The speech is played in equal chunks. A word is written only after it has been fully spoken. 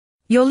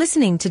You're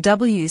listening to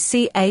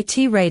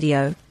WCAT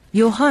Radio,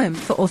 your home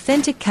for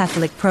authentic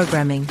Catholic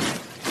programming.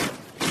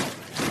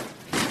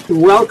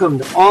 Welcome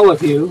to all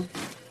of you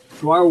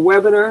to our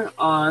webinar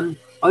on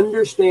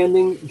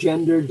Understanding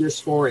Gender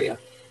Dysphoria.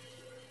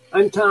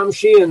 I'm Tom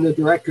Sheehan, the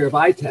director of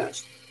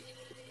ITEST.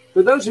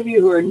 For those of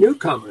you who are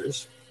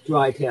newcomers to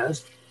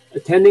ITEST,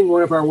 attending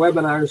one of our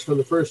webinars for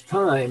the first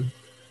time,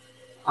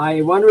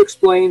 I want to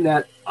explain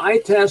that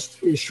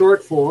ITEST is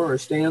short for, or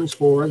stands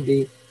for,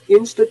 the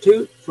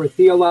Institute for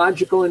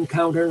Theological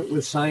Encounter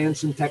with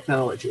Science and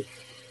Technology.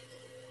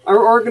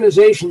 Our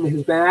organization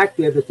has been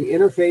active at the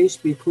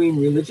interface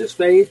between religious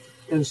faith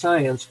and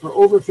science for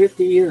over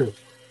 50 years.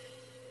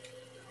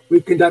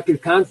 We've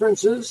conducted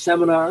conferences,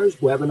 seminars,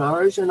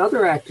 webinars, and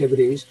other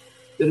activities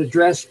that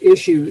address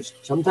issues,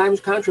 sometimes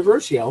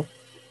controversial,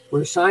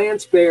 where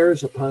science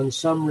bears upon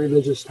some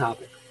religious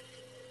topic.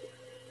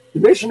 The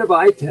mission of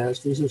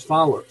ITEST is as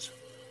follows.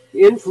 To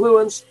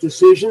influence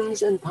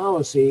decisions and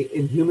policy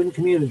in human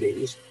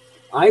communities,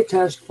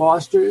 ITEST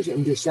fosters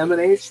and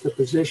disseminates the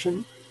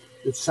position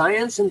that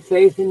science and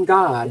faith in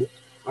God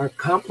are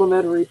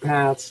complementary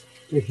paths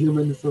to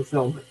human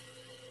fulfillment.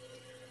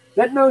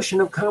 That notion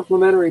of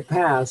complementary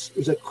paths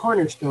is a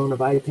cornerstone of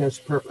ITEST's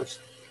purpose.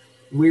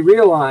 We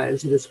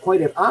realize that it's quite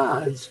at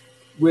odds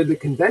with the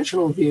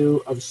conventional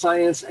view of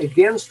science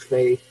against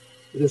faith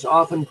that is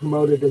often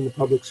promoted in the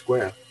public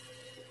square.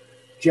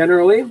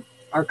 Generally,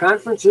 our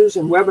conferences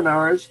and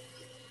webinars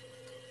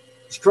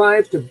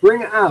strive to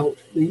bring out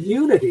the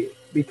unity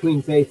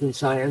between faith and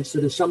science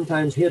that is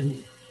sometimes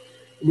hidden.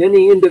 In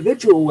any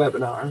individual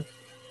webinar,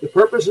 the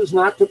purpose is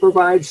not to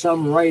provide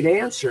some right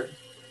answer,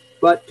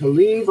 but to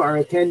leave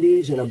our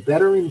attendees in a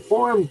better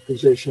informed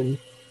position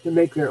to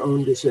make their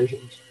own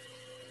decisions.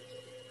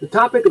 The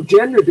topic of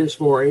gender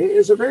dysphoria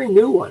is a very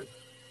new one.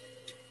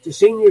 To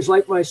seniors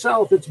like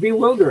myself, it's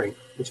bewildering.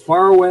 It's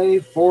far away,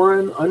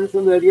 foreign,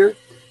 unfamiliar,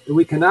 and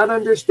we cannot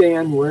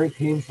understand where it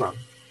came from.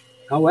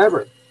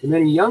 However, to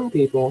many young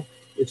people,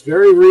 it's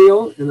very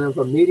real and of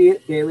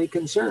immediate daily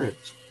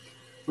concerns.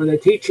 For the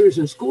teachers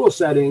in school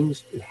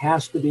settings, it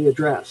has to be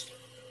addressed.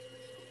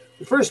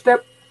 The first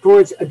step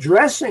towards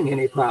addressing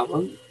any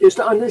problem is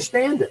to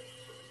understand it.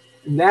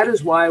 And that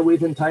is why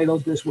we've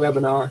entitled this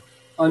webinar,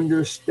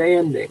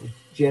 Understanding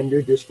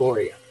Gender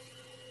Dysphoria.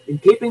 In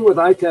keeping with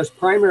ITEST's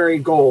primary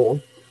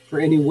goal for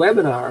any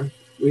webinar,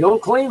 we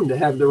don't claim to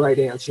have the right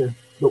answer,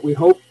 but we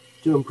hope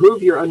to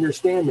improve your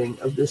understanding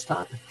of this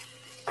topic.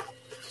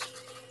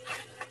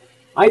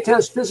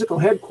 ITEST physical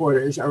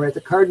headquarters are at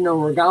the Cardinal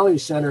Rigali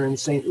Center in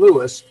St.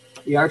 Louis,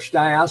 the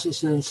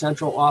Archdiocesan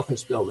Central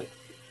Office Building.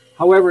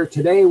 However,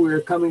 today we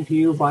are coming to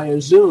you via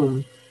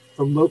Zoom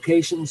from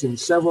locations in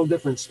several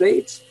different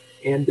states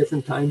and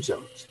different time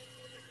zones.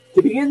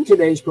 To begin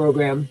today's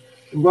program,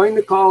 I'm going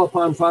to call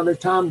upon Father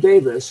Tom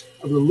Davis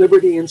of the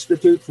Liberty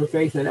Institute for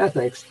Faith and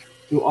Ethics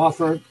to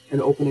offer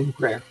an opening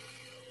prayer.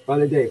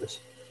 Father Davis.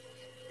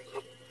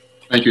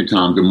 Thank you,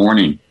 Tom. Good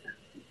morning.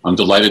 I'm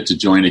delighted to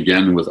join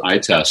again with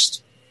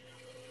ITEST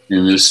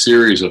in this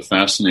series of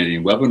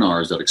fascinating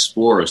webinars that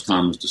explore, as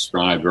Tom has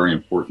described, very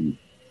important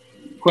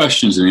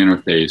questions in the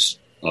interface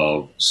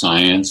of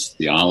science,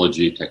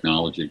 theology,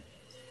 technology,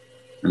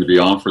 and to be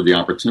offered the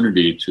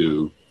opportunity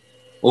to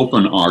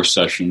open our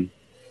session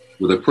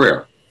with a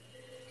prayer.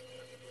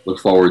 Look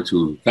forward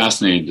to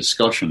fascinating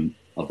discussion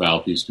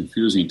about these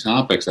confusing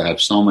topics that have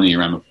so many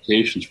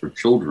ramifications for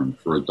children,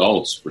 for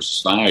adults, for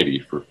society,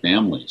 for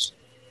families.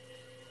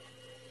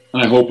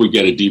 And I hope we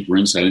get a deeper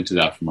insight into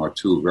that from our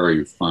two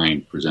very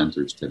fine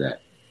presenters today.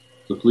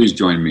 So please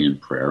join me in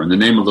prayer. In the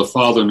name of the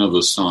Father, and of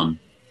the Son,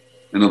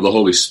 and of the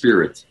Holy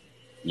Spirit.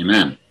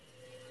 Amen.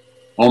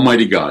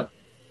 Almighty God,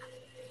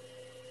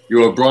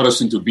 you have brought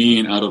us into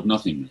being out of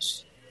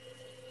nothingness,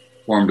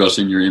 formed us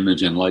in your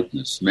image and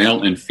likeness.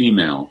 Male and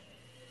female,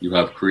 you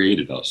have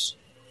created us,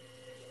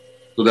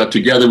 so that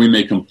together we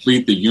may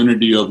complete the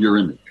unity of your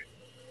image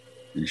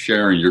and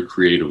share in your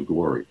creative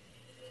glory.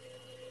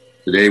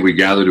 Today we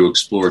gather to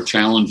explore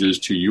challenges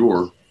to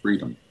your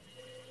freedom,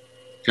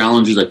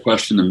 challenges that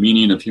question the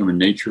meaning of human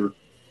nature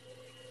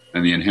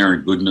and the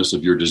inherent goodness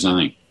of your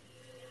design.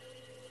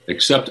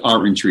 Accept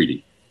our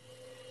entreaty,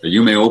 that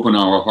you may open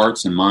our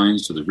hearts and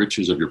minds to the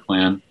riches of your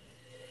plan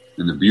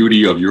and the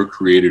beauty of your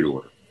created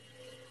order.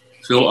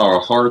 Fill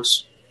our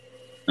hearts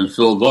and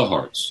fill the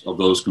hearts of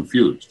those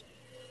confused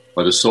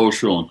by the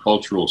social and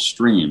cultural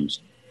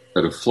streams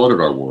that have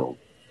flooded our world,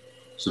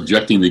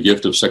 subjecting the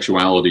gift of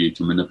sexuality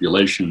to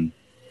manipulation,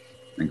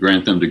 and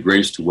grant them the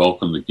grace to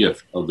welcome the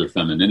gift of their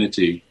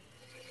femininity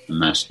and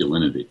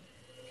masculinity.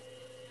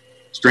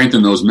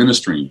 Strengthen those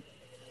ministering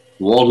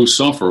to all who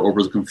suffer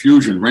over the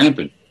confusion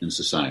rampant in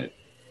society,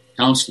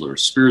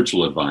 counselors,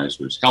 spiritual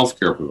advisors,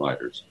 healthcare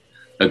providers,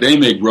 that they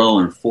may grow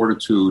in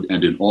fortitude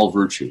and in all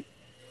virtue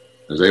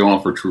as they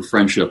offer true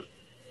friendship,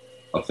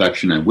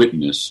 affection, and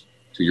witness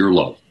to your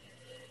love.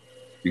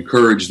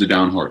 Encourage the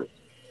downhearted,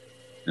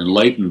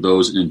 enlighten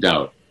those in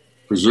doubt,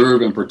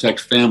 preserve and protect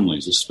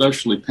families,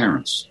 especially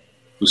parents,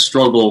 who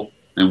struggle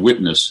and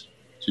witness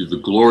to the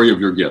glory of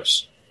your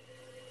gifts,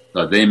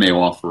 that they may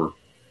offer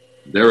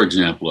their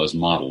example as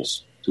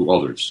models to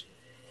others.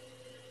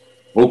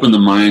 Open the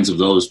minds of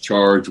those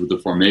charged with the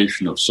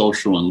formation of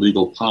social and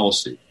legal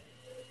policy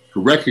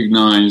to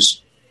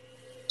recognize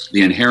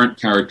the inherent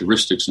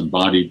characteristics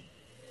embodied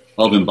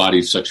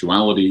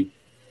sexuality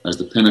as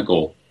the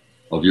pinnacle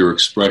of your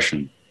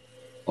expression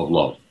of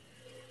love.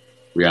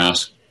 We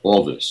ask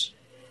all this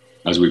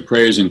as we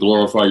praise and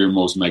glorify your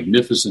most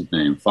magnificent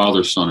name,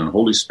 Father, Son, and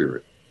Holy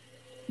Spirit,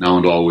 now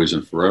and always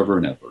and forever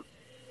and ever.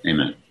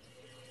 Amen.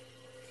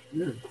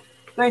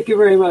 Thank you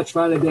very much,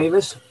 Father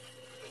Davis.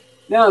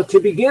 Now, to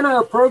begin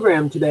our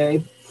program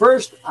today,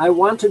 first I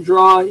want to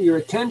draw your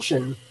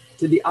attention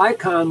to the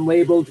icon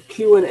labeled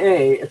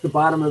Q&A at the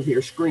bottom of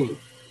your screen.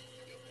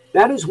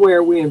 That is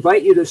where we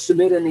invite you to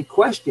submit any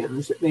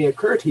questions that may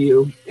occur to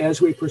you as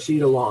we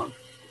proceed along.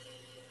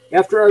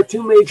 After our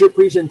two major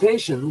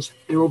presentations,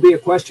 there will be a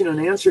question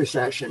and answer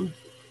session.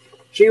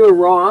 Sheila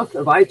Roth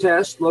of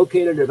ITEST,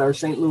 located at our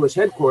St. Louis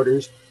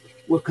headquarters,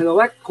 will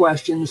collect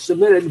questions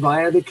submitted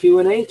via the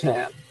Q&A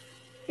tab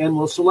and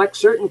will select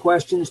certain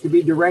questions to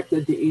be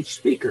directed to each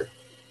speaker.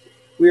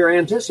 We are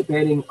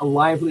anticipating a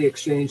lively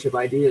exchange of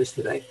ideas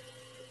today.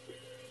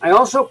 I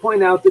also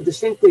point out the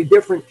distinctly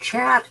different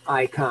chat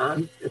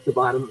icon at the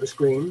bottom of the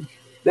screen.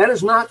 That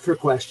is not for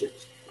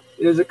questions.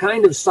 It is a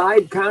kind of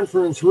side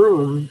conference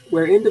room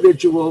where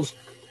individuals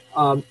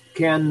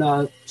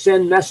can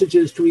send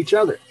messages to each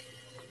other.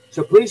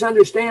 So please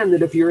understand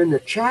that if you're in the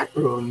chat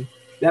room,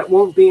 that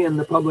won't be in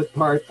the public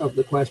part of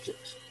the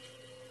questions.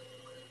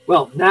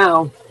 Well,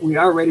 now we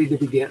are ready to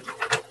begin.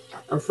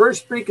 Our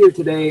first speaker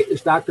today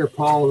is Dr.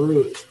 Paul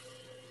Hruz.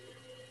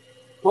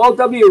 Paul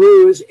W.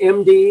 Hruz,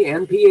 MD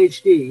and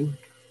PhD,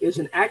 is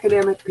an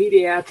academic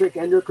pediatric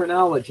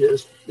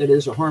endocrinologist, that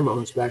is a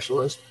hormone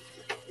specialist,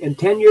 and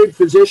tenured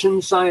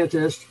physician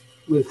scientist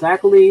with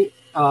faculty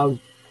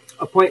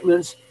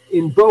appointments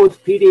in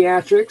both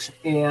pediatrics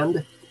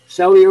and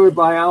cellular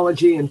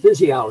biology and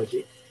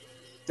physiology.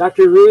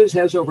 Dr. Hruz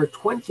has over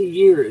 20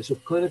 years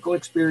of clinical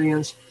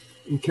experience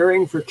in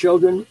caring for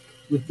children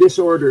with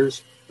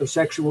disorders of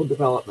sexual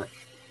development.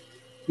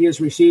 He has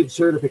received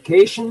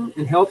certification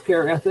in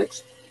healthcare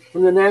ethics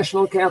from the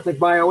National Catholic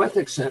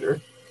Bioethics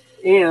Center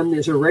and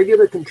is a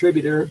regular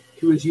contributor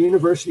to his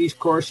university's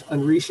course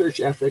on research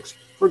ethics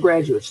for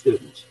graduate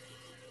students.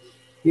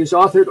 He has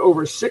authored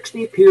over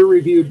 60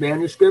 peer-reviewed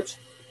manuscripts,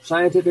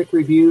 scientific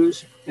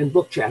reviews, and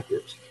book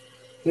chapters.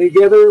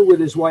 Together with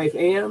his wife,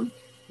 Anne,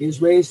 he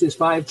has raised his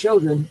 5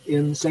 children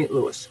in St.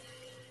 Louis.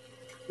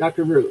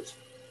 Dr. Hruz.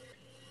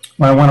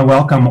 Well, I want to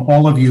welcome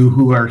all of you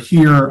who are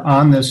here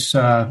on this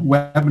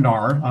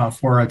webinar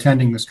for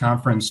attending this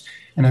conference,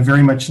 and I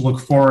very much look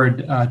forward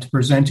to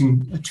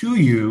presenting to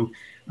you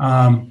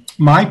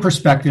my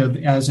perspective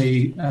as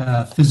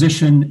a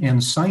physician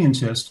and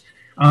scientist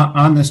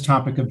on this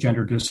topic of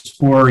gender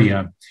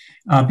dysphoria.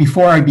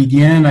 Before I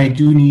begin, I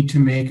do need to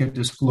make a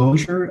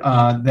disclosure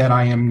that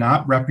I am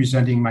not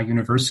representing my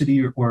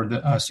university or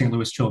the St.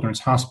 Louis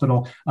Children's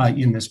Hospital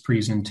in this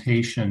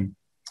presentation.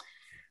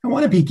 I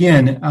want to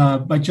begin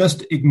by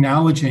just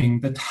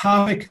acknowledging the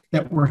topic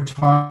that we're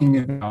talking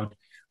about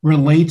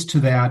relates to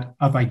that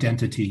of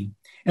identity.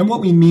 And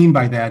what we mean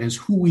by that is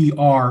who we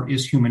are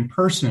as human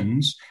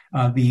persons,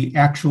 the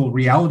actual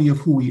reality of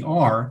who we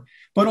are,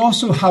 but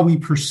also how we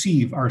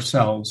perceive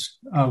ourselves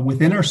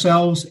within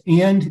ourselves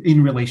and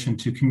in relation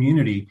to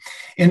community.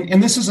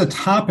 And this is a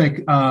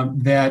topic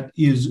that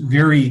is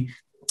very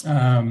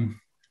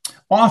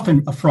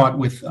often fraught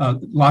with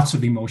lots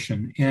of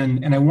emotion.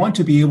 And I want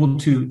to be able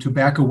to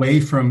back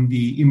away from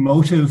the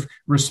emotive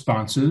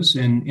responses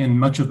in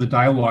much of the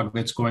dialogue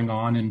that's going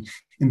on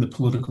in the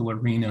political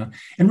arena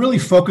and really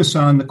focus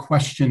on the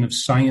question of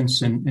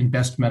science and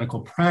best medical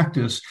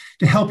practice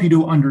to help you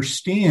to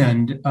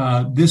understand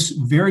this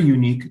very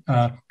unique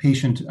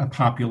patient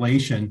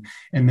population.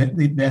 And that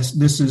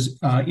this is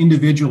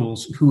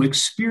individuals who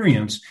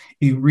experience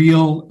a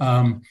real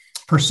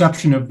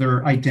perception of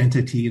their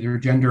identity, their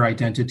gender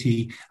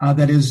identity,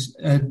 that is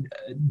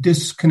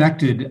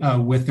disconnected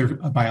with their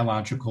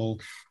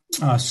biological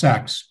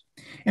sex.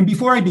 And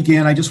before I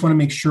begin, I just want to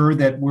make sure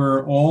that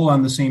we're all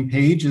on the same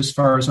page as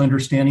far as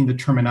understanding the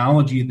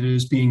terminology that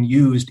is being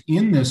used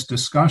in this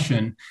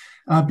discussion,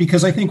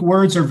 because I think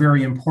words are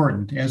very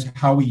important as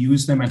how we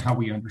use them and how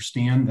we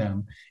understand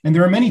them. And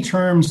there are many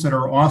terms that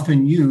are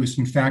often used.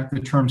 In fact,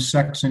 the terms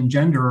sex and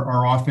gender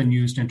are often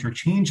used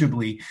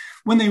interchangeably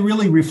when they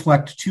really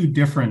reflect two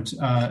different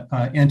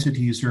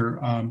entities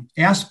or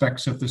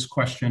aspects of this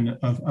question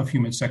of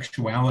human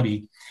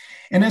sexuality.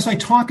 And as I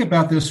talk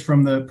about this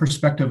from the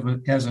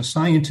perspective as a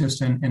scientist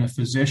and a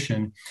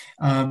physician,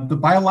 the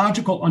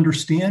biological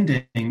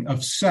understanding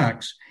of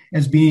sex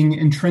as being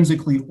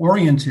intrinsically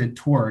oriented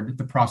toward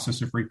the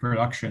process of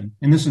reproduction.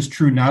 And this is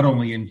true not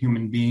only in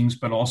human beings,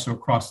 but also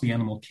across the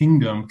animal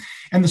kingdom,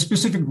 and the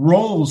specific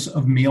roles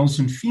of males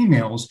and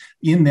females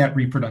in that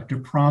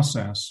reproductive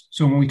process.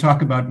 So when we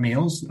talk about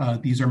males,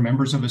 these are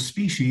members of a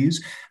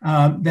species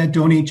that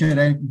donate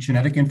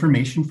genetic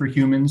information for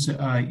humans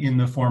in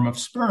the form of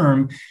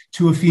sperm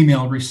to a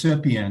female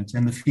recipient.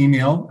 And the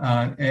female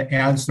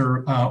adds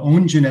their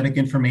own genetic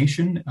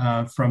information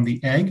from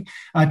the egg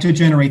to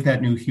generate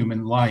that new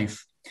human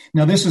life.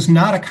 Now, this is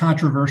not a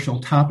controversial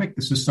topic.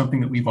 This is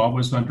something that we've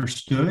always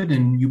understood,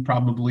 and you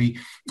probably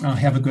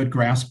have a good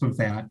grasp of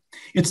that.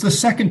 It's the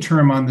second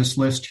term on this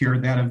list here,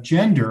 that of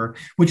gender,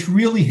 which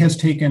really has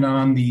taken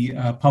on the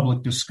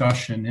public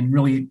discussion and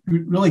really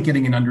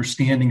getting an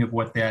understanding of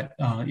what that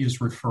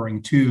is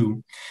referring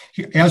to.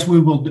 As we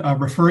will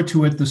refer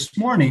to it this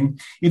morning,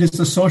 it is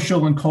the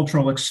social and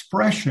cultural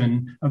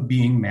expression of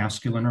being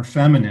masculine or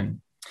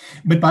feminine.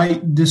 But by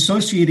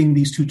dissociating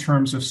these two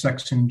terms of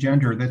sex and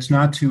gender, that's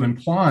not to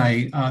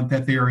imply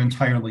that they are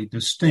entirely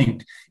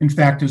distinct. In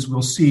fact, as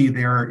we'll see,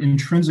 they are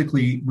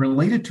intrinsically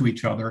related to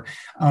each other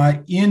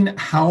in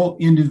how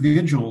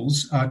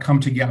individuals come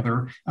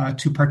together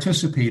to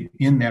participate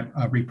in that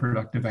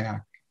reproductive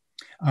act.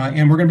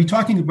 And we're going to be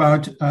talking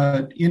about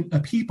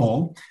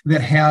people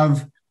that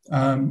have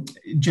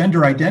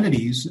gender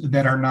identities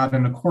that are not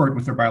in accord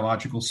with their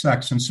biological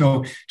sex. And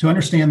so to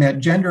understand that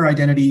gender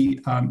identity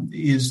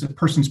is a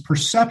person's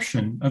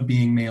perception of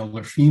being male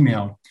or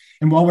female.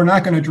 And while we're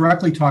not going to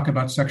directly talk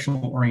about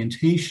sexual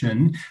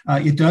orientation,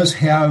 it does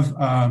have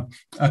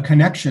a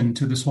connection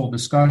to this whole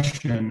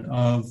discussion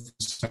of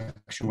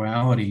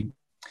sexuality.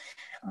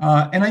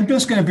 And I'm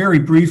just going to very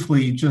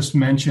briefly just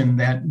mention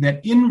that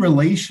in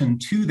relation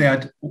to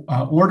that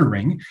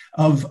ordering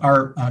of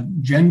our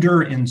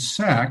gender and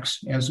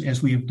sex,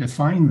 as we have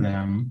defined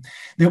them,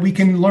 that we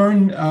can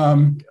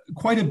learn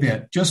quite a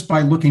bit just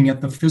by looking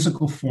at the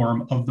physical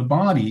form of the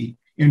body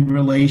in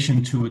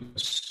relation to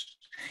its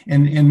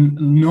and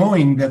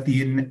knowing that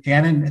the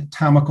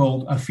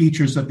anatomical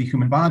features of the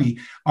human body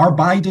are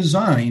by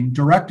design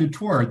directed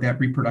toward that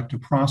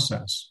reproductive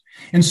process.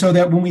 And so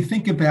that when we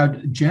think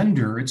about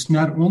gender, it's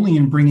not only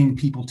in bringing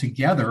people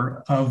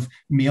together of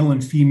male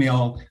and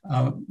female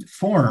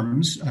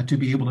forms to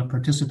be able to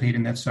participate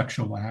in that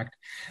sexual act.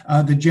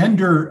 The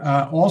gender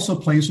also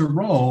plays a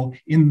role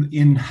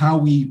in how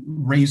we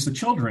raise the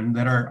children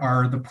that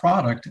are the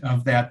product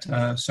of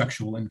that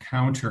sexual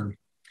encounter.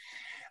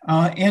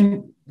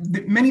 And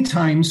many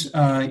times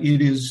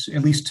it is,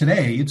 at least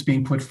today, it's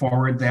being put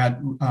forward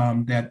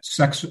that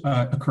sex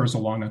occurs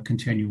along a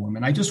continuum.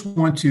 And I just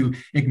want to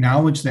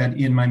acknowledge that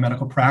in my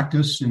medical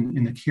practice,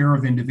 in the care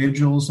of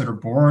individuals that are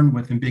born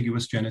with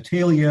ambiguous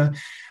genitalia,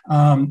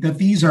 that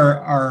these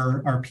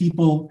are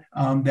people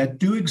that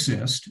do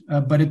exist,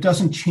 but it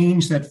doesn't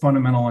change that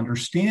fundamental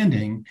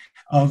understanding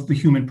of the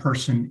human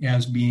person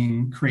as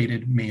being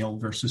created male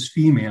versus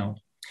female.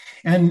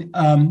 And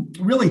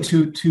really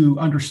to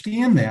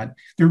understand that,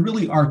 there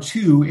really are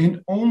two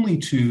and only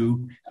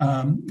two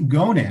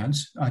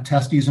gonads,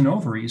 testes and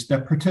ovaries,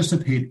 that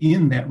participate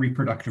in that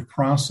reproductive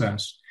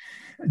process.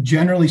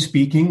 Generally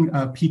speaking,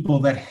 people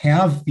that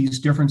have these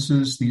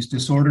differences, these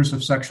disorders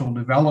of sexual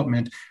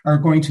development, are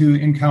going to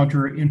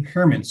encounter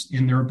impairments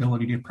in their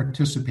ability to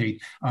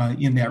participate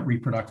in that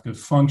reproductive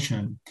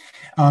function.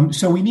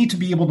 So we need to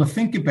be able to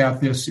think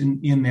about this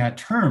in that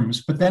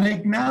terms, but then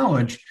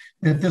acknowledge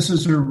that this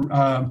is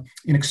an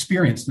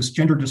experience, this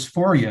gender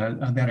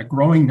dysphoria that a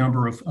growing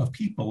number of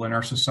people in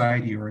our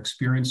society are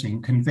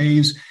experiencing,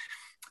 conveys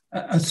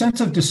a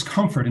sense of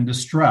discomfort and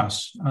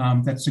distress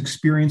that's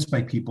experienced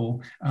by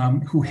people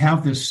who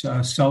have this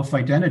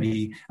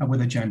self-identity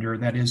with a gender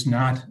that is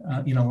not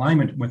in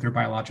alignment with their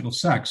biological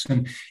sex.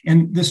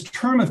 And this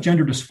term of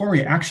gender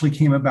dysphoria actually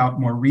came about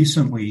more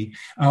recently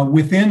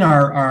within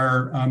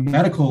our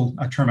medical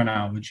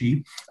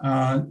terminology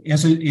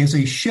as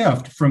a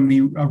shift from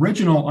the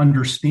original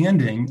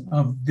understanding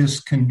of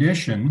this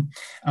condition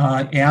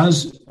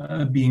as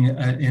being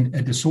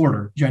a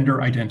disorder,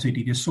 gender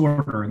identity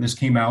disorder. And this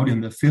came out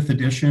in the 5th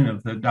edition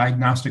of the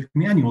diagnostic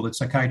manual that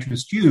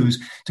psychiatrists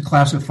use to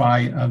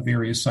classify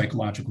various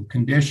psychological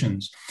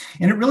conditions.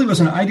 And it really was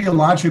an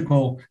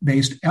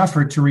ideological-based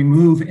effort to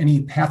remove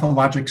any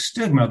pathologic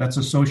stigma that's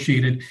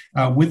associated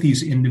with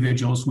these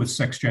individuals with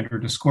sex-gender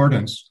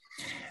discordance.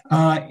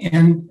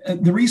 And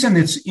the reason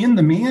it's in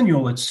the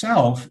manual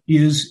itself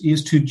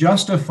is to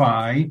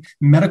justify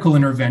medical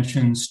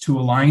interventions to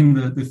align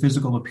the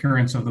physical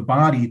appearance of the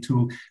body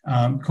to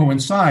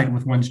coincide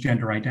with one's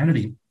gender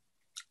identity.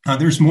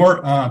 There's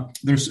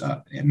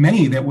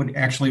many that would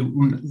actually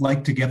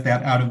like to get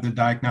that out of the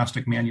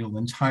diagnostic manual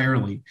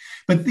entirely.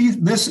 But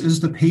this is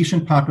the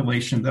patient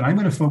population that I'm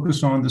going to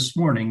focus on this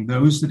morning,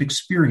 those that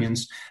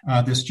experience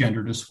this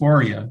gender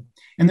dysphoria.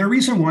 And the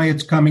reason why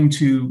it's coming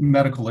to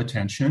medical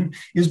attention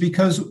is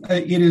because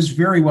it is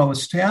very well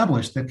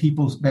established that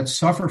people that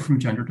suffer from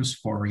gender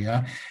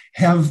dysphoria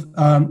have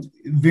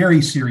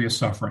very serious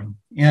suffering.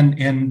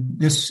 And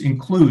this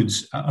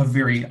includes a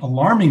very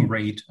alarming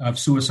rate of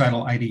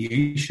suicidal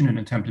ideation and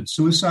attempted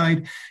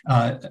suicide,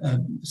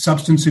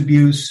 substance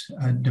abuse,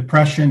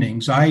 depression,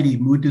 anxiety,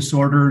 mood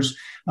disorders,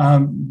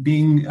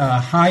 being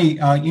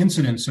high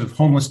incidence of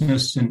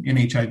homelessness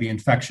and HIV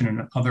infection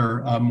and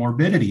other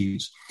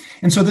morbidities.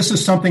 And so this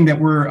is something that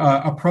we're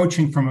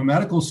approaching from a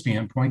medical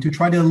standpoint to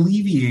try to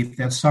alleviate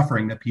that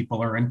suffering that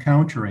people are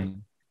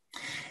encountering.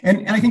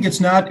 And I think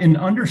it's not an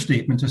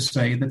understatement to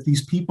say that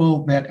these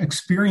people that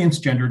experience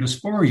gender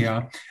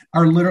dysphoria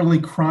are literally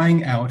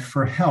crying out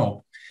for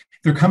help.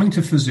 They're coming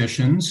to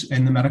physicians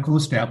and the medical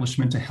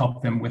establishment to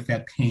help them with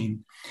that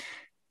pain.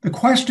 The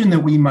question that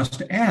we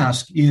must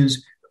ask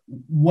is,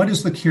 what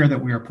is the care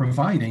that we are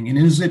providing? And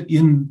is it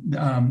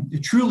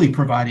truly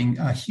providing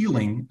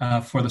healing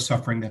for the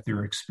suffering that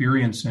they're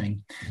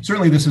experiencing?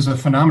 Certainly, this is a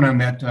phenomenon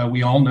that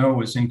we all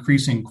know is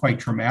increasing quite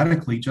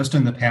dramatically just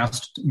in the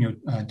past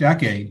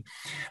decade.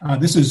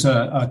 This is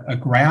a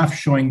graph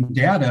showing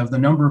data of the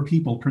number of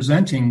people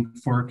presenting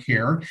for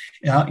care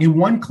in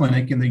one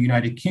clinic in the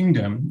United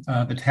Kingdom,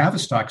 the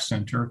Tavistock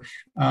Center.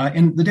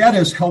 And the data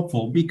is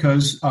helpful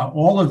because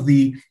all of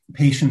the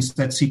patients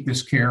that seek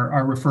this care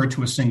are referred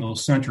to a single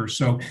center.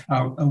 So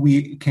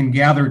we can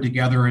gather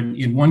together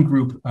in one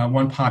group,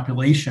 one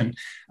population,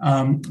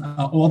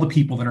 all the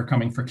people that are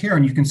coming for care.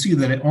 And you can see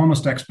that it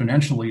almost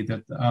exponentially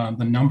that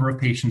the number of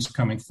patients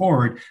coming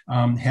forward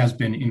has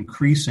been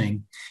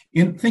increasing.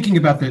 In thinking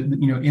about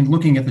in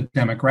looking at the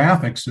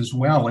demographics as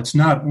well, it's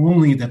not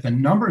only that the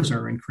numbers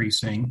are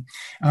increasing.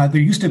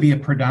 There used to be a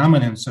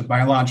predominance of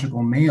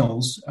biological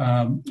males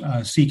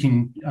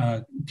seeking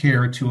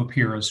care to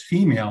appear as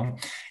female.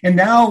 And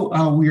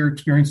now we're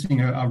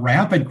experiencing a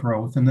rapid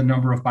growth in the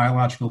number of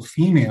biological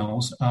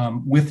females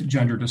with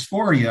gender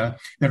dysphoria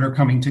that are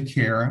coming to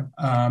care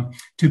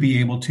to be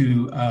able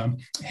to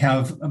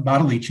have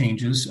bodily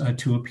changes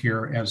to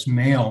appear as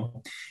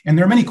male. And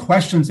there are many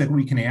questions that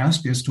we can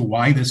ask as to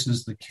why this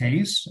is the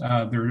case.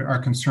 There are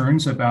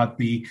concerns about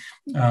the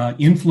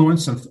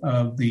influence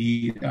of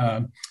the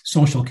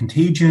social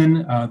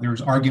contagion.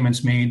 There's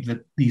arguments made that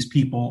these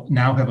people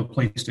now have a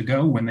place to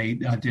go when they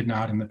did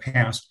not in the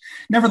past.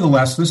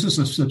 Nevertheless, this is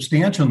a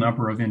substantial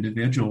number of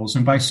individuals,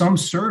 and by some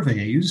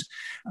surveys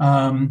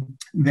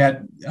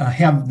that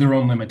have their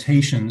own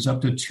limitations,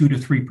 up to 2 to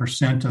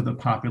 3% of the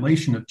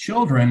population of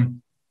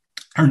children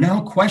are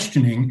now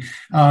questioning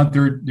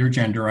their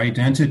gender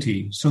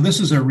identity. So this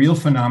is a real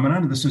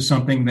phenomenon. This is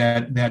something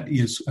that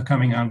is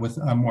coming on with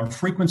more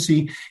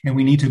frequency, and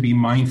we need to be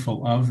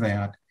mindful of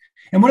that.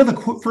 And one of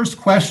the first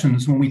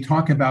questions when we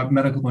talk about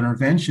medical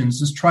interventions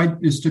is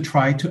to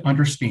try to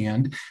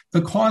understand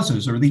the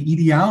causes or the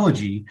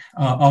etiology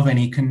of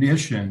any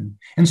condition.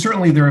 And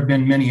certainly there have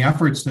been many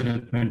efforts that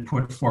have been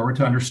put forward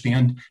to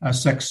understand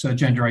sex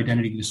gender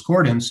identity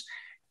discordance.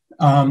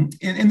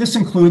 And this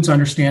includes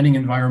understanding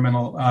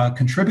environmental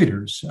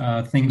contributors,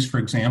 things, for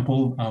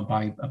example,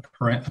 by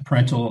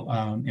parental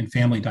and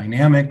family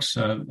dynamics,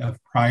 of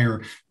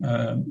prior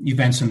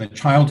events in the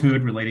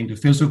childhood relating to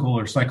physical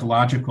or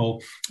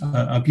psychological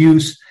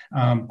abuse,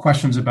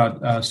 questions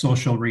about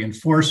social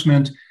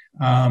reinforcement.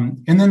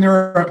 And then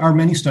there are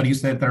many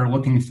studies that are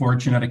looking for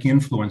genetic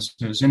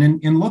influences.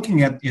 And in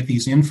looking at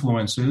these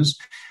influences,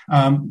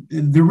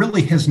 there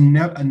really has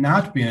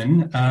not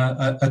been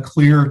a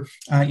clear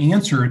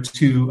answer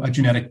to a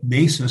genetic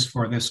basis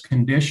for this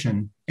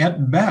condition.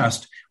 At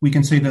best, we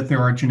can say that there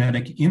are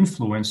genetic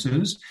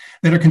influences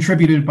that are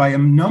contributed by a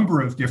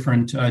number of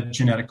different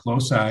genetic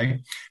loci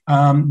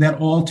that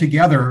all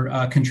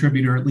together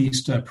contribute or at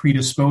least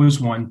predispose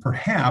one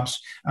perhaps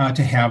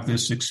to have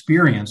this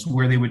experience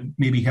where they would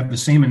maybe have the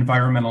same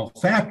environmental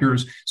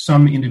factors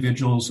some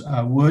individuals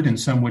would and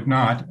some would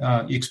not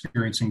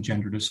experiencing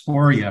gender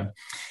dysphoria.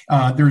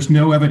 There's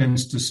no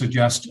evidence to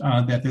suggest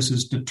that this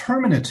is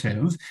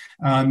determinative,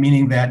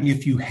 meaning that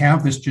if you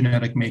have this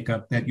genetic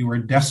makeup that you are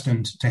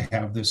destined to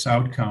have this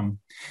outcome.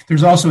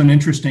 There's also an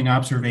interesting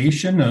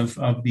observation of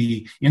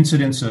the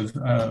incidence of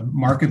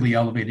markedly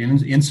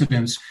elevated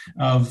incidence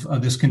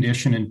of this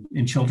condition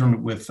in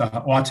children with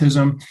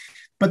autism.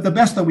 But the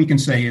best that we can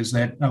say is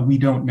that we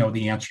don't know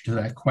the answer to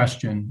that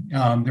question.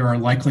 There are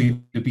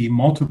likely to be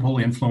multiple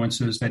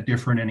influences that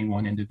differ in any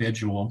one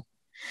individual.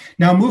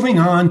 Now, moving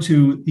on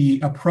to the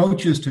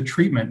approaches to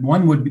treatment,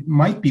 one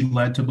might be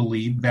led to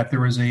believe that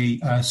there is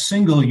a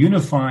single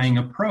unifying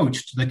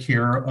approach to the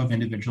care of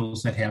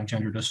individuals that have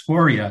gender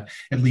dysphoria,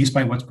 at least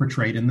by what's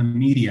portrayed in the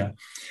media,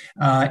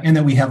 and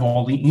that we have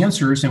all the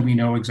answers and we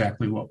know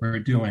exactly what we're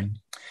doing.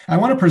 I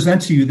want to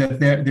present to you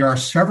that there are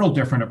several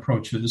different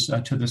approaches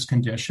to this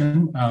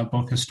condition,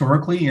 both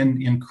historically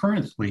and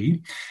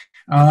currently.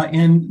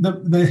 And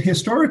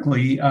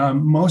historically,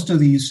 most of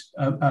these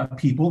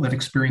people that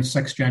experience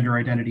sex gender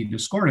identity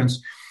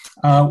discordance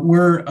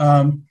were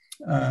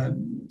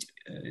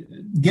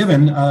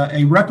given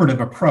a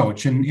reparative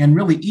approach. And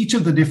really, each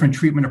of the different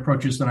treatment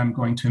approaches that I'm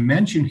going to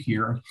mention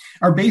here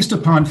are based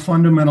upon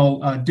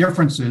fundamental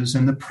differences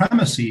in the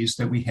premises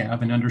that we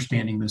have in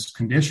understanding this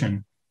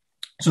condition.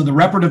 So the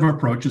reparative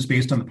approach is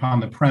based upon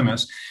the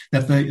premise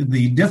that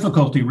the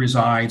difficulty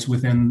resides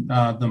within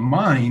the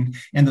mind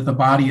and that the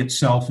body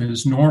itself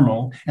is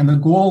normal. And the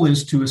goal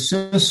is to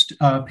assist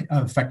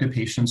affected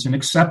patients in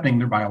accepting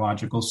their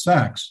biological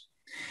sex.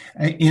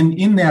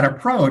 In that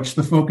approach,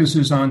 the focus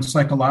is on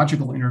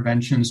psychological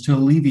interventions to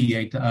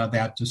alleviate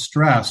that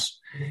distress.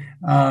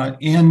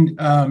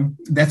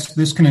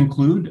 This can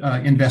include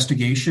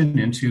investigation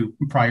into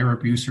prior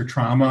abuse or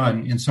trauma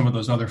and some of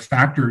those other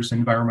factors,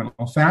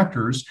 environmental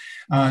factors,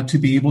 to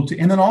be able to,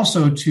 and then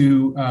also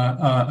to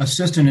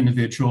assist an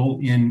individual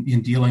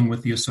in dealing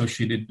with the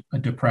associated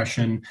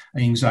depression,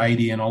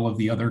 anxiety, and all of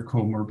the other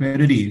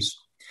comorbidities.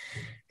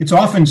 It's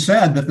often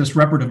said that this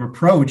reparative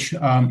approach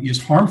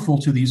is harmful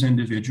to these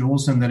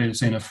individuals and that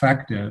it's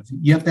ineffective.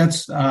 Yet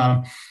that's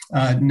not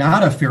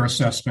a fair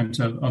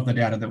assessment of the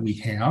data that we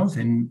have.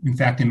 And in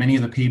fact, in many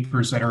of the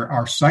papers that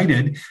are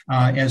cited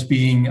as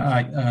being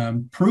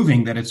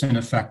proving that it's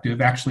ineffective,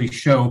 actually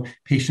show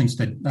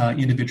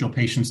individual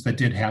patients that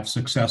did have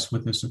success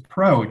with this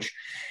approach.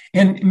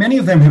 And many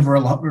of them have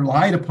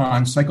relied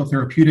upon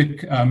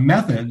psychotherapeutic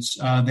methods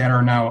that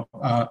are now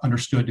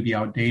understood to be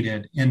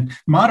outdated. And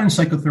modern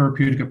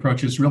psychotherapeutic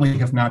approaches really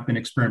have not been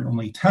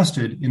experimentally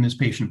tested in this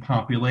patient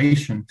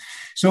population.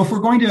 So if we're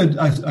going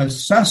to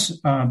assess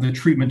the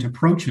treatment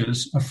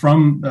approaches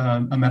from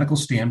a medical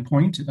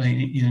standpoint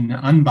in an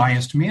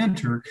unbiased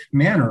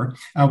manner,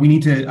 we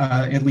need to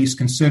at least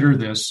consider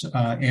this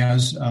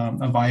as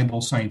a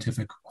viable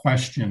scientific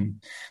question.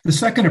 The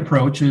second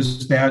approach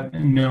is that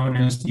known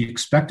as the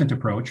expectant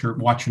approach, or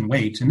watch and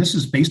wait. And this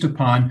is based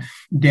upon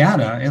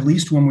data, at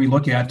least when we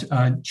look at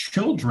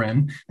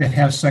children that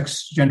have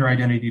sex gender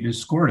identity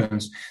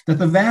discordance, that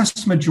the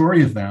vast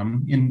majority of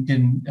them,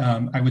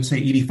 I would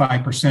say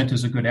 85%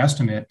 is a good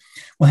estimate,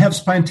 will have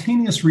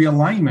spontaneous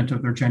realignment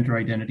of their gender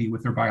identity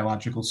with their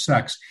biological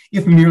sex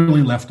if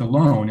merely left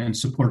alone and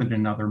supported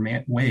in other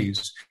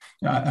ways.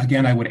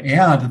 Again, I would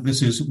add that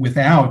this is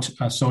without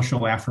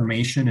social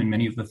affirmation and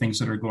many of the things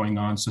that are going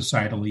on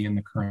societally in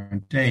the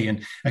current day.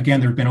 And again,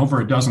 there have been over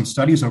a dozen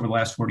studies over the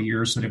last 40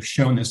 years that have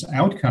shown this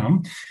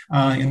outcome.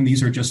 And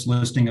these are just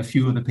listing a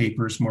few of the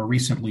papers more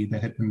recently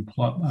that have been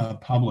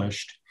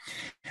published.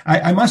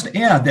 I must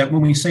add that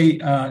when we say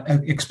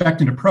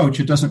expectant approach,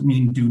 it doesn't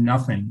mean do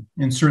nothing.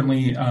 And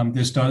certainly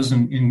this does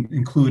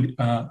include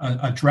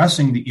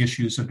addressing the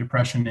issues of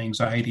depression,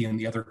 anxiety, and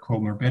the other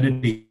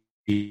comorbidities.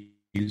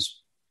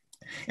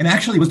 And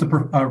actually, it was the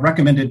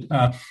recommended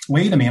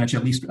way to manage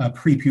at least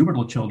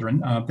prepubertal children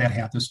that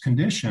have this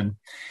condition.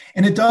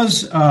 And it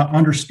does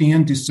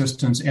understand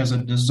desistance as a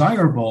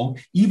desirable,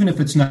 even if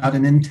it's not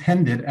an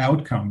intended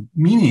outcome,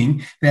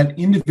 meaning that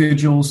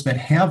individuals that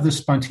have this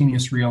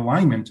spontaneous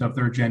realignment of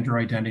their gender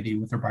identity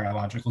with their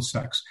biological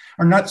sex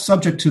are not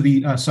subject to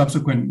the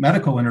subsequent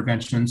medical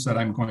interventions that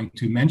I'm going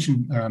to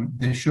mention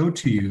this show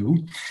to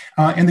you,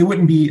 and they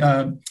wouldn't be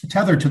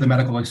tethered to the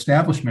medical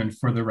establishment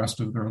for the rest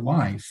of their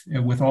life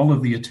with all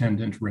of the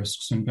attendant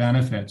risks and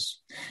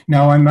benefits.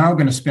 Now, I'm now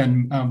going to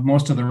spend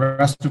most of the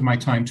rest of my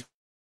time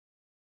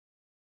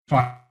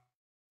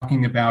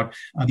talking about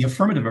the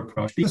affirmative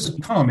approach. This has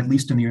become, at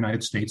least in the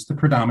United States, the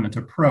predominant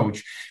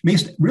approach,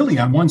 based really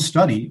on one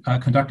study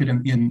conducted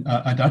in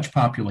a Dutch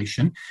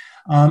population.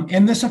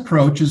 And this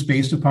approach is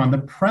based upon the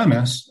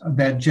premise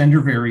that gender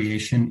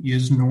variation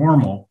is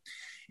normal.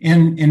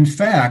 And in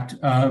fact,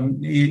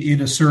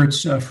 it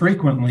asserts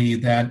frequently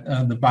that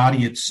the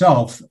body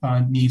itself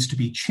needs to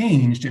be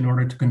changed in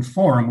order to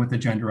conform with the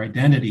gender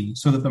identity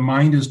so that the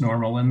mind is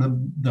normal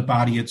and the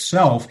body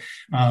itself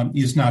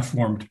is not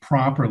formed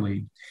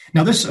properly.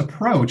 Now, this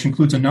approach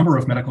includes a number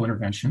of medical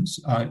interventions,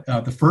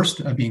 the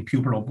first being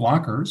pubertal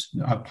blockers,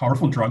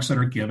 powerful drugs that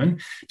are given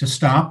to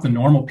stop the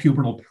normal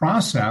pubertal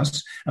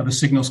process of the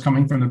signals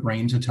coming from the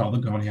brain to tell the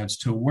gonads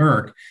to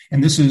work.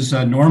 And this is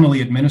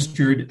normally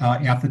administered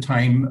at the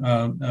time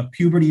of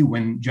puberty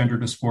when gender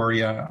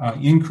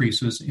dysphoria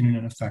increases in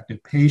an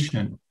affected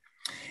patient.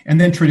 And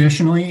then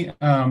traditionally,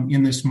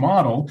 in this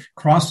model,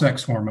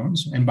 cross-sex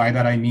hormones, and by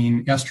that I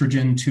mean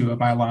estrogen to a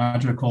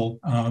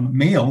biological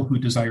male who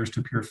desires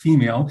to appear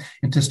female,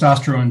 and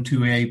testosterone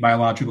to a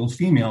biological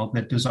female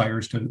that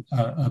desires to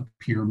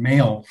appear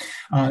male.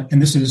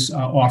 And this is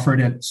offered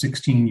at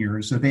 16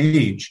 years of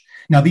age.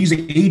 Now, these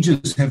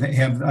ages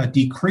have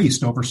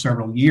decreased over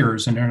several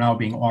years and are now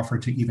being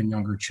offered to even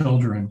younger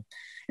children.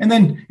 And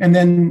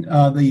then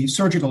the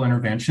surgical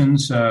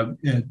interventions,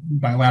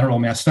 bilateral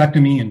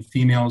mastectomy in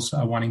females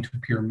wanting to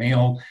appear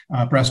male,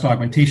 breast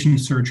augmentation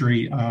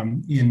surgery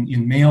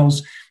in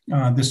males.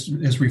 This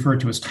is referred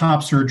to as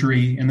top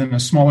surgery, and then a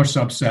smaller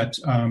subset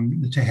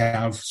to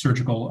have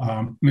surgical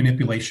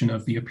manipulation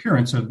of the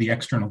appearance of the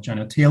external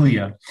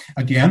genitalia.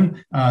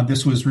 Again,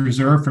 this was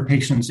reserved for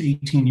patients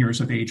 18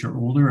 years of age or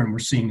older, and we're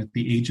seeing that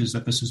the ages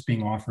that this is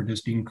being offered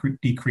is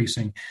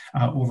decreasing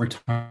over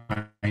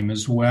time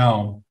as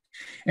well.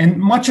 And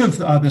much of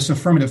this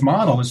affirmative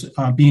model is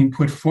being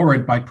put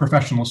forward by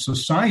professional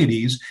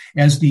societies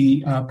as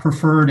the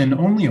preferred and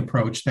only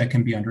approach that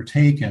can be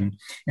undertaken.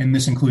 And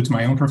this includes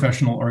my own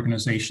professional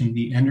organization,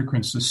 the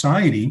Endocrine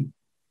Society,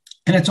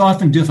 And it's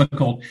often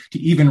difficult to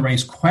even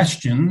raise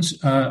questions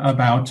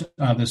about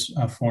this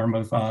form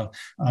of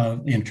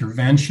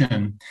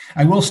intervention.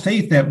 I will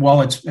state that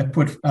while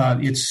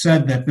it's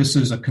said that this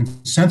is a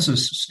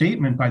consensus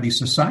statement by these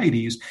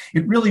societies,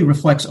 it really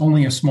reflects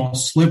only a small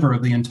sliver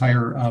of the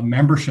entire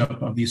membership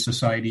of these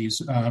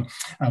societies,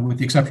 with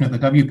the exception of the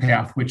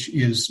WPATH, which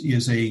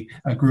is a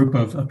group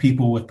of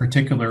people with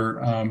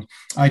particular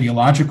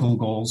ideological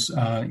goals,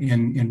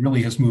 and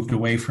really has moved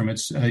away from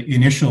its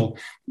initial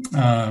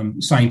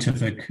scientific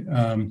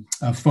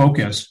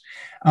focus.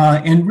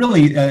 And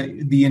really,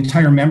 the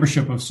entire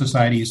membership of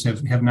societies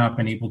have not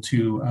been able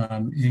to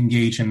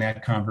engage in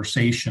that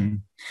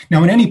conversation.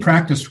 Now, in any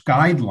practice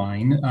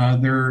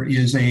guideline, there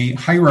is a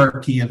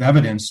hierarchy of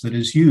evidence that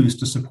is used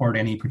to support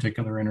any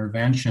particular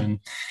intervention.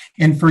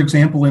 And for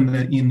example, in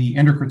the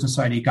Endocrine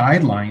Society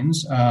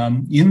guidelines,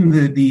 in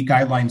the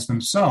guidelines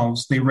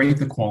themselves, they rate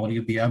the quality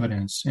of the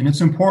evidence. And it's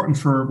important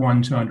for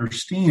one to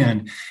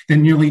understand that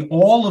nearly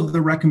all of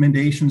the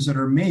recommendations that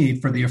are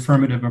made for the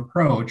affirmative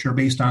approach are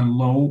based on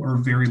low or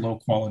very low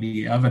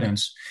quality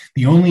evidence.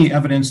 The only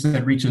evidence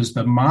that reaches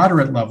the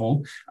moderate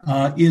level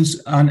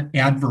is on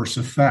adverse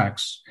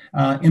effects.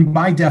 And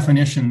by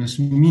definition, this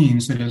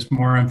means that as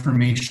more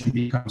information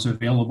becomes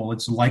available,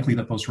 it's likely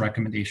that those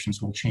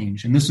recommendations will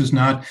change. And this is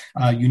not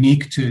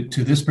unique to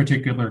this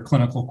particular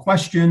clinical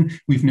question.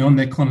 We've known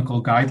that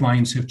clinical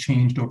guidelines have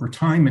changed over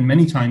time, and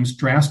many times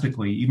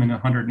drastically, even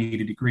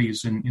 180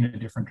 degrees in a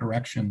different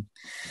direction.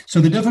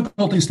 So the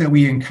difficulties that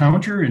we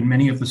encounter in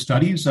many of the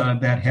studies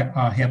that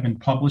have been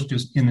published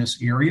in this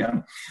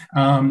area,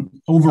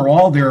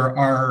 overall, there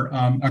are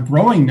a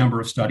growing number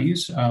of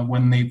studies.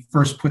 When they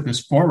first put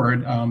this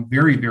forward,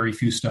 very, very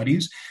few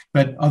studies,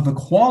 but of the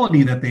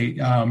quality that they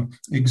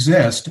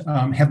exist,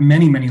 have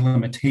many, many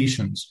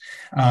limitations.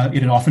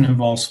 It often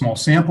involves small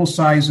sample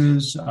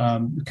sizes,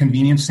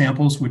 convenience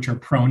samples, which are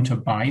prone to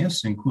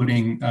bias,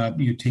 including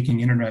taking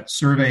internet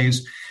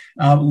surveys,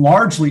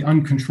 largely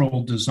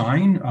uncontrolled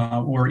design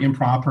or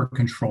improper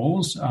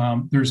controls.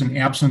 There's an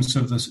absence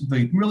of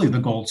the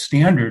gold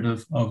standard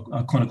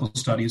of clinical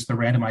studies, the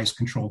randomized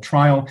controlled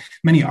trial.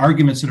 Many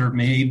arguments that are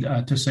made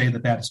to say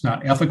that it's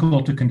not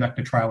ethical to conduct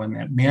a trial in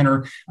that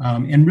manner,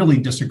 and really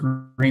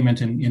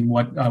disagreement in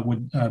what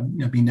would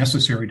be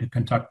necessary to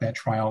conduct that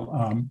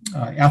trial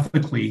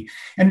ethically.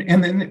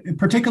 And then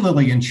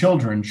particularly in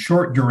children,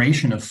 short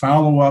duration of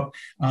follow-up,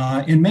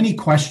 and many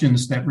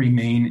questions that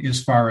remain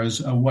as far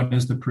as what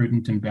is the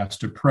prudent and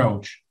best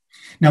approach.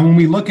 Now, when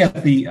we look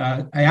at the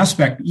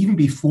aspect, even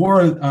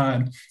before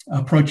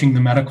approaching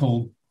the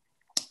medical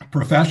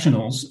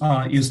professionals,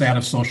 is that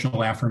of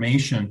social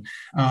affirmation.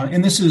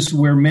 And this is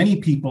where many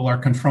people are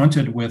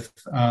confronted with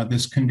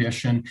this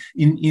condition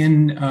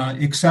in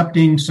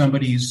accepting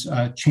somebody's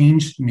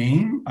changed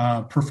name,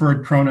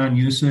 preferred pronoun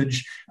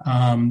usage,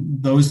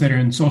 those that are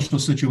in social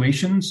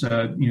situations,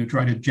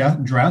 try to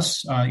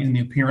dress in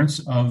the appearance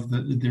of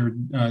their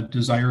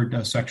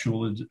desired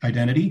sexual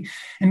identity,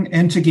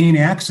 and to gain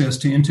access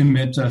to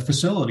intimate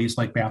facilities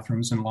like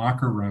bathrooms and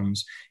locker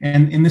rooms.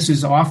 And this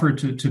is offered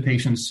to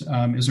patients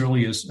as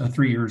early as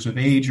 3 years of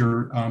age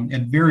or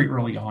at very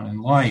early on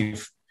in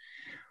life.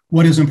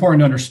 What is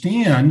important to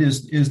understand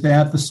is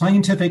that the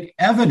scientific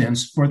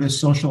evidence for this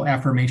social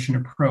affirmation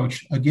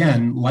approach,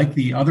 again, like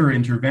the other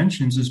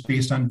interventions, is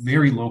based on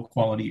very low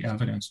quality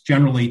evidence,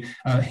 generally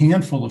a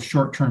handful of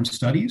short-term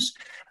studies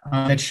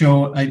that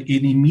show an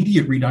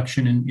immediate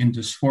reduction in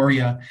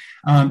dysphoria.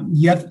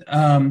 Yet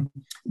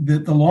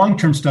the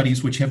long-term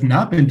studies, which have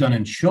not been done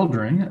in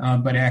children,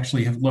 but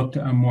actually have looked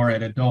more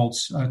at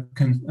adults,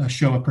 can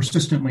show a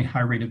persistently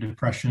high rate of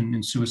depression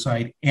and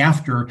suicide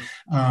after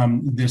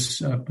this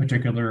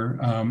particular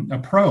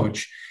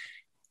approach.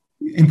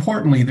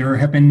 Importantly, there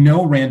have been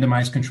no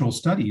randomized control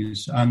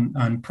studies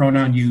on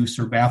pronoun use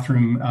or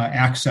bathroom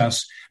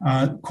access,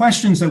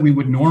 questions that we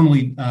would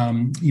normally,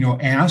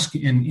 ask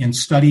and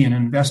study and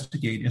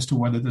investigate as to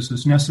whether this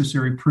is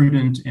necessary,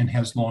 prudent, and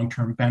has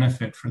long-term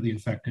benefit for the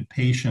affected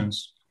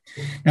patients.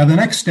 Now, the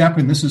next step,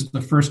 and this is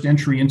the first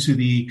entry into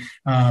the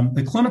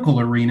clinical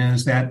arena,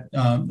 is that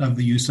of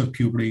the use of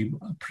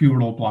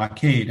pubertal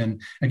blockade. And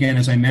again,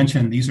 as I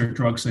mentioned, these are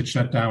drugs that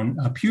shut down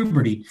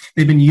puberty.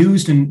 They've been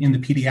used in the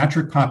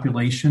pediatric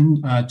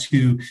population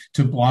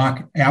to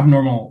block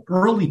abnormal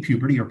early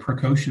puberty or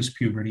precocious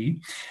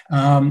puberty.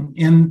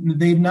 And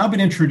they've now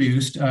been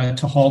introduced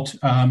to halt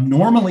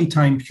normally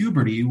timed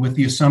puberty, with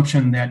the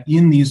assumption that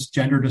in these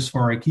gender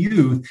dysphoric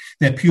youth,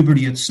 that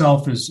puberty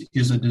itself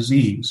is a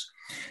disease.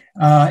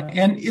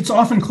 And it's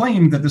often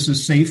claimed that this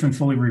is safe and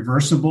fully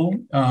reversible,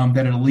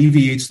 that it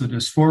alleviates the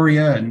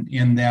dysphoria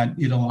and that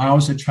it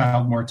allows a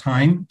child more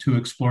time to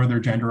explore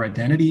their gender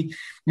identity.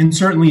 And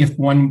certainly if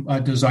one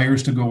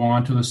desires to go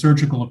on to the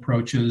surgical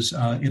approaches,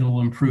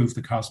 it'll improve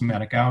the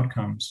cosmetic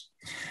outcomes.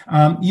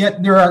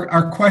 Yet there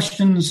are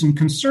questions and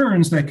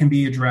concerns that can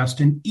be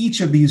addressed in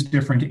each of these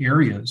different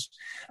areas,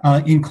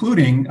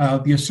 including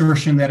the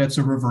assertion that it's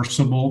a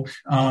reversible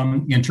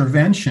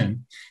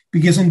intervention.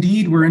 Because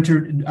indeed, we're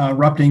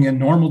interrupting a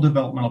normal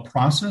developmental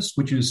process,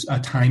 which is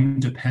time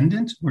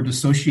dependent. We're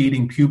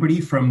dissociating puberty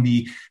from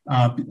the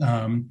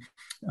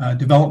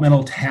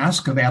developmental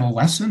task of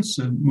adolescence,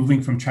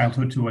 moving from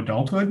childhood to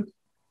adulthood.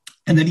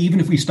 And that even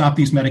if we stop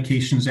these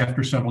medications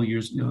after several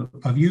years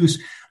of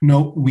use,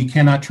 no, we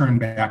cannot turn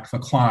back the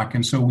clock.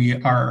 And so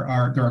there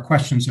are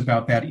questions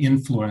about that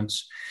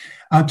influence.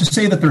 To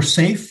say that they're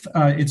safe,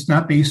 it's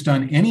not based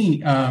on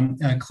any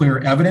clear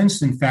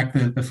evidence. In fact,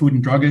 the Food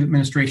and Drug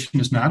Administration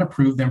does not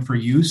approve them for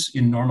use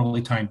in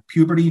normally timed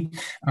puberty.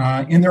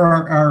 And there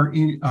are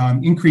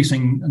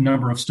increasing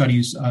number of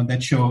studies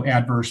that show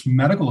adverse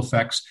medical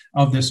effects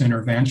of this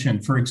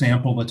intervention. For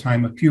example, the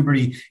time of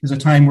puberty is a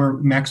time where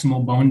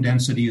maximal bone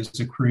density is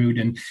accrued,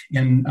 and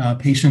in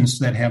patients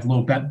that have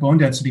low bone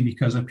density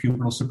because of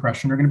pubertal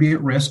suppression are going to be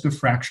at risk of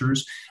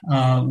fractures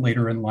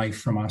later in life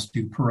from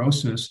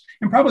osteoporosis.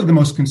 And probably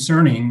the most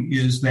concerning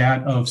is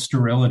that of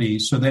sterility,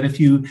 so that if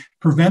you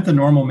prevent the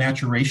normal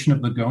maturation of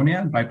the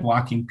gonad by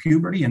blocking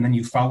puberty, and then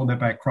you follow that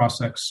by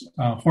cross-sex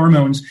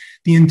hormones,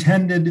 the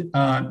intended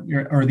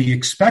or the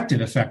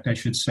expected effect, I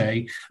should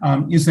say,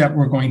 is that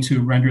we're going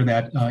to render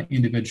that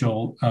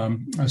individual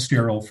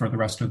sterile for the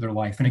rest of their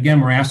life. And again,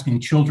 we're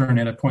asking children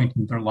at a point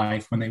in their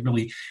life when they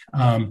really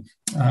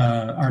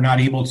are not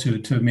able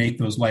to make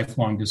those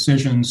lifelong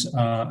decisions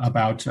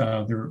about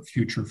their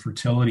future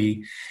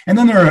fertility. And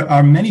then there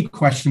are many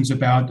questions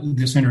about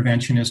this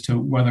intervention as to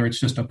whether it's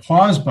just a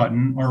pause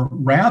button, or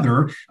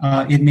rather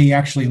it may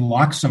actually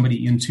lock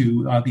somebody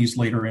into these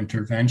later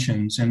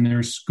interventions. And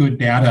there's good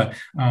data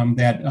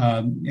that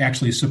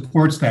actually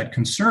supports that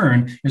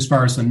concern as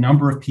far as the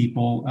number of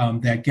people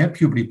that get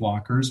puberty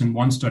blockers. In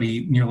one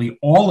study, nearly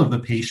all of the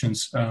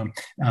patients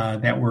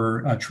that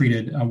were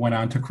treated went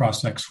on to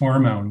cross-sex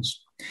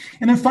hormones.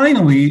 And then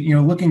finally,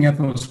 looking at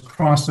those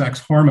cross-sex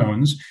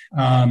hormones,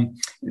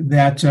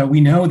 that we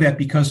know that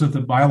because of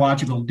the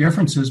biological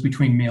differences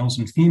between males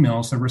and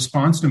females, the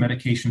response to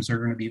medications are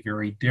going to be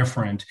very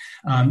different.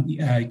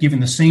 Giving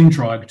the same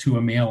drug to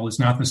a male is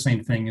not the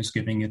same thing as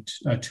giving it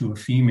to a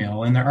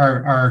female. And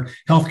our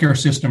healthcare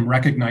system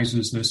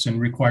recognizes this and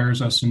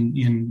requires us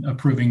in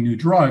approving new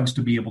drugs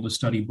to be able to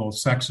study both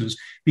sexes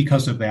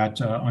because of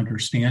that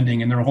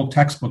understanding. And there are whole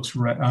textbooks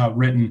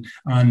written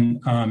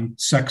on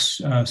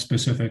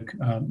sex-specific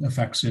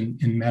effects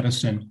in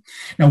medicine.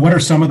 Now, what are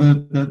some of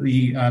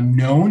the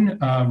known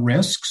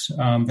risks?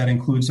 That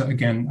includes,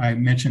 again, I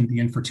mentioned the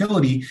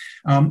infertility.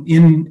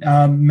 In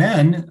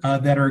men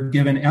that are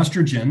given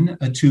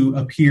estrogen to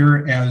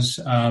appear as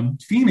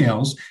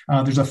females,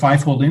 there's a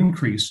 5-fold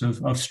increase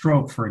of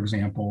stroke, for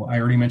example. I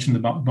already mentioned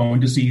about bone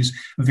disease,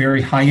 a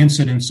very high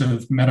incidence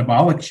of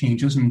metabolic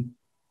changes and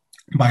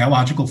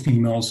biological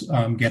females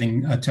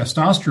getting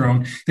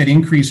testosterone that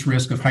increase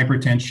risk of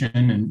hypertension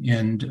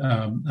and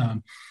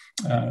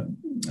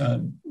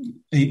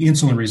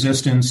insulin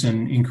resistance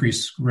and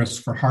increased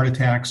risk for heart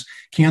attacks.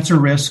 Cancer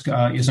risk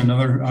is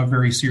another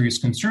very serious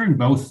concern,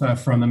 both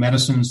from the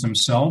medicines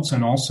themselves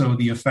and also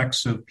the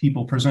effects of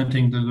people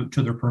presenting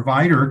to their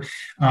provider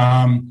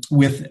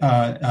with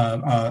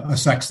a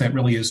sex that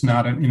really is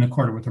not in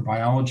accord with their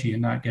biology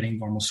and not getting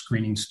normal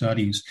screening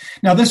studies.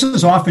 Now, this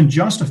is often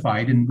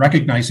justified in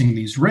recognizing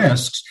these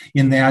risks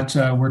in that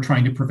we're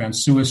trying to prevent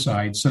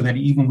suicide, so that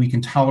even we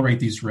can tolerate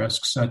these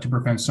risks to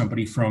prevent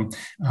somebody from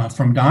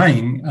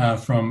dying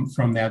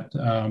from that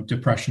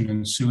depression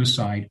and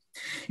suicide.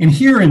 And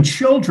here in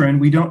children,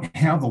 we don't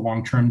have the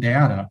long-term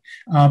data,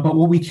 but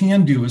what we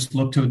can do is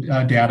look to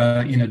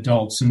data in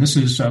adults. And this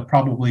is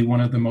probably one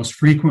of the most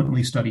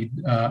frequently studied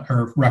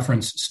or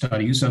referenced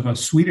studies of a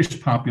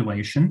Swedish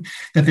population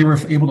that they were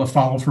able to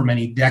follow for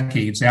many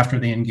decades after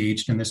they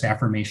engaged in this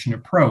affirmation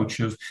approach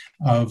of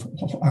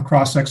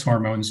cross-sex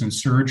hormones and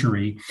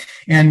surgery.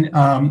 And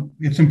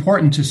it's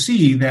important to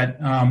see that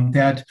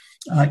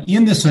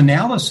in this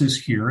analysis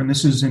here, and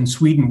this is in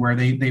Sweden where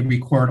they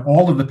record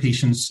all of the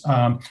patients'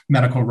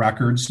 medical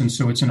records, and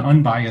so it's an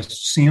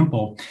unbiased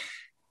sample.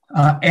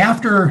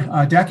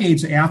 After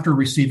decades after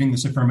receiving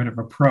this affirmative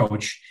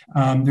approach,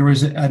 there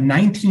was a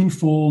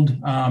 19-fold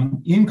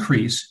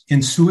increase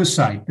in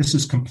suicide. This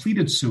is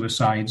completed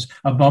suicides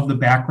above the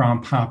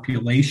background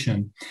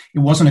population. It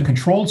wasn't a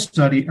controlled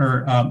study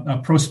or a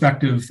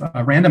prospective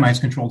randomized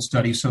controlled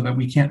study, so that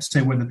we can't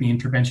say whether the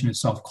intervention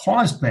itself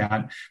caused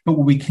that, but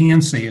what we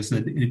can say is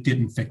that it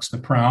didn't fix the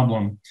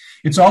problem.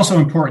 It's also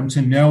important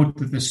to note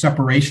that the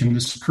separation,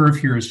 this curve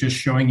here is just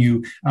showing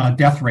you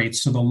death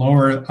rates. So the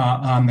lower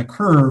on the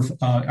curve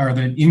are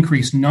the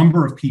increased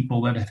number of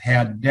people that have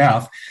had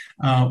death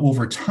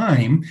over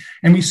time.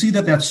 And we see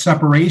that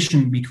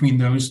separation between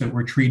those that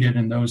were treated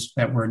and those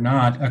that were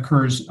not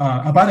occurs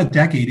about a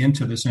decade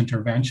into this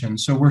intervention.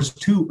 So we're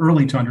too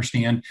early to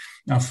understand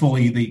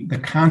fully the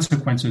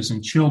consequences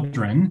in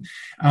children.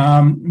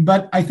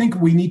 But I think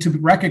we need to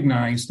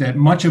recognize that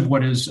much of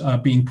what is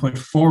being put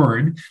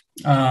forward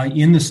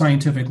in the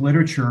scientific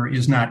literature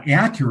is not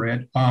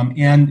accurate,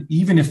 and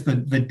even if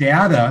the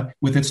data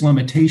with its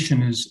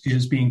limitation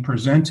is being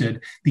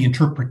presented, the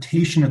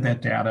interpretation of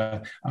that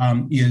data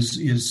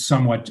is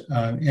somewhat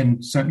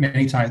and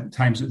many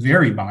times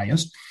very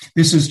biased.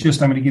 This is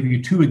just, I'm going to give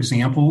you two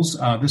examples.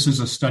 This is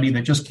a study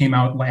that just came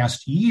out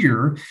last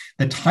year.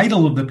 The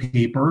title of the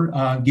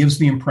paper gives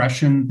the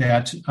impression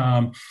that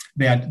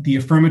the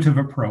affirmative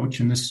approach,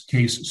 in this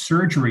case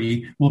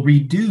surgery, will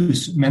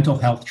reduce mental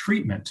health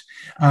treatment.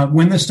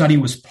 When the study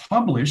was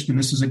published, and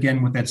this is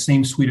again with that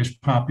same Swedish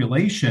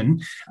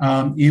population,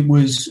 it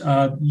was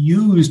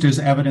used as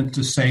evidence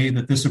to say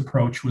that this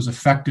approach was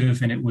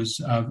effective, and it was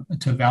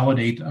to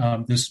validate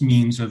this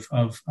means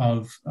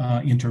of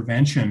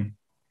intervention.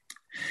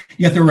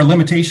 Yet there were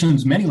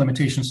limitations, many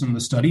limitations in the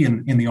study,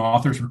 and the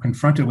authors were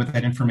confronted with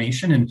that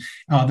information. And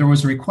there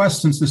was a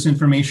request, since this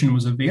information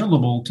was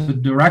available, to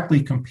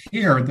directly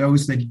compare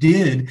those that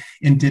did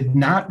and did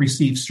not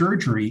receive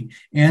surgery.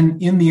 And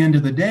in the end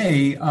of the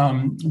day,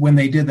 when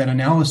they did that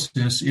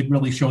analysis, it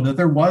really showed that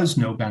there was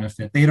no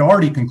benefit. They had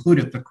already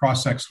concluded that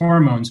cross-sex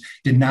hormones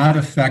did not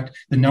affect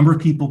the number of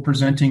people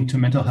presenting to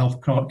mental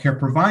health care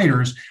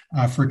providers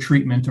for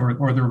treatment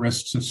or the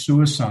risks of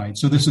suicide.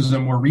 So this is a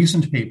more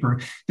recent paper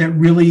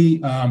that really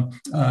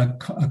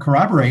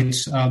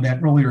corroborates that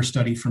earlier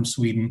study from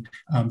Sweden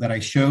that I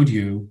showed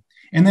you.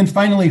 And then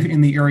finally, in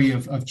the area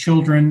of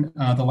children,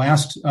 the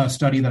last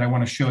study that I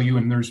want to show you,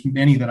 and there's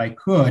many that I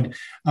could,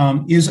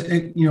 is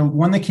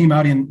one that came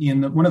out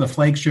in one of the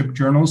flagship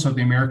journals of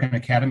the American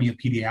Academy of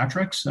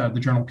Pediatrics, the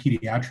journal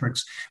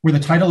Pediatrics, where the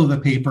title of the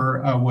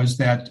paper was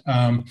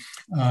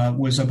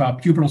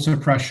about pubertal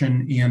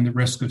suppression and the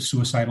risk of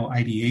suicidal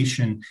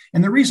ideation.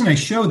 And the reason I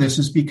show this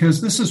is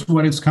because this is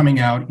what is coming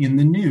out in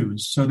the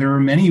news. So there are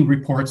many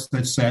reports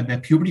that said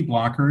that puberty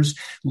blockers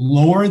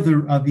lower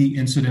the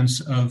incidence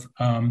of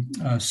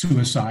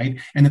suicide,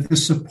 and that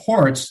this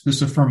supports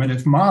this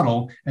affirmative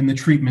model and the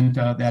treatment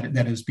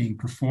that is being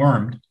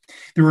performed.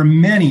 There are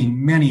many,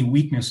 many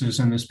weaknesses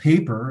in this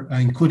paper,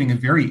 including a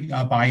very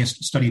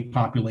biased study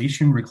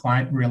population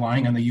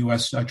relying on the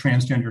U.S.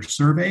 Transgender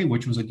Survey,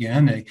 which was,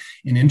 again,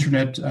 an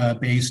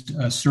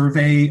internet-based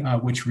survey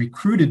which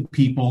recruited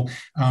people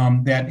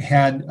that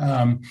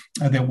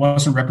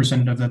wasn't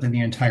representative of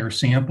the entire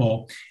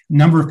sample.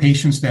 Number of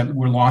patients that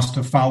were lost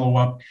to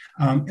follow-up.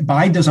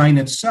 By design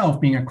itself,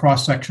 being a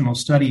cross-sectional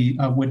study,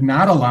 would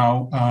not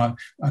allow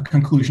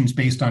conclusions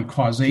based on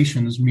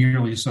causations,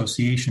 merely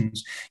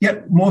associations.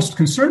 Yet, most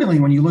concerningly,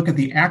 when you look at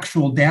the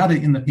actual data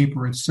in the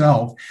paper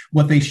itself,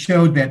 what they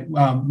showed that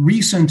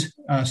recent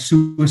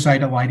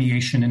suicidal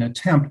ideation and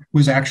attempt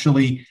was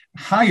actually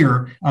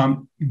higher,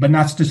 but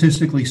not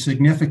statistically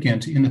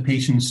significant in the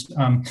patients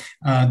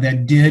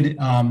that did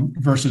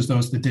versus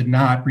those that did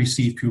not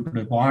receive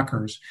puberty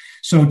blockers.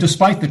 So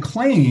despite the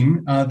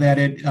claim that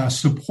it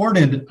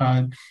supported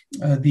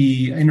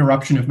the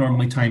interruption of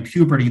normally timed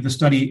puberty, the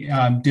study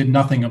did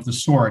nothing of the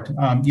sort,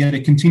 yet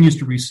it continues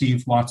to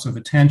receive lots of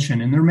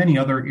attention, and there are many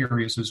other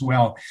areas as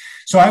well.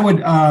 So I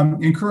would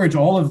encourage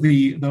all of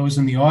those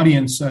in the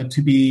audience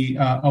to be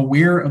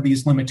aware of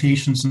these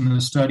limitations in the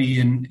study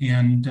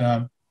and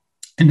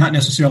not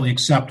necessarily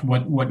accept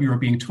what you're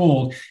being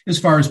told as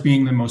far as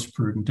being the most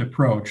prudent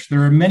approach.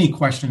 There are many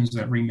questions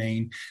that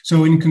remain.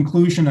 So in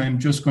conclusion, I'm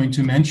just going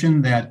to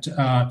mention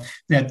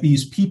that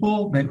these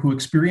people who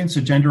experience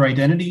a gender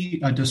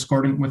identity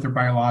discordant with their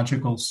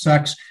biological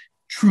sex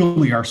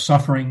truly are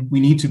suffering. We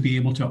need to be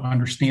able to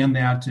understand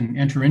that and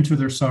enter into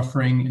their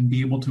suffering and be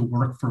able to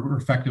work for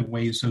effective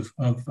ways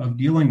of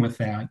dealing with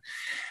that.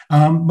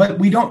 But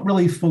we don't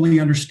really fully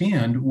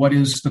understand what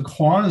is the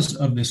cause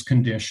of this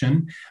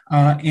condition.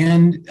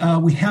 And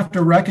we have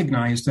to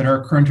recognize that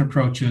our current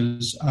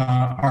approaches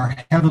are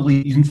heavily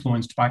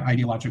influenced by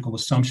ideological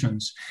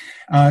assumptions.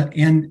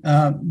 And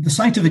the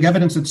scientific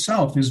evidence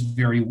itself is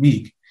very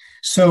weak.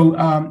 So,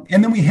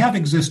 and then we have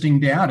existing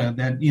data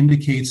that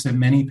indicates that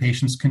many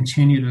patients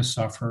continue to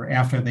suffer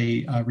after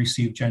they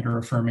receive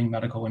gender-affirming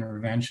medical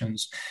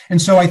interventions. And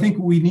so I think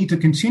we need to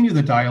continue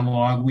the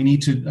dialogue. We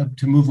need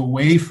to move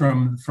away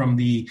from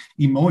the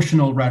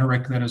emotional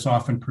rhetoric that is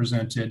often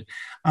presented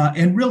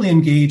and really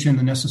engage in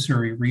the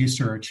necessary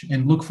research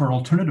and look for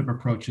alternative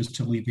approaches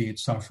to alleviate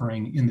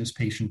suffering in this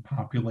patient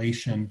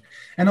population.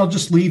 And I'll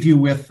just leave you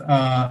with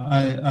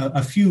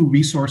a few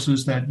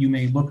resources that you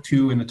may look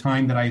to in the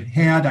time that I've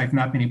had. I've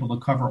not been able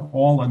to cover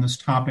all on this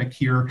topic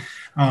here.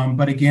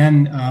 But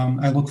again,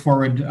 I look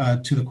forward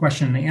to the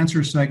question and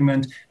answer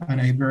segment,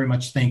 and I very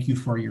much thank you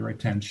for your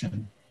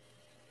attention.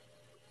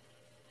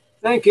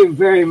 Thank you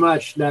very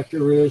much, Dr.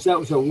 Hruz. That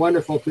was a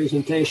wonderful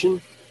presentation.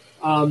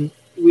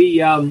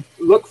 We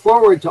look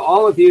forward to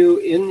all of you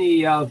in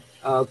the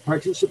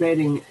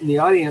participating in the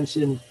audience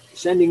in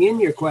sending in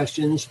your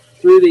questions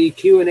through the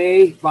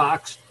Q&A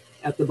box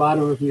at the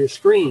bottom of your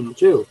screen,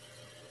 too.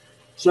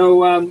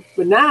 So,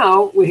 but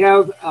now we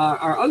have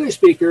our other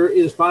speaker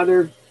is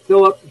Father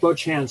Philip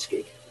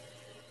Bochanski.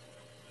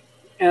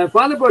 And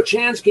Father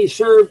Bochanski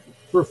served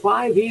for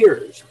 5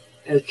 years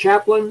as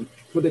chaplain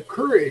for the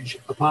Courage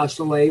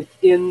Apostolate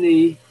in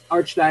the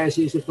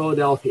Archdiocese of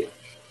Philadelphia.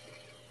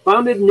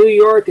 Founded in New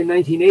York in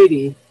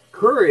 1980,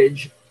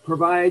 Courage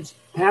provides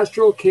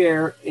pastoral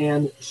care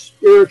and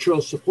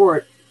spiritual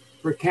support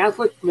for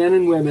Catholic men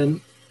and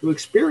women who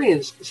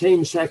experience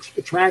same-sex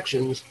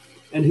attractions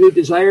and who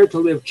desire to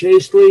live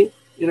chastely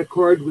in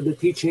accord with the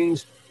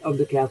teachings of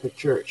the Catholic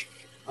Church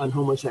on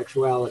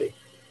homosexuality.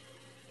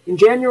 In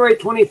January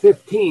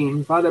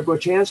 2015, Father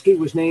Bochanski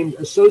was named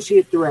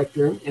Associate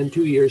Director, and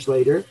 2 years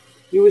later,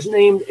 he was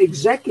named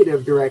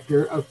Executive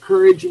Director of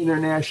Courage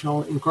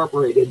International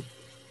Incorporated,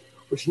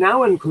 which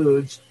now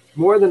includes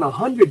more than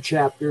 100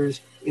 chapters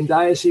in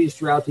dioceses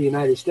throughout the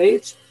United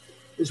States,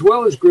 as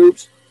well as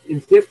groups in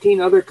 15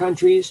 other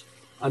countries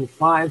on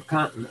 5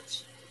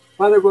 continents.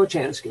 Father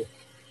Bochanski.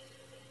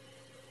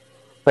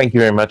 Thank you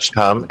very much,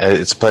 Tom.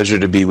 It's a pleasure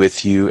to be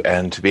with you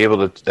and to be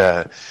able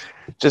to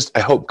I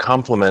hope,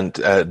 complement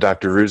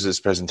Dr. Hruz's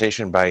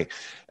presentation by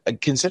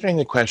considering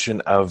the question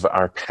of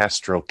our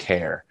pastoral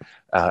care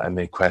and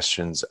the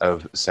questions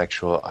of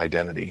sexual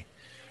identity.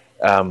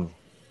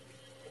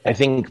 I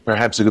think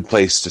perhaps a good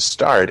place to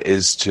start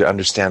is to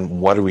understand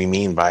what do we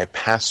mean by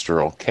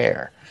pastoral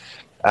care.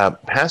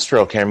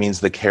 Pastoral care means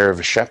the care of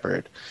a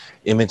shepherd,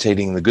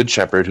 imitating the good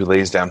shepherd who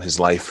lays down his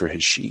life for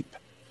his sheep.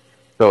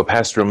 Though a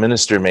pastoral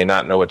minister may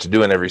not know what to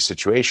do in every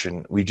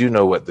situation, we do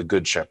know what the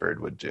good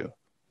shepherd would do.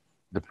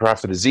 The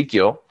prophet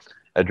Ezekiel,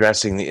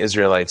 addressing the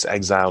Israelites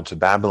exiled to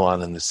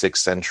Babylon in the 6th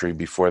century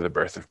before the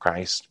birth of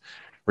Christ,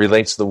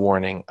 relates the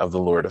warning of the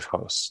Lord of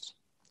hosts.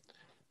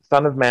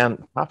 Son of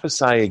man,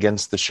 prophesy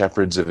against the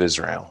shepherds of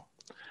Israel.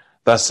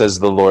 Thus says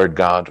the Lord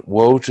God,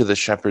 woe to the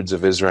shepherds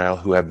of Israel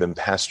who have been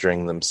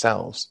pasturing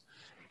themselves.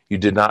 You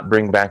did not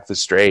bring back the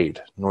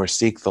strayed, nor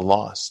seek the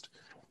lost,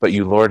 but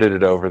you lorded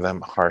it over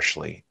them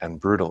harshly and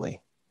brutally.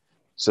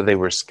 So they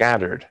were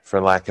scattered for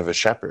lack of a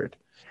shepherd,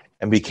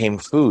 and became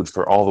food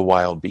for all the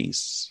wild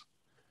beasts.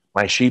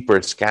 My sheep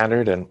were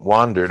scattered and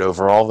wandered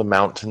over all the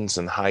mountains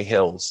and high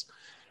hills.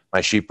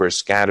 My sheep were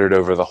scattered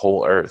over the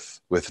whole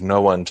earth, with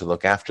no one to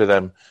look after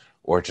them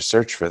or to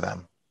search for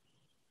them.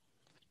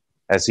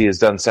 As he has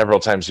done several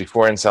times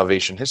before in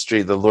salvation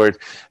history, the Lord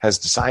has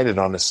decided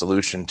on a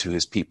solution to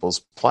his people's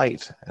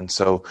plight. And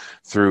so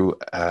through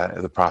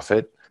the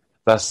prophet,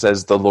 thus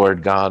says the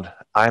Lord God,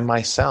 I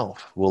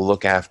myself will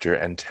look after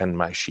and tend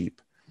my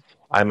sheep.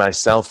 I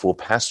myself will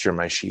pasture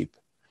my sheep.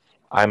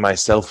 I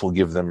myself will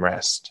give them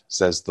rest,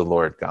 says the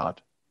Lord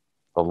God.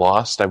 The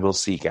lost I will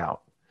seek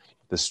out.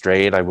 The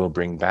strayed I will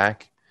bring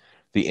back.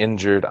 The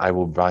injured I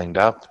will bind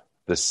up.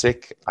 The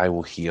sick I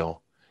will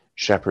heal,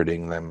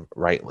 shepherding them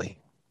rightly.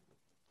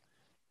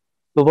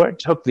 The Lord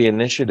took the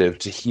initiative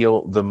to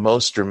heal the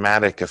most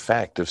dramatic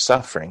effect of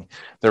suffering,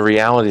 the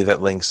reality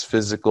that links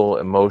physical,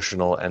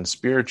 emotional, and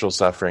spiritual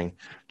suffering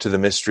to the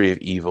mystery of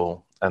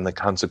evil and the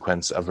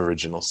consequence of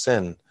original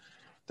sin.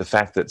 The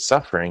fact that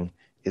suffering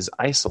is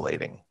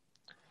isolating.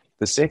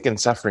 The sick and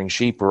suffering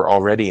sheep were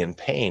already in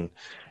pain,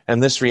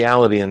 and this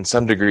reality in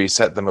some degree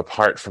set them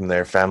apart from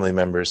their family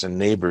members and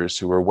neighbors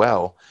who were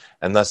well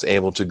and thus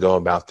able to go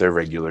about their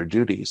regular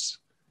duties.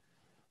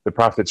 The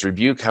prophet's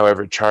rebuke,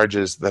 however,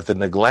 charges that the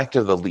neglect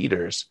of the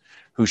leaders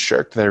who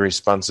shirked their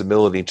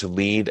responsibility to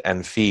lead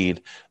and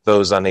feed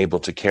those unable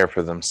to care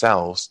for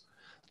themselves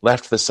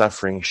left the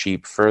suffering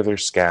sheep further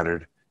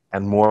scattered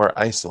and more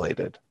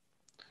isolated.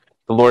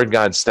 The Lord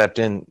God stepped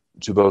in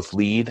to both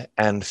lead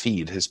and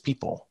feed his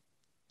people.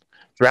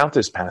 Throughout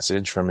this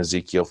passage from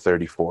Ezekiel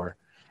 34,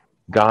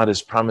 God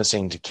is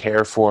promising to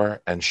care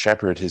for and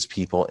shepherd his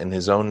people in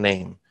his own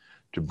name,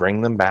 to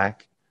bring them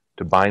back,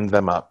 to bind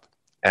them up,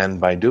 and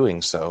by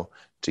doing so,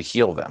 to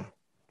heal them.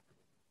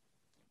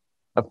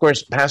 Of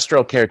course,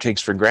 pastoral care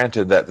takes for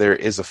granted that there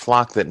is a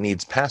flock that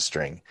needs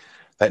pastoring,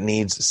 that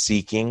needs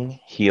seeking,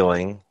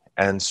 healing,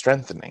 and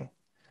strengthening.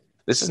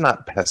 This is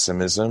not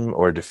pessimism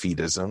or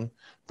defeatism,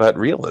 but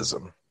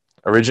realism.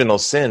 Original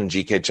sin,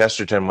 G.K.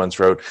 Chesterton once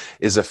wrote,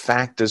 is a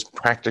fact as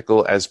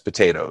practical as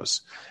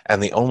potatoes,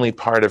 and the only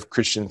part of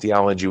Christian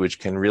theology which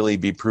can really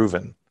be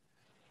proven.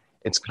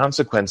 Its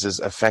consequences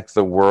affect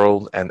the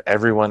world and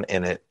everyone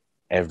in it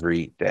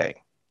every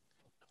day.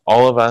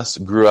 All of us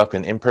grew up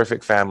in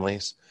imperfect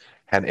families,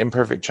 had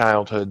imperfect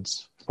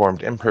childhoods,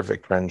 formed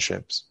imperfect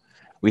friendships.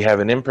 We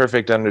have an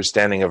imperfect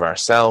understanding of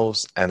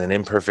ourselves and an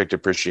imperfect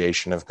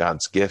appreciation of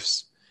God's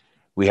gifts.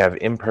 We have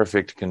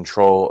imperfect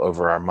control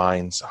over our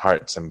minds,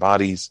 hearts, and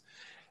bodies,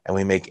 and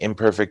we make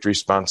imperfect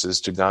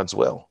responses to God's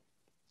will.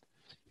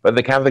 But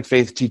the Catholic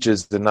faith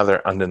teaches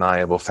another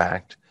undeniable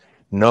fact.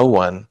 No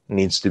one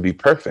needs to be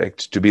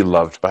perfect to be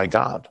loved by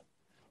God.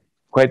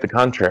 Quite the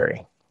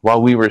contrary.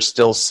 While we were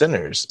still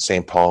sinners,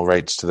 St. Paul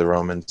writes to the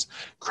Romans,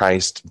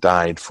 Christ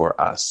died for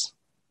us.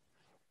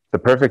 The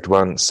perfect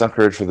one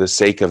suffered for the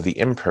sake of the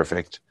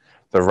imperfect,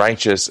 the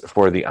righteous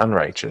for the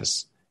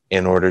unrighteous,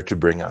 in order to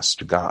bring us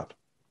to God.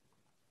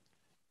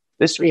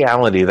 This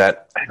reality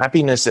that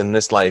happiness in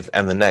this life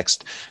and the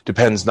next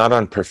depends not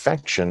on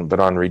perfection, but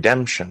on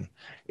redemption,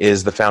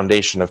 is the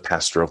foundation of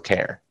pastoral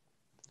care.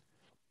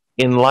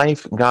 In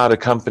life, God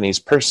accompanies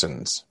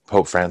persons,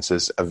 Pope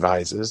Francis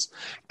advises,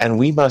 and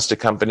we must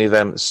accompany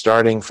them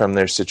starting from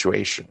their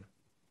situation.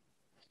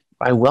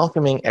 By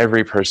welcoming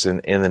every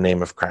person in the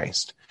name of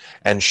Christ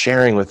and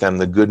sharing with them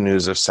the good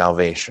news of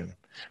salvation,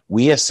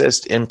 we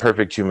assist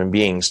imperfect human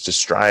beings to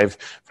strive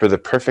for the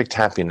perfect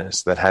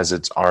happiness that has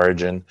its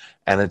origin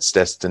and its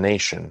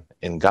destination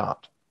in God.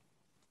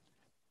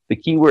 The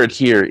key word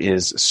here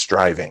is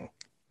striving.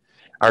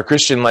 Our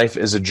Christian life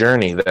is a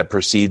journey that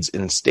proceeds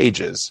in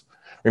stages.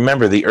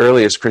 Remember, the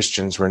earliest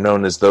Christians were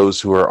known as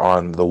those who are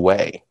on the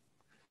way.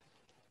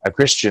 A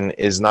Christian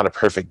is not a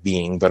perfect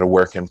being, but a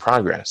work in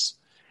progress.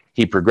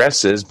 He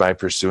progresses by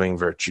pursuing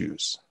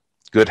virtues,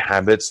 good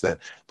habits that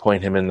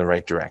point him in the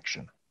right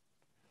direction.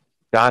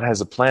 God has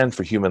a plan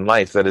for human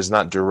life that is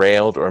not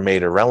derailed or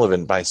made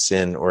irrelevant by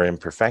sin or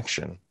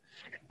imperfection.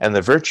 And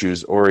the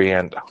virtues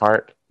orient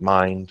heart,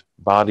 mind,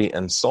 body,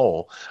 and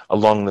soul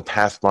along the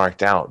path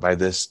marked out by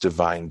this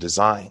divine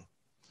design.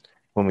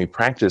 When we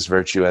practice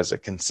virtue as a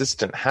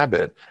consistent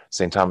habit,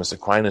 St. Thomas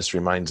Aquinas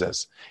reminds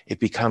us, it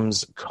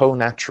becomes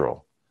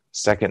co-natural,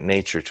 second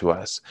nature to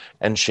us,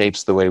 and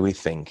shapes the way we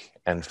think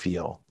and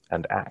feel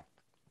and act.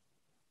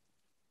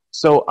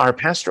 So our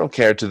pastoral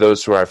care to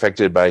those who are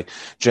affected by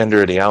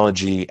gender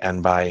ideology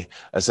and by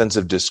a sense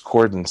of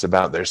discordance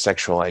about their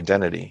sexual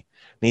identity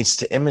needs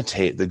to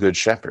imitate the Good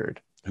Shepherd,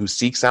 who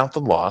seeks out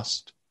the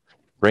lost,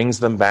 brings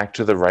them back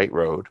to the right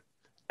road,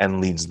 and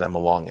leads them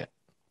along it.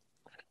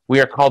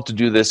 We are called to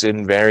do this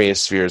in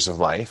various spheres of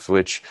life,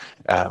 which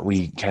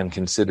we can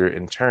consider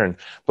in turn,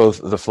 both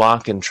the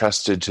flock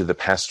entrusted to the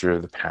pastor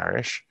of the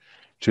parish,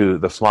 to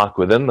the flock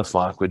within the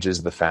flock, which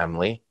is the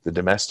family, the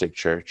domestic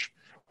church,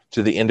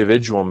 to the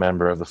individual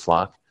member of the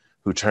flock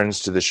who turns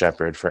to the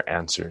shepherd for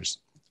answers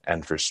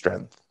and for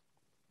strength.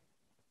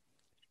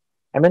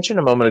 I mentioned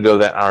a moment ago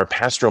that our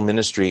pastoral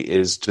ministry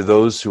is to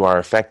those who are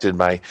affected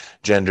by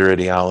gender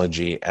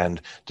ideology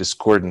and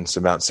discordance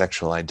about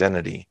sexual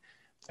identity.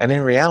 And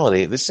in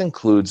reality, this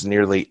includes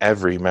nearly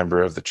every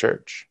member of the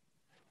church.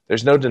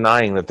 There's no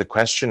denying that the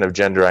question of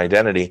gender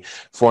identity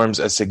forms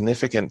a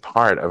significant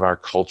part of our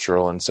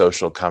cultural and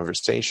social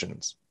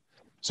conversations.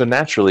 So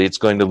naturally, it's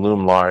going to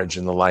loom large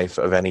in the life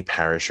of any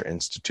parish or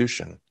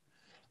institution.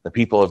 The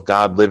people of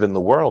God live in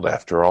the world,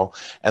 after all,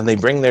 and they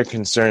bring their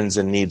concerns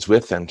and needs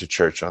with them to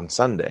church on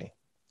Sunday.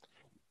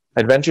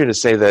 I'd venture to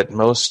say that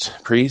most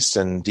priests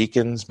and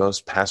deacons,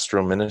 most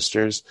pastoral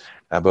ministers,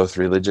 both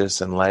religious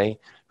and lay,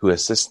 who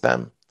assist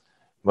them,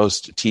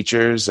 most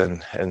teachers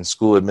and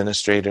school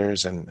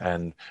administrators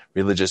and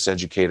religious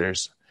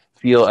educators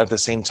feel at the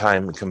same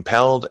time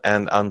compelled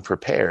and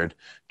unprepared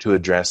to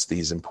address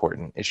these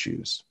important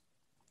issues.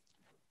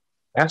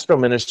 Pastoral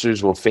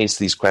ministers will face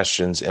these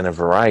questions in a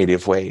variety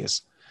of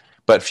ways,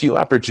 but few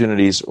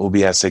opportunities will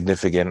be as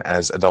significant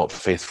as adult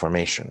faith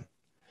formation.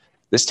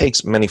 This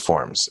takes many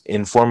forms: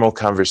 informal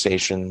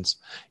conversations,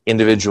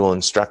 individual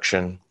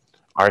instruction,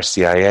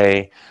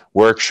 RCIA,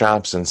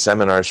 workshops and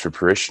seminars for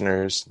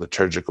parishioners,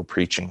 liturgical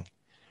preaching.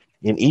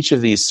 In each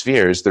of these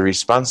spheres, the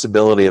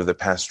responsibility of the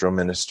pastoral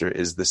minister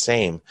is the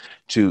same: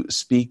 to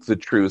speak the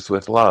truth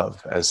with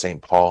love, as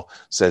St. Paul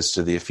says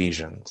to the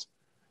Ephesians,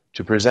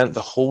 to present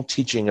the whole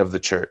teaching of the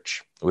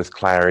church with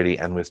clarity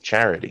and with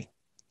charity.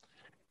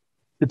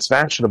 It's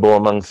fashionable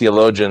among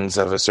theologians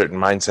of a certain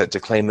mindset to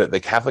claim that the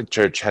Catholic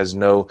Church has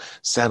no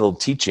settled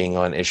teaching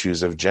on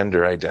issues of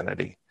gender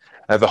identity.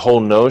 The whole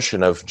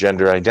notion of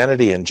gender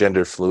identity and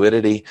gender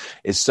fluidity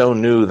is so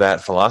new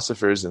that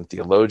philosophers and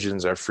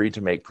theologians are free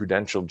to make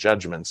prudential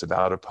judgments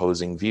about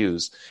opposing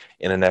views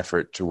in an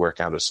effort to work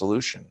out a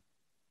solution.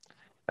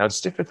 Now,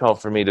 it's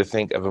difficult for me to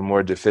think of a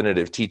more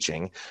definitive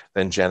teaching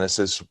than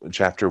Genesis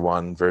chapter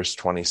 1, verse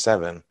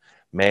 27,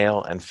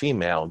 male and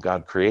female,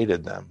 God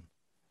created them.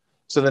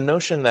 So the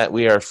notion that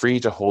we are free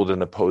to hold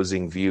an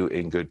opposing view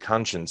in good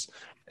conscience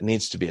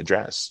needs to be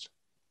addressed.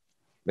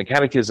 The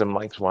Catechism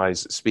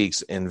likewise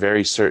speaks in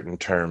very certain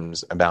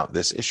terms about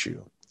this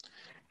issue.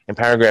 In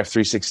paragraph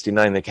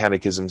 369, the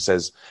Catechism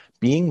says,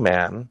 being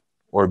man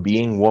or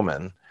being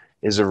woman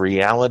is a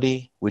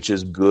reality which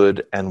is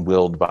good and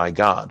willed by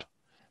God.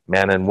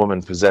 Man and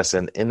woman possess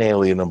an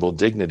inalienable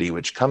dignity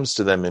which comes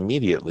to them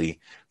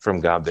immediately from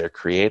God their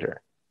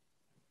Creator.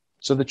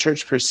 So the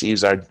Church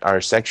perceives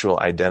our sexual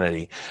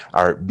identity,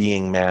 our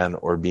being man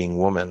or being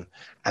woman,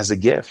 as a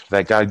gift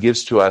that God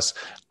gives to us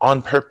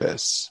on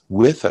purpose,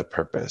 with a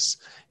purpose,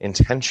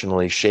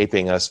 intentionally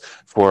shaping us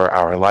for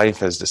our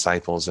life as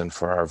disciples and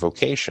for our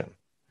vocation.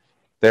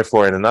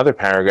 Therefore, in another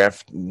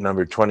paragraph,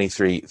 number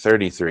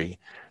 2333,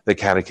 the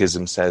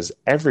Catechism says,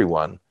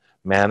 everyone,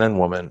 man and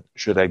woman,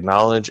 should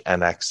acknowledge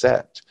and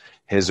accept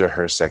his or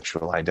her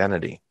sexual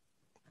identity.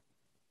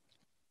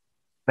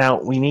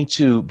 Now, we need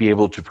to be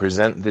able to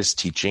present this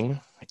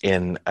teaching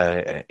in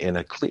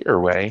a clear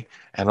way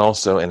and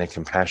also in a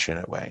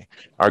compassionate way.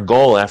 Our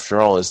goal, after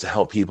all, is to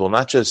help people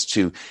not just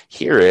to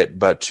hear it,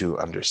 but to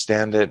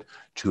understand it,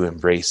 to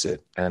embrace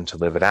it, and to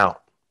live it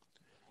out.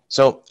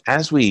 So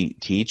as we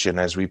teach and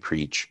as we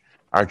preach,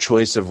 our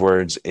choice of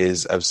words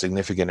is of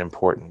significant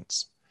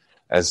importance,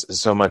 as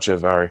so much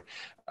of our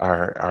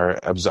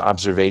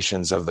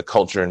observations of the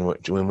culture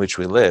in which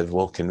we live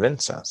will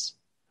convince us.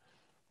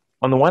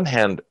 On the one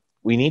hand,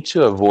 we need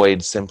to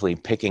avoid simply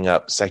picking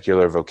up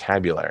secular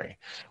vocabulary,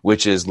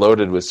 which is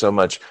loaded with so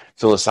much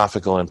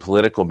philosophical and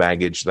political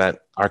baggage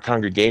that our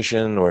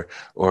congregation or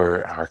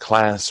our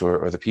class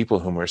or the people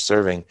whom we're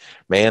serving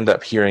may end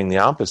up hearing the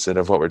opposite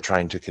of what we're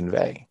trying to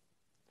convey.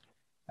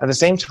 At the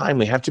same time,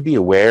 we have to be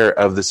aware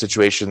of the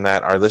situation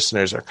that our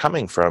listeners are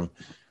coming from,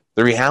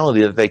 the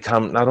reality that they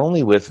come not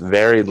only with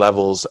varied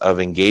levels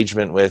of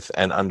engagement with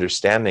and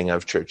understanding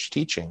of church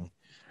teaching,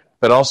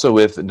 but also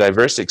with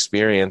diverse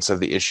experience of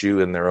the issue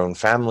in their own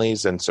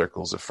families and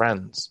circles of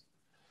friends.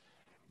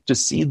 To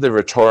cede the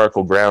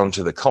rhetorical ground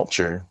to the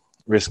culture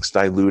risks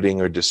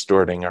diluting or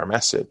distorting our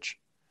message.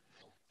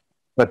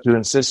 But to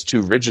insist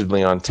too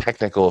rigidly on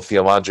technical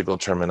theological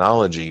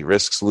terminology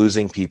risks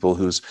losing people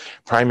whose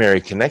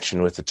primary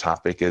connection with the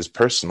topic is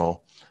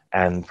personal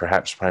and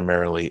perhaps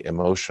primarily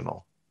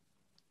emotional.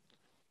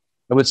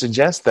 I would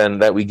suggest then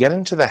that we get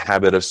into the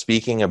habit of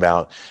speaking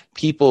about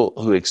people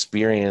who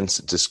experience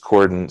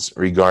discordance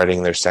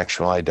regarding their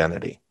sexual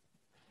identity.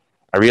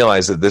 I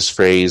realize that this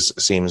phrase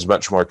seems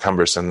much more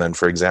cumbersome than,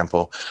 for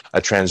example,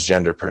 a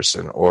transgender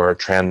person or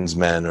trans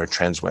men or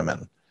trans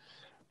women.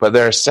 But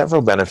there are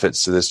several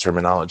benefits to this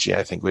terminology,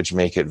 I think, which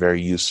make it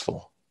very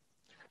useful.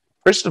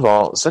 First of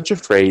all, such a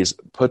phrase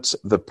puts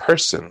the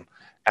person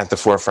at the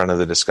forefront of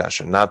the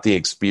discussion, not the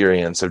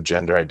experience of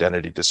gender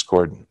identity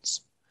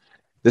discordance.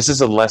 This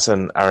is a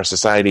lesson our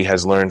society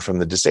has learned from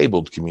the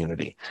disabled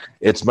community.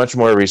 It's much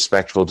more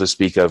respectful to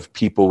speak of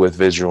people with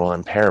visual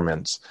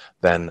impairments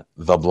than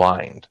the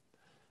blind.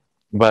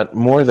 But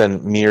more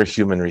than mere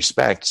human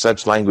respect,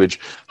 such language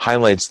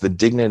highlights the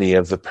dignity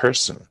of the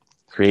person,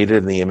 created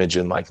in the image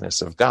and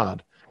likeness of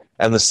God,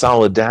 and the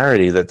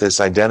solidarity that this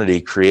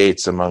identity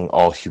creates among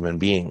all human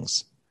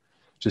beings.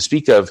 To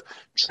speak of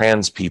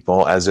trans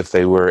people as if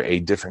they were a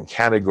different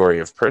category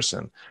of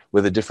person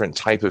with a different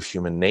type of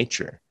human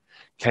nature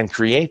can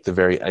create the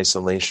very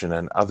isolation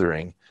and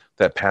othering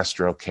that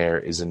pastoral care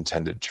is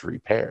intended to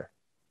repair.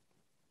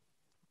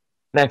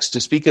 Next, to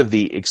speak of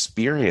the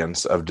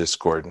experience of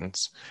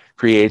discordance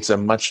creates a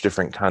much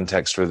different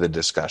context for the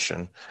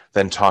discussion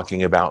than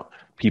talking about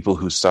people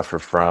who suffer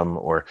from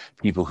or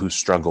people who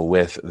struggle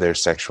with their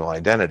sexual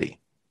identity.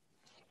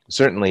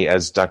 Certainly,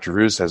 as Dr.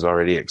 Hruz has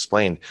already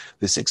explained,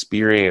 this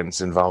experience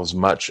involves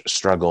much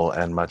struggle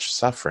and much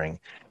suffering.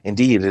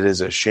 Indeed, it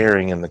is a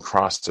sharing in the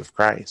cross of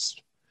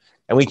Christ.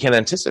 And we can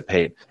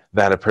anticipate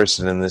that a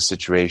person in this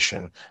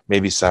situation may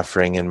be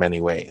suffering in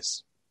many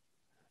ways.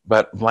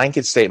 But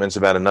blanket statements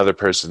about another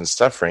person's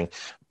suffering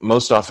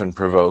most often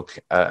provoke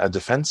a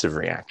defensive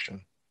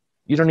reaction.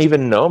 You don't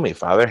even know me,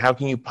 Father. How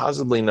can you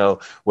possibly know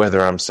whether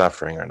I'm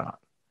suffering or not?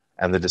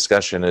 And the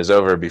discussion is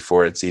over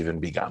before it's even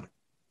begun.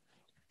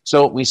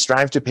 So we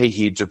strive to pay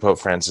heed to Pope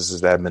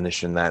Francis's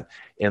admonition that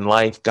in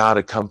life, God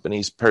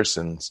accompanies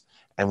persons,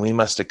 and we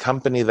must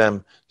accompany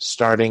them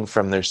starting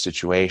from their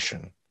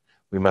situation.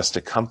 We must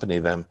accompany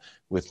them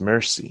with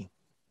mercy.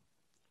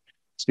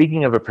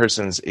 Speaking of a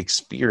person's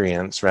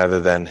experience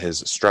rather than his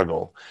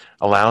struggle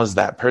allows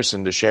that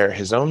person to share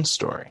his own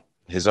story,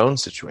 his own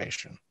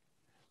situation.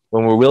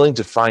 When we're willing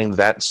to find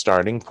that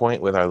starting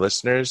point with our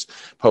listeners,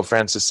 Pope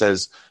Francis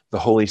says, the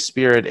Holy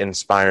Spirit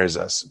inspires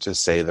us to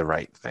say the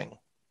right thing.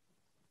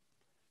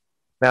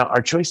 Now,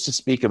 our choice to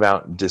speak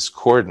about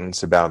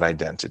discordance about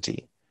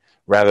identity,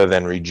 rather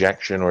than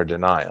rejection or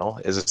denial,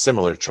 is a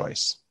similar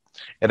choice.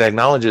 It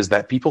acknowledges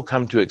that people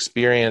come to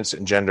experience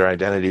gender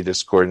identity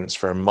discordance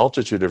for a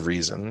multitude of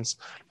reasons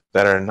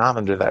that are not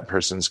under that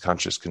person's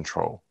conscious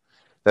control,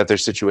 that their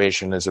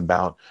situation is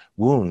about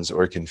wounds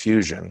or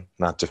confusion,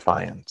 not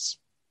defiance.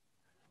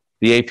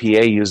 The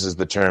APA uses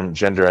the term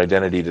gender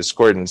identity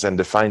discordance and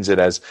defines it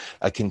as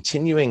a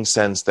continuing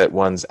sense that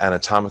one's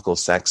anatomical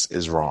sex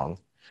is wrong,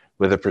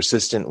 with a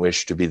persistent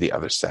wish to be the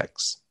other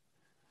sex.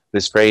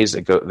 This phrase,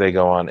 they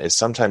go on, is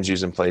sometimes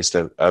used in place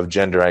of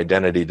gender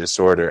identity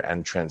disorder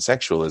and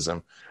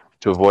transsexualism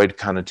to avoid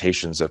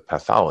connotations of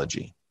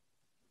pathology.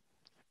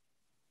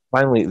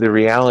 Finally, the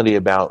reality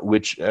about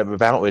which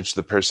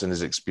the person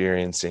is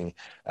experiencing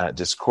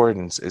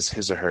discordance is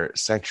his or her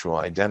sexual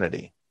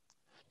identity.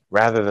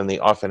 Rather than the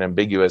often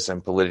ambiguous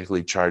and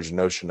politically charged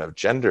notion of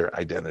gender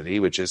identity,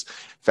 which is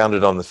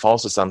founded on the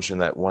false assumption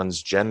that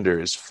one's gender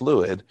is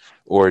fluid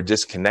or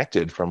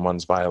disconnected from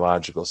one's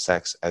biological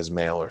sex as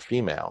male or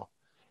female.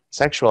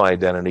 Sexual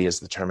identity is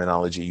the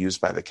terminology used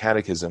by the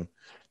Catechism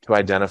to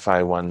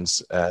identify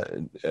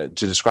to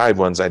describe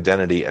one's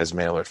identity as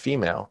male or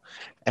female,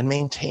 and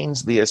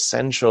maintains the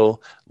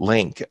essential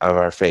link of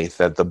our faith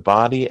that the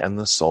body and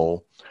the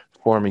soul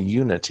form a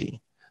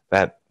unity,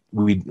 that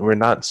we're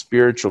not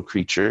spiritual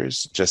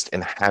creatures just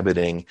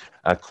inhabiting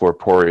a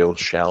corporeal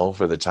shell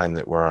for the time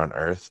that we're on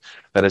earth,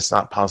 that it's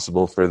not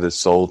possible for the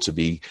soul to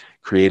be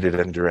created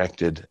and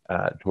directed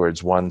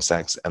towards one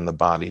sex and the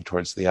body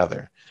towards the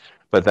other.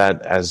 But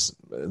that, as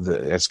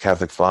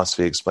Catholic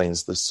philosophy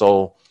explains, the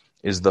soul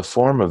is the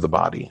form of the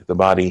body. The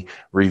body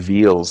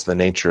reveals the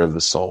nature of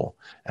the soul,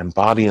 and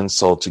body and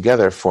soul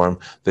together form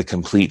the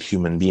complete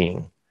human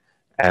being.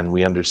 And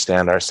we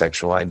understand our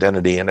sexual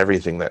identity and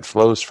everything that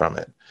flows from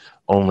it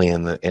only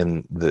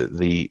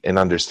in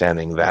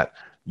understanding that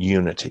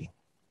unity.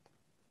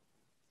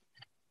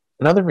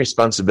 Another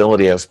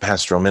responsibility of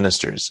pastoral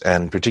ministers,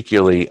 and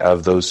particularly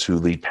of those who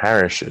lead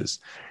parishes,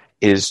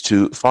 is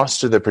to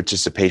foster the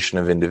participation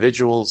of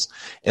individuals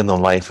in the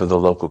life of the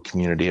local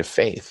community of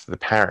faith, the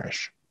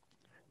parish.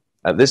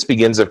 This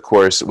begins, of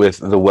course, with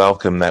the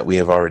welcome that we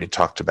have already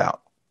talked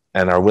about,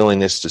 and our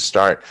willingness to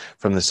start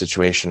from the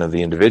situation of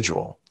the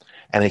individual.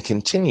 And it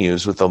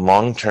continues with a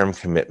long-term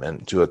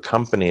commitment to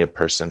accompany a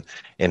person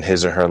in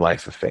his or her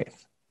life of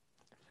faith.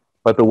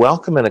 But the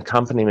welcome and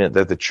accompaniment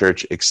that the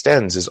church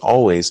extends is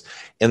always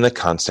in the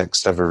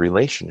context of a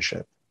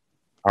relationship.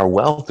 Our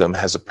welcome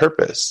has a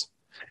purpose,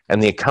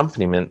 and the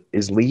accompaniment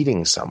is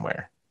leading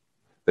somewhere.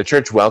 The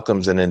church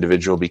welcomes an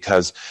individual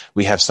because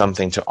we have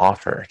something to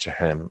offer to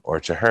him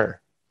or to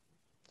her.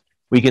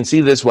 We can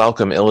see this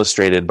welcome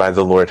illustrated by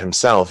the Lord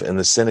himself in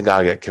the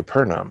synagogue at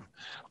Capernaum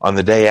on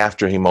the day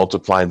after he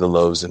multiplied the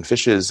loaves and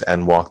fishes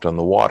and walked on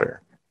the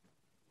water.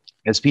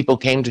 As people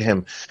came to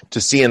him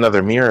to see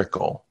another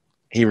miracle,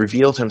 he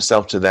revealed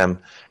himself to them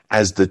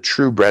as the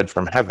true bread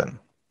from heaven.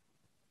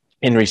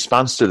 In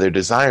response to their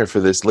desire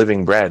for this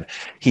living bread,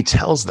 he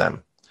tells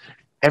them,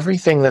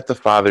 "Everything that the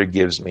Father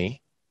gives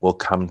me will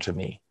come to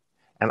me,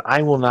 and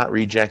I will not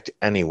reject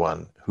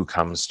anyone who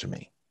comes to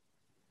me."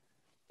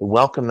 The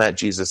welcome that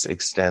Jesus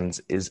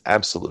extends is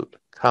absolute.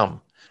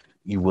 Come,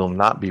 you will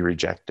not be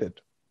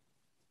rejected.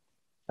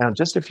 Now,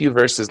 just a few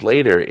verses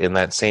later in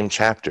that same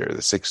chapter,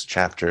 the 6th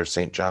chapter of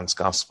St. John's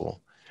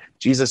Gospel,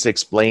 Jesus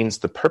explains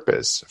the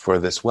purpose for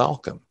this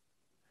welcome.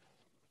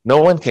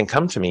 "No one can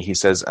come to me," he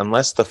says,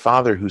 "unless the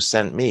Father who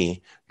sent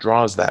me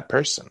draws that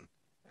person,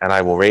 and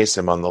I will raise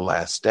him on the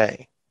last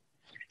day.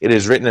 It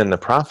is written in the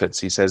prophets,"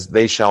 he says,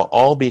 "they shall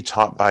all be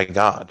taught by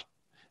God.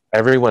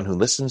 Everyone who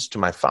listens to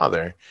my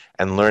Father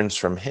and learns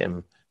from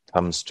him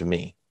comes to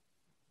me."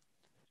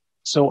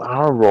 So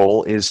our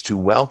role is to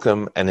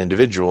welcome an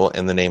individual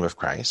in the name of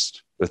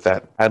Christ, with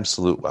that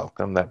absolute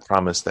welcome, that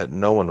promise that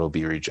no one will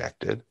be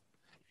rejected,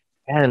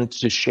 and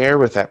to share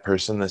with that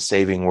person the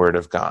saving word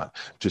of God,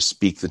 to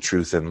speak the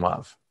truth in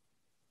love.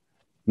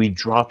 We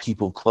draw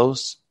people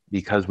close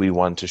because we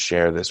want to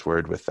share this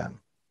word with them.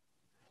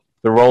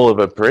 The role of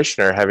a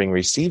parishioner, having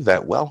received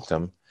that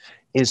welcome,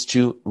 is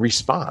to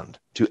respond,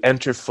 to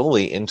enter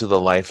fully into the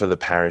life of the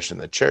parish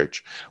and the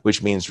church,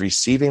 which means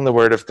receiving the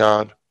word of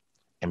God,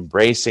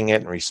 embracing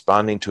it and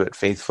responding to it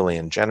faithfully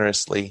and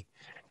generously,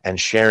 and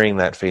sharing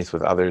that faith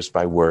with others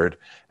by word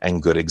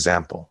and good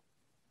example.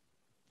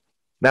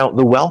 Now,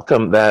 the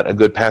welcome that a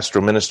good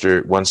pastoral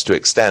minister wants to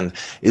extend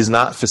is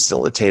not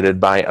facilitated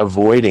by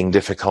avoiding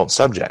difficult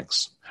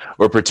subjects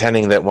or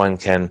pretending that one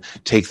can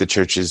take the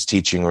church's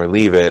teaching or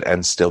leave it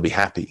and still be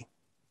happy.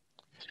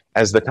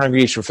 As the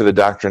Congregation for the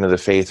Doctrine of the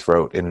Faith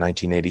wrote in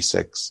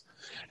 1986,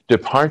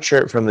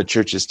 departure from the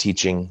church's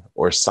teaching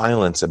or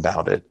silence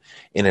about it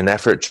in an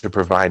effort to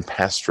provide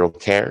pastoral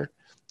care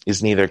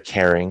is neither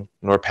caring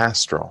nor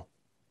pastoral.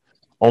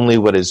 Only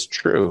what is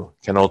true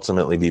can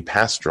ultimately be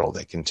pastoral,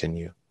 they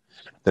continue.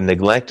 The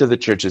neglect of the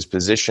church's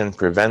position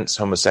prevents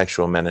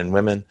homosexual men and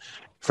women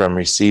from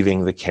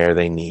receiving the care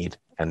they need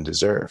and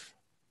deserve.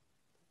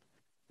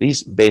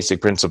 These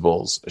basic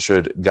principles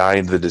should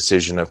guide the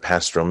decision of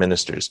pastoral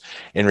ministers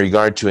in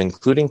regard to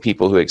including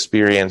people who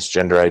experience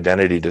gender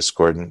identity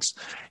discordance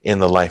in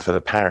the life of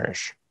the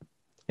parish.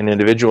 In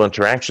individual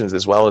interactions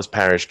as well as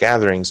parish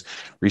gatherings,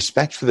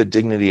 respect for the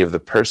dignity of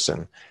the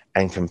person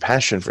and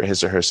compassion for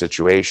his or her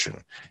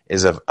situation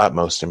is of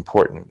utmost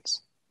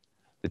importance.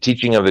 The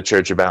teaching of the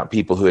Church about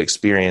people who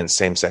experience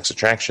same-sex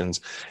attractions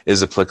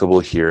is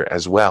applicable here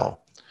as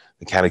well.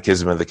 The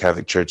Catechism of the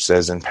Catholic Church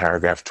says in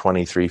paragraph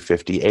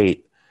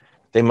 2358,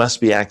 they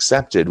must be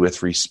accepted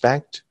with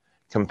respect,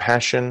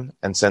 compassion,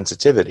 and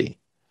sensitivity.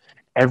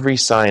 Every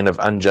sign of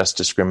unjust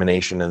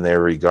discrimination in their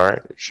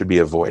regard should be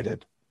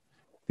avoided.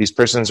 These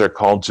persons are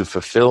called to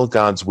fulfill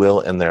God's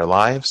will in their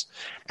lives,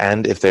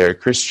 and if they are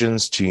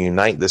Christians, to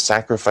unite to the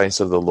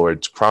sacrifice of the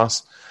Lord's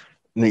cross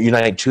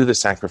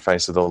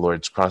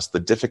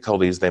the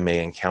difficulties they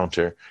may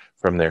encounter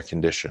from their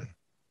condition.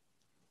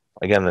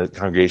 Again, the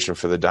Congregation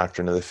for the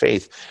Doctrine of the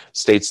Faith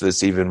states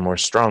this even more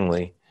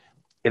strongly.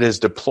 It is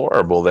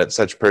deplorable that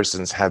such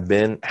persons have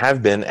been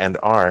and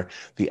are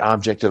the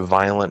object of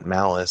violent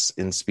malice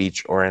in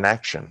speech or in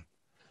action.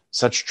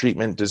 Such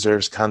treatment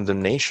deserves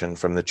condemnation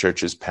from the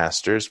Church's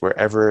pastors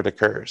wherever it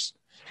occurs.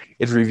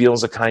 It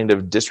reveals a kind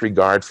of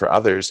disregard for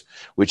others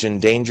which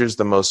endangers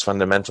the most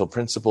fundamental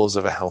principles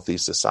of a healthy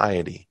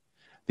society.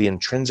 The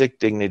intrinsic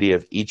dignity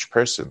of each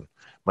person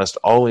must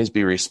always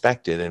be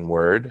respected in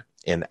word,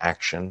 in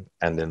action,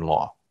 and in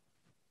law.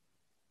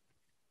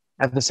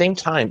 At the same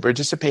time,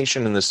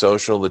 participation in the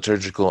social,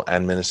 liturgical,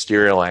 and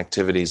ministerial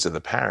activities of the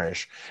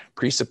parish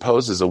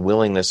presupposes a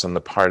willingness on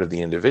the part of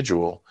the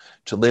individual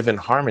to live in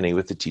harmony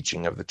with the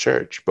teaching of the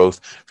Church, both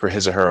for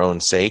his or her own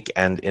sake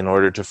and in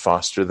order to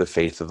foster the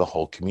faith of the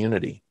whole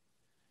community.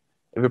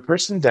 If a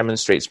person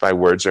demonstrates by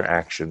words or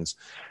actions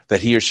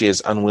that he or she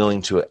is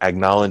unwilling to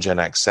acknowledge and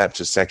accept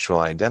his sexual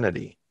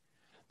identity,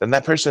 then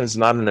that person is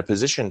not in a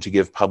position to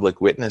give public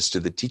witness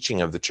to the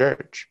teaching of the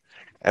church,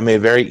 and may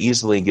very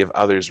easily give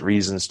others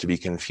reasons to be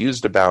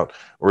confused about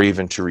or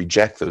even to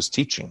reject those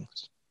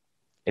teachings.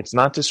 It's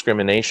not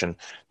discrimination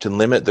to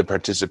limit the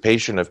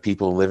participation of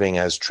people living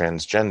as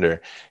transgender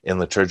in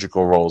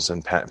liturgical roles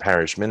in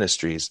parish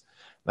ministries,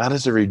 not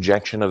as a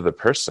rejection of the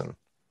person,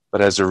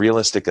 but as a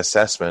realistic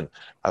assessment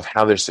of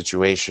how their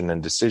situation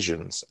and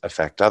decisions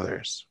affect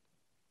others.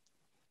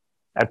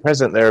 At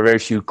present, there are very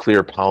few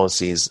clear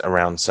policies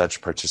around such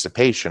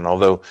participation,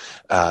 although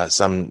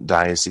some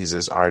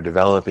dioceses are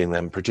developing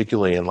them,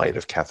 particularly in light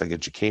of Catholic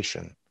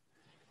education.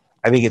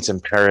 I think it's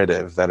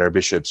imperative that our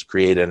bishops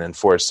create and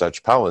enforce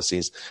such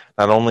policies,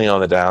 not only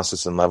on the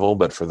diocesan level,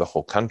 but for the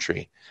whole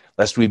country,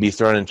 lest we be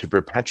thrown into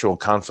perpetual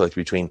conflict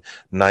between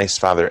nice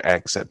Father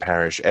X at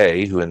Parish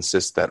A, who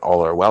insists that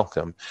all are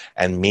welcome,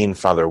 and mean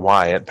Father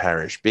Y at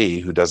Parish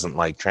B, who doesn't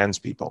like trans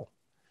people.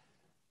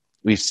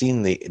 We've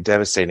seen the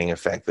devastating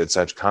effect that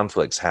such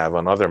conflicts have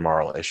on other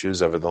moral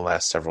issues over the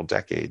last several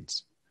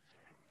decades.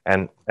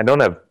 And I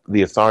don't have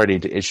the authority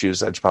to issue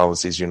such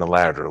policies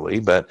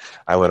unilaterally, but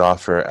I would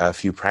offer a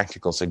few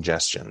practical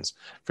suggestions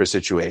for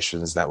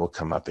situations that will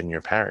come up in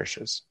your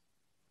parishes.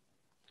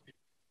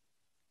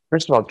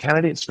 First of all,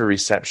 candidates for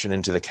reception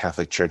into the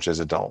Catholic Church as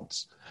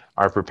adults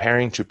are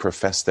preparing to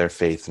profess their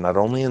faith not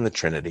only in the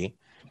Trinity,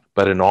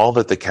 but in all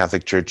that the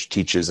Catholic Church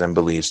teaches and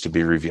believes to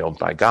be revealed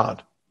by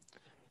God.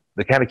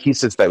 The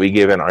catechesis that we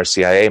give in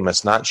RCIA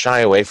must not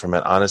shy away from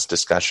an honest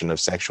discussion of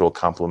sexual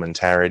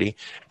complementarity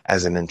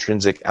as an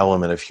intrinsic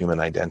element of human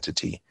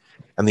identity,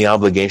 and the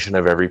obligation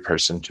of every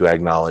person to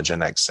acknowledge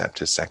and accept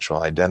his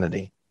sexual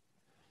identity.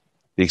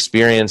 The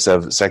experience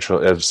of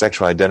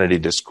sexual identity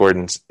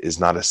discordance is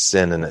not a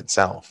sin in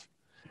itself,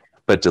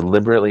 but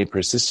deliberately,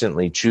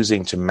 persistently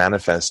choosing to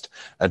manifest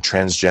a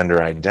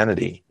transgender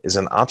identity is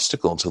an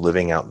obstacle to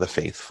living out the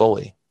faith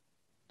fully.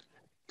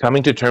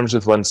 Coming to terms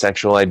with one's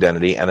sexual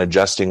identity and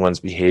adjusting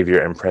one's behavior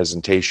and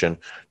presentation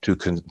to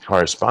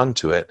correspond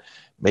to it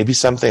may be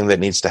something that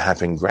needs to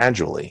happen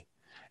gradually,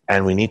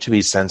 and we need to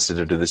be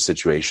sensitive to the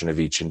situation of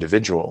each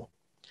individual.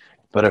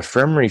 But a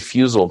firm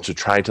refusal to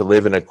try to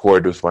live in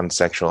accord with one's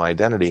sexual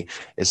identity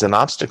is an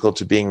obstacle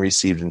to being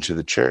received into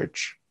the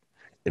Church.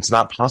 It's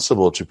not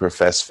possible to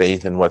profess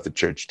faith in what the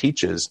Church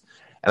teaches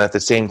and at the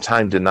same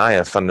time deny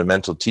a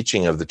fundamental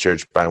teaching of the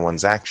Church by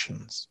one's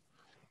actions.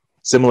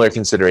 Similar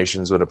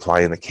considerations would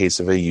apply in the case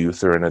of a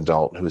youth or an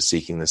adult who is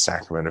seeking the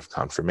sacrament of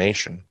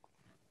confirmation.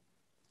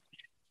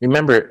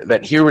 Remember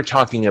that here we're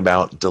talking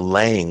about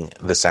delaying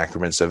the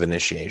sacraments of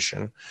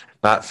initiation,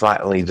 not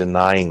flatly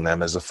denying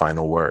them as a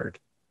final word.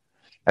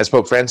 As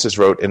Pope Francis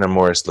wrote in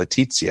Amoris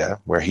Laetitia,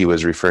 where he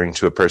was referring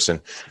to a person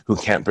who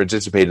can't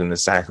participate in the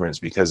sacraments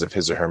because of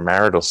his or her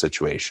marital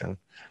situation,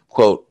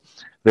 quote,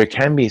 "There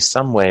can be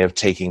some way of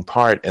taking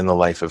part in the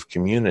life of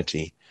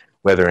community,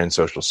 whether in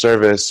social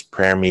service,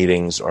 prayer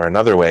meetings, or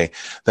another way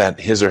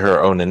that his or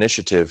her own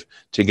initiative,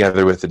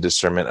 together with the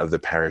discernment of the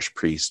parish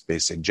priest, may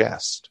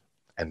suggest."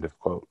 End of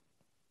quote.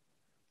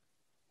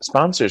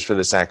 Sponsors for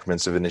the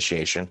sacraments of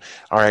initiation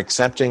are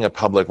accepting a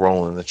public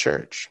role in the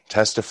Church,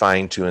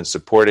 testifying to and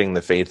supporting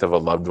the faith of a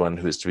loved one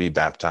who is to be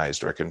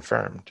baptized or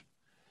confirmed.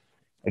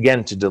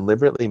 Again, to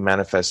deliberately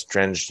manifest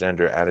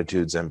transgender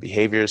attitudes and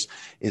behaviors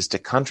is to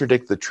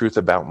contradict the truth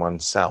about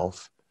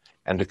oneself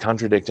and to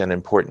contradict an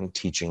important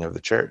teaching of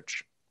the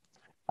Church.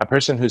 A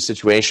person whose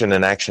situation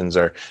and actions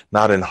are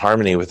not in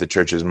harmony with the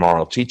Church's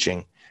moral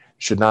teaching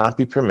should not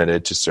be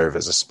permitted to serve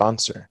as a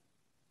sponsor.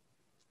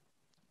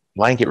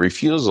 Blanket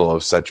refusal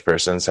of such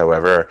persons,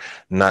 however,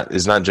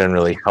 is not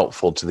generally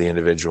helpful to the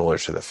individual or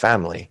to the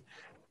family.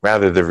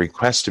 Rather, the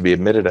request to be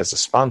admitted as a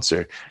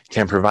sponsor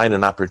can provide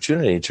an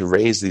opportunity to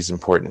raise these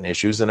important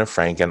issues in a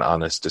frank and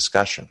honest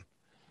discussion.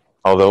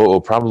 Although it will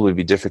probably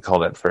be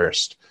difficult at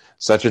first,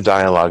 such a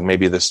dialogue may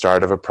be the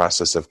start of a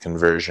process of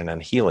conversion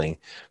and healing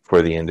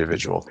for the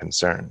individual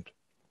concerned.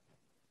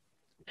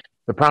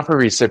 The proper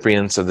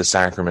recipients of the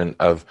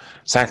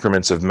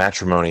sacraments of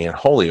matrimony and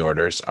holy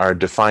orders are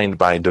defined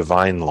by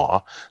divine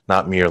law,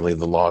 not merely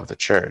the law of the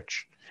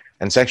Church,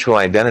 and sexual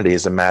identity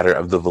is a matter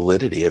of the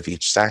validity of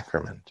each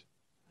sacrament.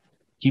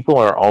 People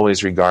are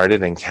always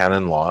regarded in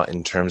canon law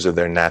in terms of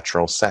their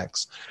natural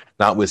sex,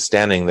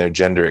 notwithstanding their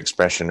gender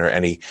expression or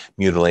any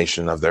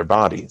mutilation of their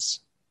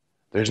bodies.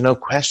 There's no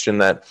question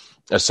that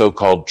a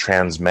so-called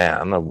trans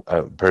man,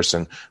 a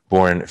person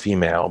born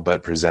female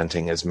but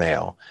presenting as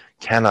male,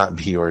 cannot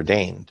be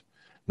ordained,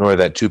 nor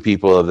that two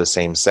people of the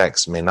same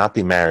sex may not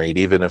be married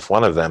even if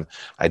one of them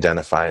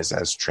identifies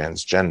as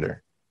transgender.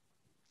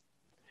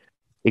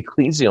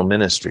 Ecclesial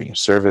ministry,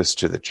 service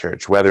to the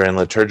Church, whether in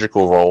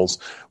liturgical roles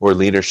or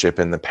leadership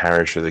in the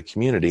parish or the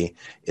community,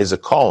 is a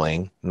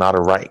calling, not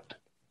a right.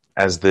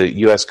 As the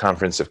U.S.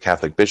 Conference of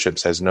Catholic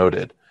Bishops has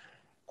noted,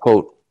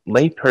 quote,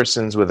 "Lay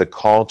persons with a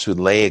call to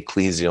lay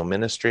ecclesial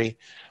ministry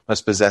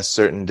must possess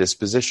certain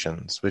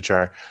dispositions, which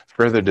are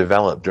further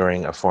developed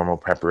during a formal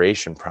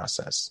preparation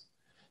process.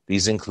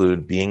 These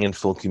include being in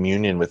full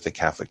communion with the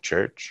Catholic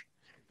Church,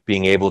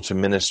 being able to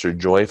minister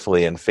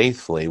joyfully and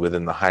faithfully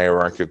within the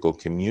hierarchical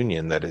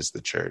communion that is the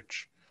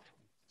Church,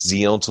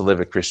 zeal to live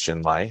a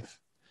Christian life,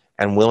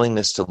 and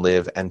willingness to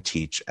live and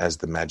teach as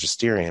the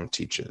magisterium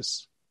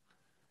teaches.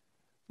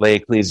 Lay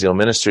ecclesial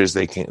ministers,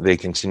 they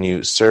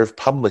continue serve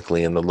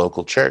publicly in the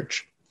local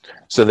church.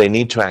 So they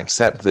need to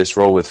accept this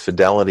role with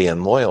fidelity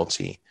and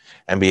loyalty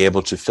and be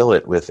able to fill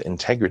it with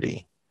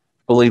integrity,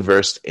 fully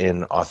versed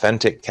in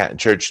authentic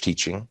church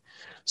teaching,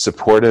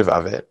 supportive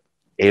of it,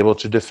 able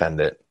to defend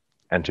it,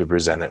 and to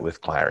present it with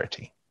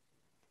clarity.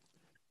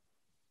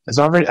 As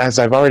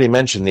I've already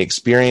mentioned, the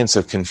experience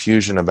of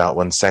confusion about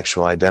one's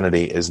sexual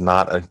identity is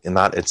not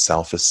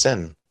itself a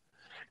sin.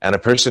 And a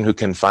person who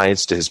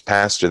confides to his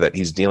pastor that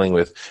he's dealing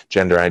with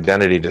gender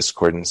identity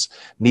discordance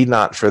need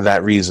not, for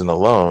that reason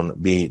alone,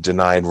 be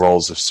denied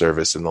roles of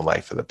service in the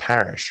life of the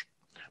parish.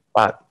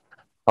 But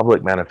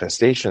public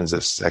manifestations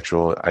of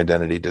sexual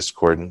identity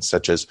discordance,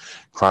 such as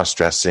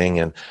cross-dressing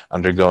and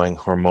undergoing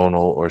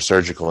hormonal or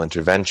surgical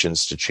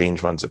interventions to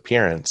change one's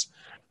appearance,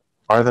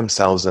 are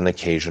themselves an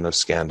occasion of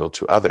scandal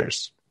to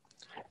others.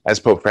 As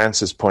Pope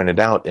Francis pointed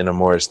out in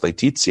Amoris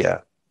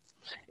Laetitia,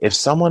 if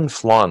someone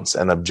flaunts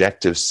an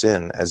objective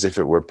sin as if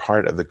it were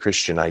part of the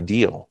Christian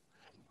ideal,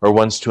 or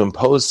wants to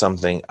impose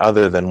something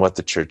other than what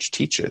the Church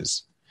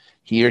teaches,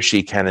 he or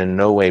she can in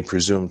no way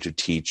presume to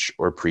teach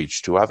or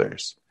preach to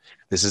others.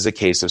 This is a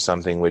case of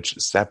something which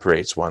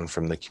separates one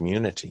from the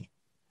community.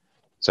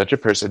 Such a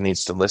person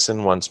needs to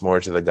listen once more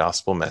to the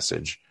gospel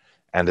message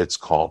and its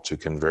call to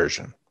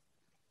conversion.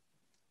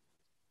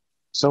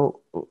 So,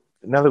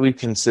 now that we've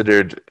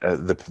considered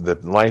the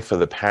life of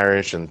the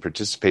parish and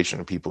participation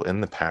of people in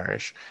the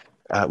parish,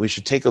 we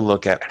should take a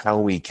look at how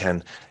we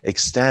can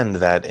extend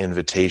that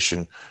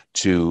invitation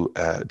to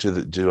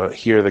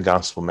hear the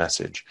gospel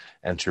message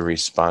and to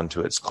respond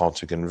to its call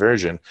to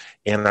conversion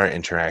in our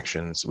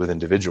interactions with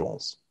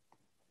individuals.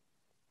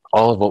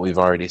 All of what we've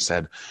already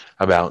said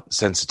about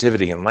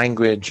sensitivity and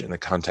language in the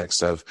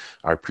context of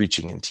our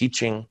preaching and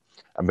teaching,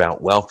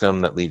 about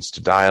welcome that leads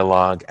to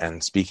dialogue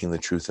and speaking the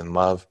truth in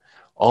love,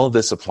 all of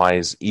this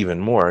applies even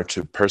more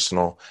to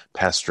personal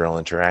pastoral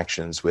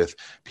interactions with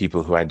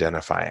people who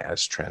identify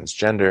as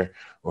transgender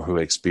or who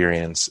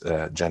experience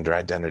gender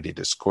identity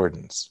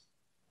discordance.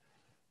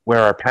 Where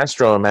our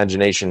pastoral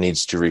imagination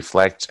needs to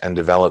reflect and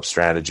develop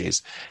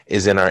strategies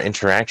is in our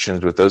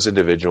interactions with those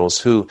individuals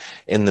who,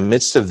 in the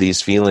midst of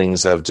these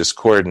feelings of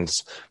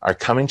discordance, are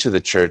coming to the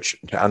church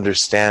to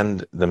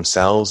understand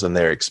themselves and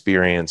their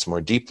experience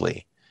more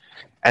deeply,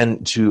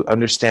 and to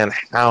understand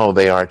how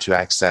they are to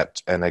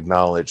accept and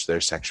acknowledge their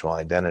sexual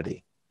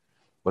identity.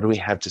 What do we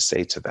have to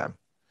say to them?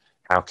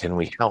 How can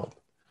we help?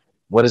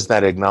 What does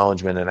that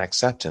acknowledgement and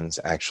acceptance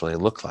actually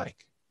look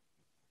like?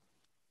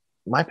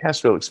 My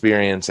pastoral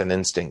experience and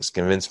instincts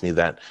convince me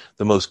that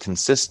the most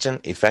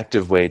consistent,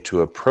 effective way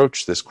to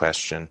approach this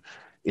question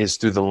is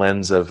through the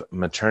lens of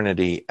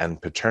maternity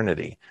and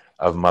paternity,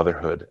 of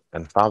motherhood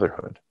and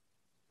fatherhood.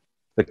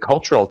 The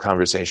cultural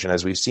conversation,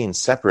 as we've seen,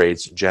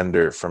 separates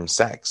gender from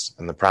sex,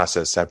 in the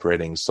process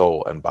separating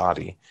soul and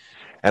body,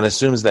 and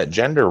assumes that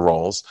gender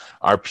roles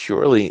are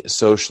purely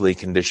socially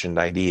conditioned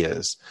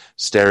ideas,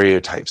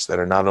 stereotypes that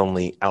are not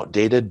only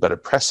outdated but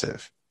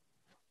oppressive.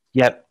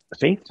 Yet,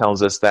 faith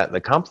tells us that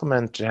the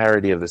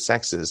complementarity of the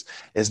sexes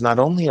is not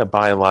only a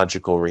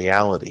biological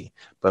reality,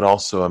 but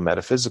also a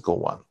metaphysical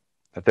one,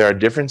 that there are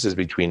differences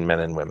between men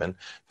and women,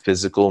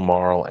 physical,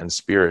 moral, and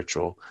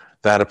spiritual,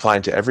 that apply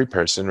to every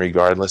person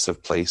regardless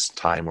of place,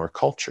 time, or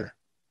culture.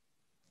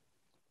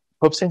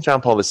 Pope St.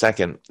 John Paul II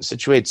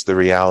situates the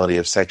reality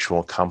of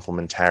sexual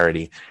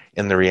complementarity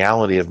in the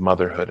reality of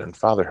motherhood and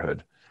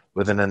fatherhood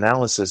with an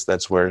analysis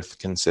that's worth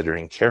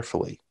considering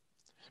carefully.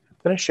 I'm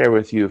going to share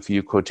with you a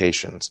few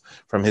quotations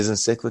from his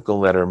encyclical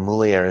letter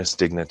Mulieris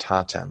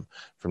Dignitatem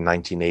from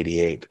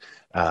 1988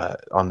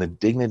 on the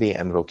dignity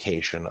and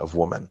vocation of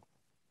woman.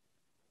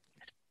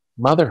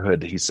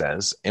 Motherhood, he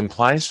says,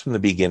 implies from the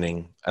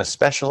beginning a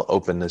special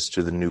openness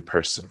to the new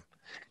person,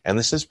 and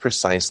this is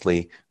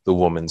precisely the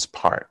woman's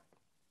part.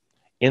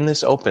 In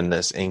this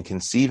openness, in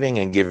conceiving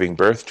and giving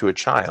birth to a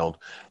child,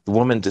 the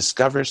woman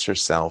discovers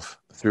herself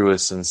through a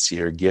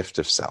sincere gift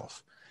of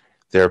self.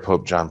 There,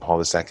 Pope John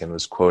Paul II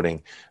was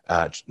quoting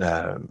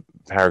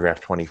paragraph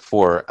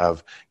 24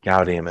 of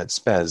Gaudium et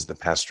Spes, the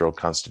Pastoral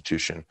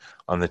Constitution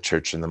on the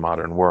Church in the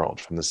Modern World,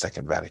 from the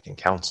Second Vatican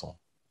Council.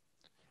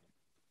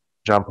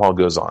 John Paul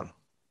goes on.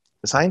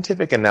 The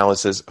scientific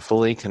analysis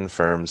fully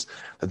confirms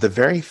that the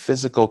very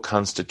physical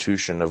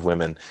constitution of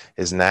women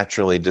is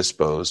naturally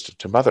disposed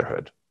to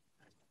motherhood.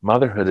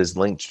 Motherhood is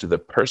linked to the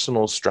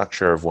personal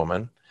structure of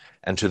woman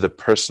and to the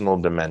personal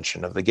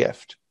dimension of the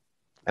gift.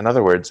 In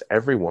other words,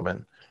 every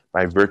woman,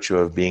 by virtue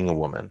of being a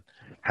woman,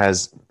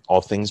 has,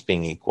 all things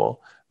being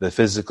equal, the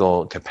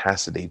physical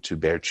capacity to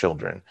bear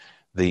children,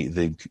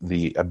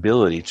 the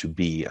ability to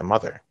be a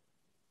mother.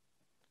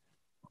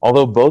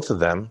 Although both of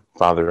them,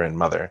 father and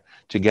mother,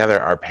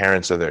 together are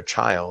parents of their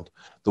child,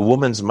 the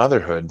woman's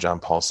motherhood, John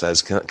Paul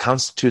says,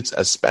 constitutes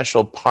a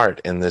special part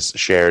in this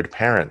shared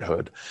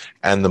parenthood,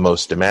 and the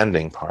most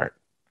demanding part.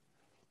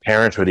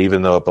 Parenthood,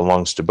 even though it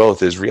belongs to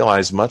both, is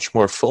realized much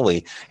more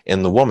fully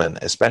in the woman,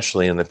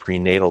 especially in the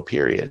prenatal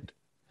period.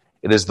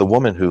 It is the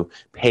woman who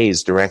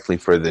pays directly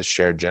for this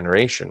shared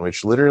generation,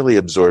 which literally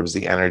absorbs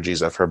the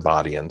energies of her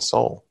body and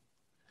soul.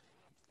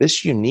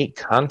 This unique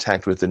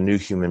contact with the new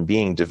human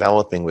being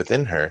developing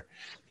within her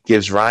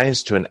gives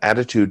rise to an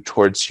attitude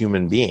towards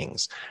human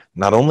beings,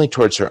 not only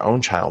towards her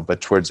own child,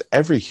 but towards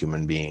every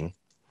human being,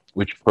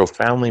 which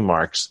profoundly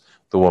marks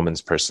the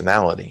woman's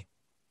personality.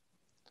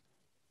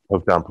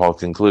 Pope John Paul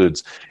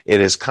concludes,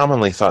 "It is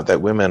commonly thought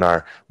that women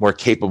are more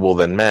capable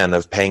than men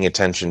of paying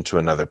attention to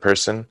another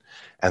person,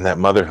 and that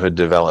motherhood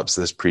develops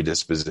this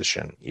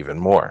predisposition even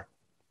more."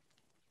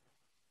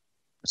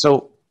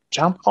 So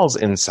John Paul's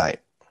insight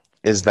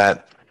is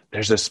that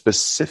there's a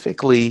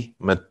specifically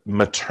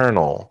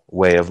maternal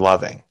way of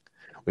loving,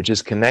 which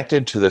is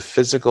connected to the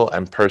physical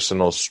and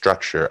personal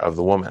structure of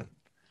the woman.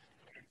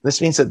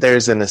 This means that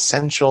there's an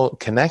essential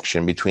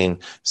connection between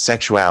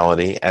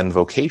sexuality and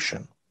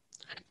vocation.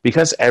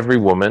 Because every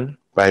woman,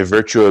 by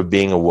virtue of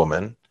being a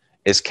woman,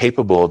 is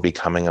capable of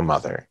becoming a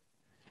mother,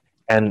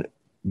 and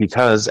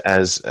because,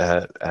 as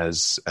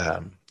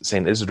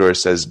St. Isidore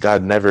says,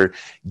 God never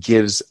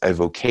gives a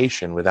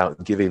vocation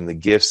without giving the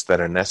gifts that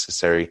are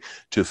necessary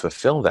to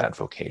fulfill that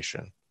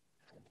vocation,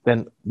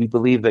 then we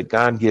believe that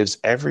God gives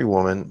every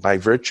woman, by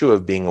virtue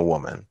of being a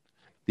woman,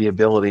 the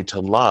ability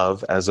to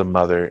love as a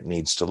mother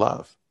needs to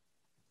love.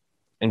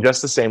 In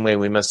just the same way,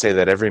 we must say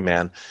that every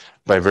man,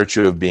 by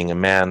virtue of being a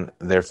man,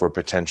 therefore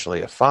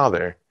potentially a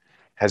father,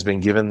 has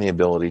been given the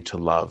ability to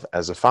love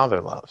as a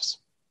father loves.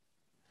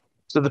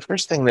 So the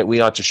first thing that we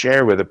ought to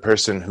share with a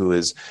person who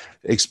is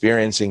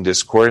experiencing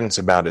discordance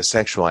about his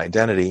sexual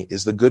identity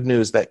is the good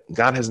news that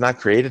God has not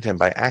created him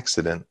by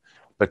accident,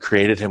 but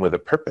created him with a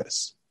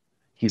purpose.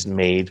 He's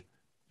made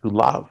to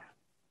love.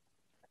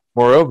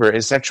 Moreover,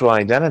 his sexual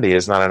identity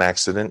is not an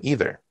accident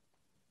either.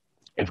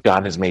 If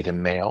God has made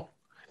him male,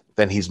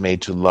 then he's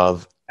made to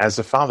love as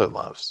a father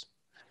loves,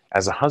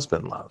 as a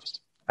husband loves,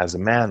 as a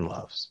man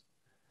loves.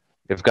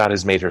 If God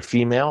has made her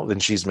female, then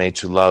she's made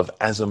to love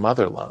as a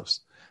mother loves,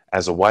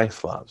 as a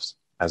wife loves,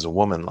 as a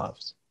woman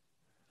loves.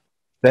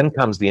 Then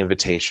comes the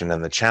invitation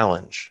and the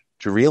challenge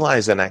to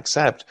realize and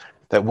accept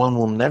that one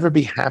will never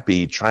be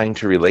happy trying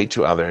to relate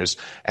to others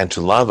and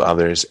to love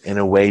others in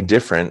a way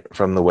different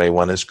from the way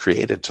one is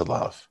created to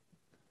love.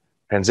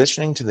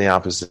 Transitioning to the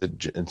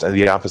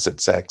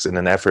opposite sex in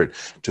an effort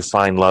to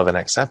find love and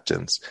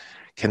acceptance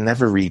can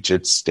never reach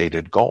its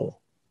stated goal.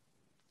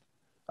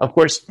 Of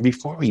course,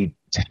 before we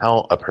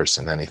tell a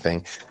person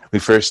anything, we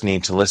first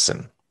need to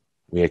listen.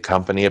 We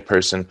accompany a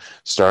person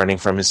starting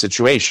from his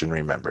situation,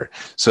 remember.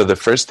 So the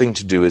first thing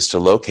to do is to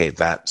locate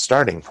that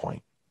starting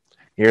point.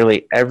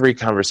 Nearly every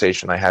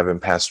conversation I have in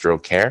pastoral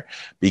care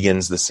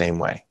begins the same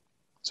way.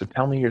 So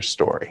tell me your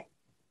story.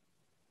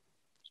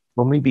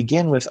 When we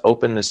begin with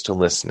openness to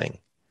listening,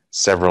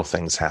 several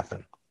things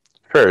happen.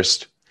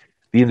 First,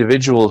 the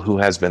individual who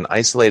has been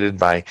isolated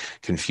by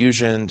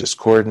confusion,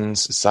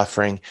 discordance,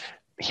 suffering,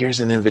 here's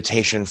an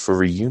invitation for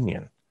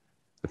reunion.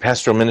 The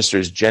pastoral minister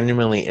is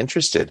genuinely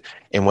interested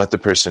in what the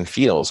person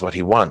feels, what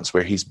he wants,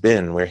 where he's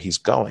been, where he's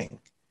going.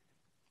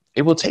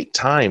 It will take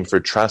time for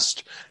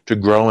trust to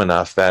grow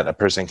enough that a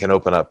person can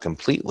open up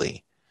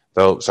completely,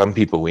 though some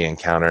people we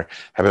encounter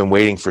have been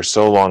waiting for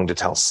so long to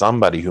tell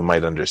somebody who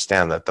might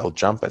understand that they'll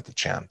jump at the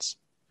chance.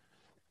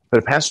 But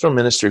a pastoral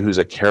minister who's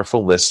a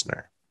careful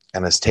listener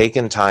and has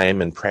taken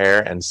time in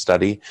prayer and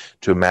study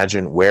to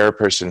imagine where a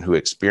person who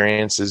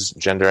experiences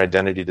gender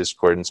identity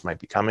discordance might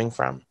be coming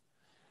from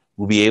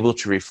will be able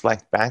to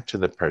reflect back to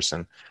the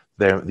person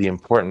the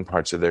important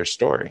parts of their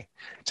story,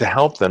 to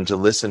help them to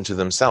listen to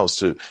themselves,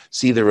 to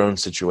see their own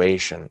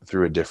situation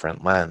through a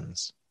different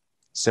lens.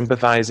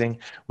 Sympathizing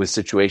with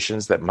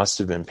situations that must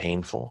have been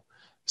painful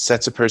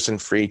sets a person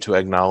free to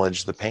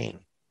acknowledge the pain.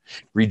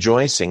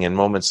 Rejoicing in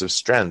moments of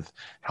strength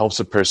helps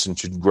a person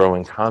to grow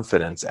in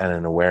confidence and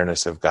an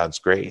awareness of God's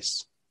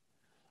grace.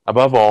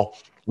 Above all,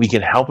 we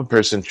can help a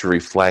person to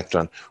reflect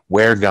on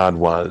where God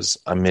was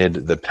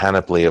amid the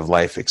panoply of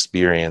life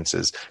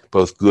experiences,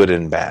 both good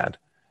and bad,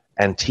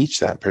 and teach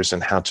that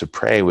person how to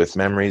pray with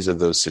memories of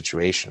those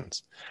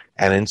situations,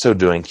 and in so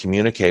doing,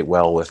 communicate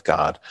well with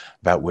God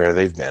about where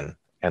they've been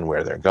and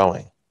where they're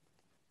going.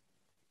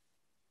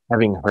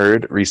 Having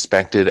heard,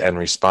 respected, and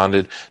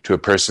responded to a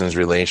person's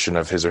relation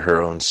of his or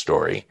her own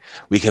story,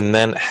 we can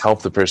then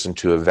help the person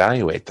to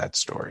evaluate that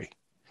story.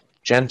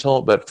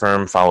 Gentle but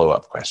firm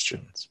follow-up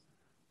questions.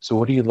 So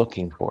what are you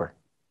looking for?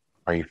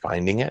 Are you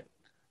finding it?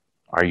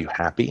 Are you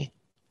happy?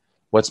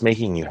 What's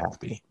making you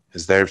happy?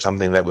 Is there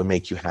something that would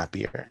make you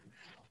happier?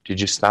 Did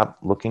you stop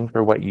looking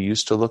for what you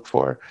used to look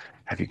for?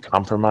 Have you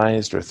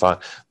compromised or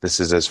thought,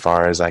 this is as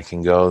far as I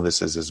can go,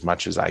 this is as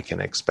much as I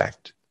can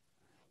expect?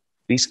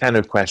 These kind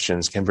of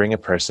questions can bring a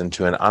person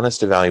to an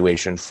honest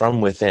evaluation from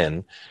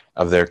within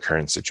of their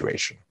current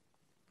situation.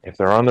 If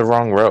they're on the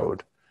wrong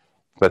road,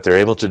 but they're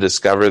able to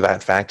discover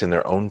that fact in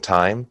their own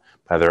time,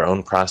 by their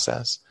own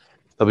process,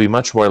 they'll be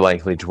much more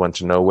likely to want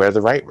to know where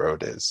the right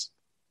road is,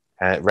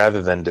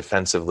 rather than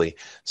defensively,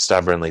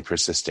 stubbornly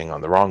persisting on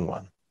the wrong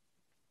one.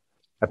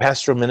 A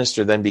pastoral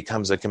minister then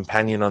becomes a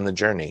companion on the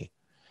journey,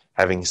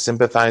 having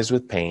sympathized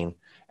with pain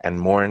and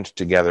mourned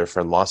together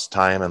for lost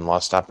time and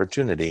lost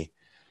opportunity,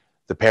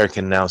 the pair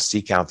can now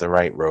seek out the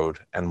right road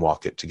and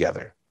walk it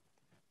together.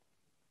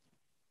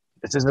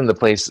 This isn't the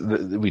place,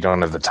 we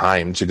don't have the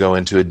time to go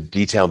into a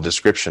detailed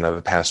description of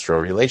a pastoral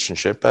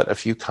relationship, but a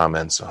few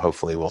comments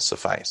hopefully will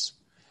suffice.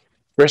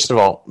 First of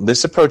all,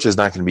 this approach is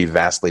not going to be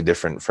vastly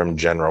different from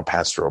general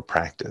pastoral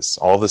practice.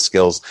 All the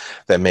skills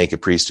that make a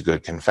priest a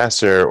good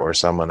confessor or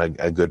someone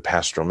a good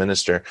pastoral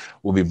minister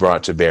will be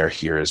brought to bear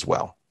here as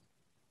well.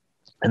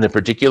 In the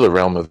particular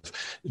realm of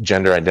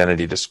gender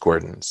identity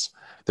discordance,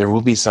 there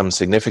will be some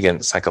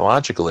significant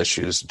psychological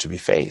issues to be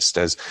faced,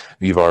 as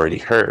you've already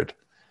heard.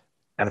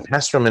 And a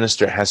pastoral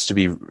minister has to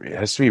be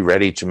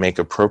ready to make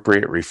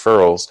appropriate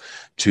referrals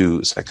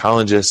to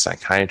psychologists,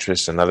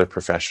 psychiatrists, and other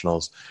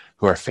professionals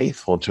who are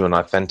faithful to an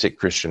authentic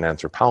Christian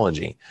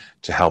anthropology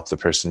to help the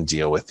person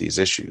deal with these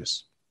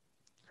issues.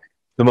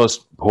 The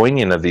most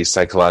poignant of these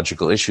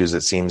psychological issues,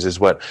 it seems, is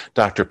what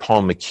Dr.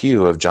 Paul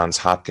McHugh of Johns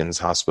Hopkins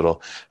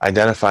Hospital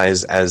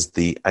identifies as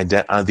the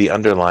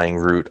underlying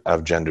root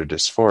of gender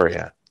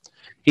dysphoria.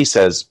 He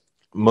says,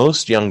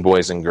 most young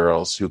boys and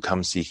girls who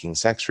come seeking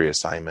sex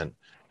reassignment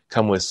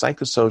come with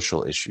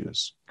psychosocial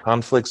issues,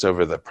 conflicts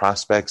over the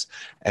prospects,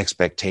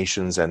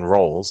 expectations, and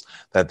roles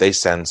that they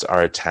sense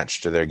are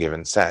attached to their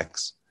given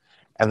sex,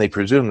 and they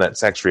presume that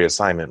sex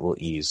reassignment will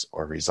ease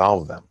or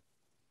resolve them.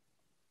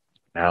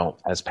 Now,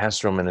 as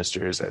pastoral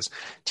ministers, as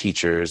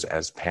teachers,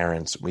 as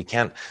parents, we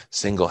can't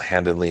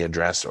single-handedly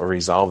address or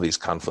resolve these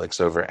conflicts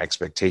over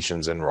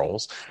expectations and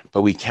roles,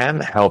 but we can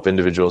help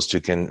individuals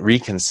to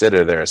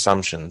reconsider their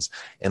assumptions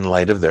in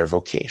light of their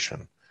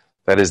vocation.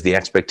 That is, the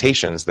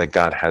expectations that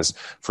God has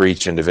for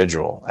each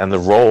individual and the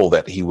role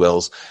that he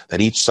wills that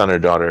each son or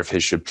daughter of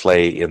his should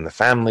play in the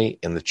family,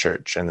 in the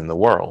church, and in the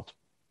world.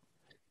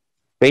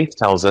 Faith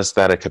tells us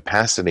that a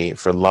capacity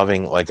for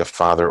loving like a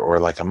father or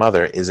like a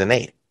mother is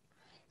innate,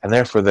 and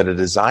therefore that a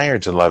desire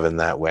to love in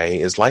that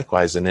way is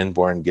likewise an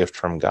inborn gift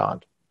from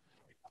God.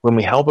 When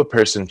we help a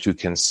person to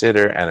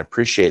consider and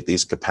appreciate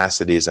these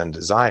capacities and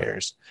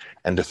desires,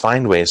 and to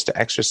find ways to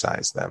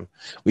exercise them,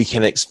 we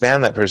can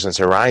expand that person's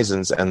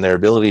horizons and their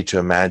ability to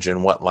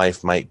imagine what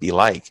life might be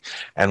like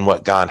and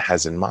what God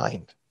has in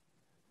mind.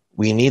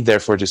 We need,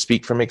 therefore, to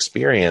speak from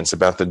experience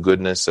about the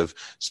goodness of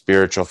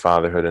spiritual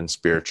fatherhood and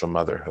spiritual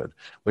motherhood,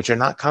 which are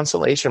not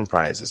consolation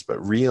prizes,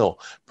 but real,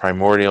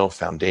 primordial,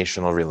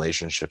 foundational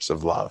relationships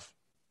of love.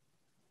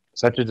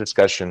 Such a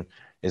discussion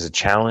is a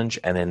challenge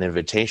and an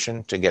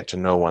invitation to get to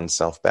know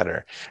oneself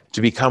better,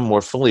 to become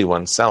more fully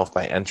oneself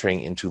by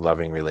entering into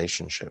loving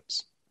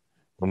relationships.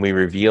 When we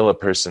reveal a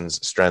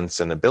person's strengths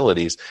and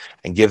abilities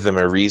and give them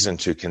a reason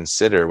to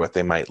consider what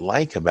they might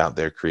like about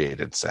their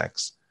created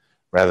sex,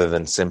 rather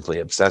than simply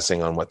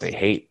obsessing on what they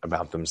hate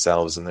about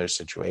themselves and their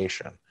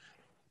situation,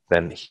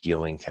 then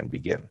healing can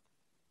begin.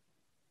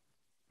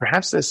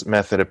 Perhaps this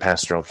method of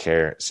pastoral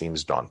care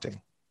seems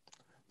daunting.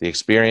 The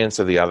experience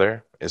of the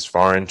other is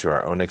foreign to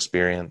our own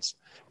experience.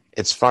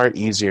 It's far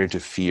easier to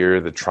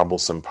fear the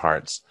troublesome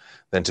parts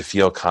than to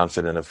feel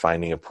confident of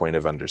finding a point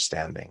of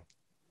understanding.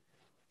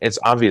 It's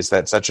obvious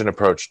that such an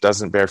approach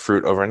doesn't bear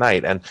fruit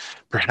overnight, and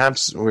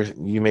perhaps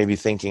you may be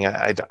thinking,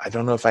 I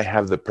don't know if I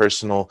have the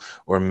personal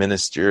or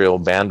ministerial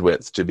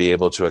bandwidth to be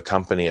able to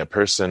accompany a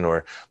person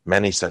or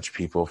many such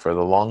people for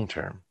the long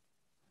term.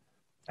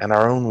 And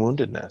our own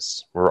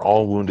woundedness, we're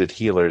all wounded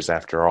healers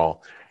after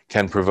all,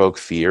 can provoke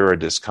fear or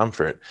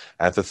discomfort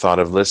at the thought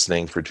of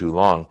listening for too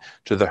long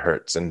to the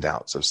hurts and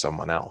doubts of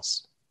someone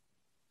else.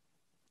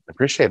 I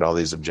appreciate all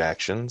these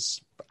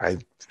objections. I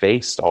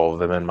faced all of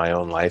them in my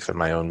own life and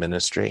my own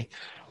ministry.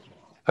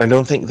 I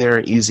don't think there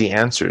are easy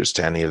answers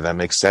to any of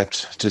them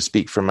except to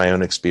speak from my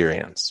own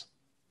experience.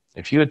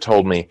 If you had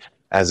told me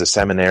as a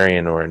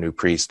seminarian or a new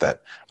priest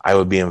that I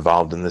would be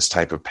involved in this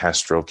type of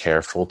pastoral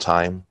care full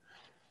time,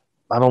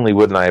 not only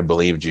wouldn't I have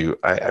believed you,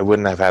 I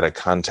wouldn't have had a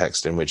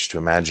context in which to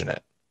imagine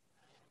it.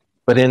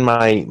 But in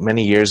my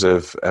many years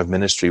of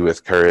ministry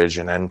with courage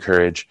and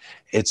encourage,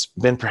 it's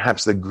been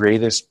perhaps the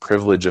greatest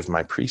privilege of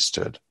my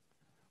priesthood.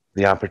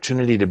 The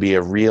opportunity to be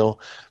a real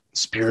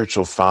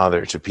spiritual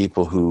father to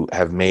people who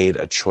have made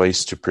a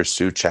choice to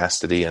pursue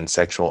chastity and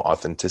sexual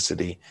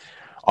authenticity,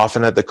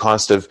 often at the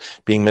cost of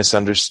being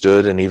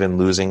misunderstood and even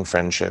losing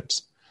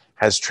friendships,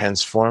 has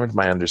transformed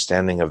my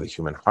understanding of the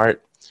human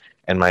heart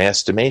and my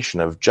estimation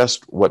of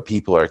just what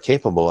people are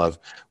capable of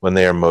when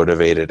they are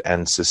motivated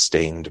and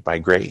sustained by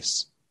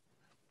grace.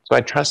 So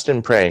I trust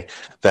and pray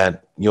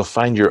that you'll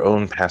find your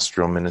own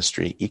pastoral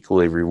ministry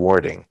equally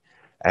rewarding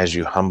as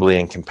you humbly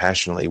and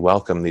compassionately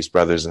welcome these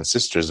brothers and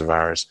sisters of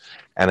ours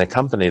and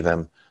accompany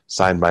them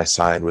side by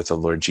side with the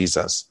Lord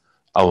Jesus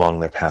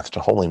along their path to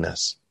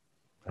holiness.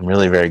 I'm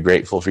really very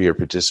grateful for your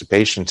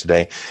participation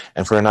today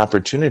and for an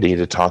opportunity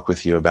to talk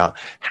with you about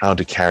how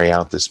to carry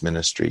out this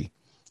ministry,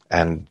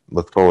 and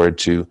look forward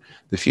to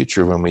the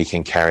future when we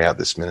can carry out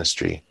this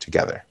ministry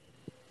together.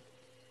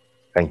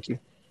 Thank you.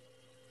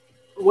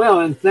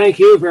 Well, and thank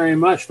you very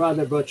much,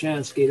 Father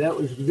Bochanski. That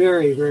was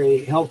very,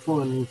 very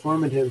helpful and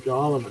informative to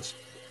all of us.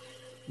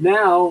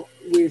 Now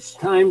it's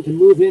time to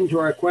move into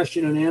our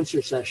question and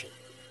answer session.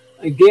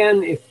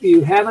 Again, if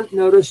you haven't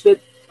noticed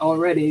it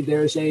already,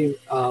 there's a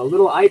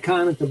little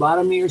icon at the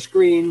bottom of your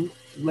screen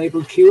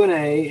labeled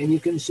Q&A, and you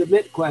can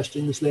submit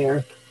questions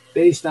there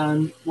based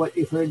on what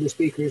you've heard the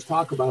speakers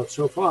talk about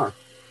so far.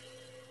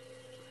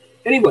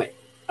 Anyway,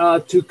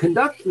 to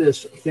conduct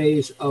this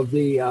phase of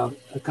the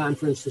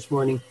conference this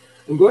morning,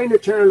 I'm going to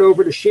turn it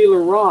over to Sheila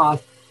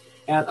Roth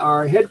at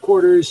our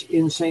headquarters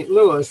in St.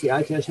 Louis, the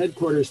ITEST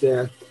headquarters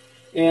there.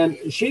 And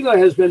Sheila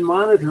has been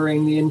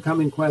monitoring the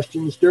incoming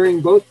questions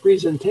during both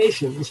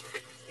presentations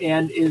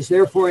and is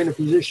therefore in a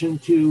position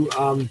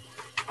to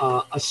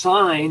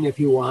assign, if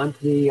you want,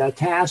 the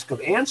task of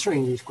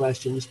answering these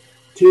questions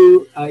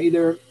to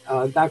either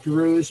Dr.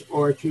 Hruz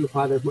or to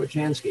Father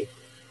Bochanski.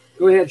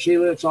 Go ahead,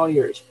 Sheila, it's all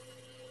yours.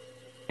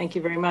 Thank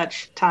you very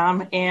much,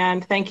 Tom,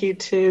 and thank you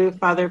to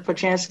Father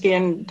Bochanski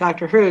and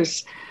Dr.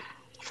 Hruz.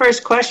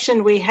 First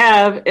question we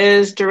have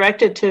is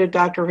directed to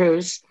Dr.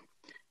 Hruz.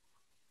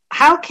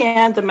 How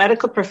can the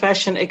medical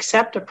profession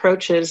accept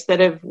approaches that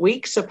have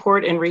weak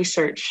support in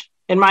research?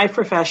 In my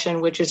profession,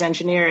 which is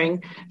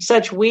engineering,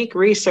 such weak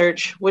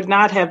research would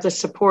not have the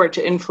support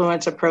to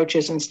influence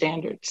approaches and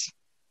standards.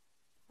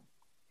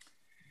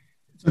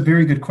 It's a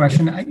very good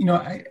question.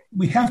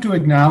 We have to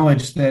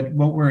acknowledge that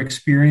what we're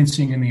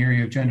experiencing in the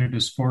area of gender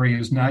dysphoria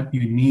is not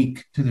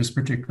unique to this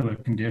particular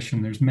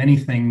condition. There's many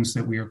things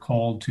that we are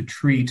called to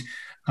treat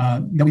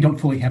that we don't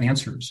fully have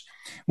answers.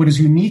 What is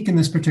unique in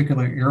this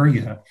particular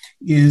area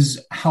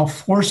is how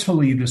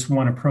forcefully this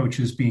one approach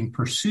is being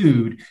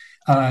pursued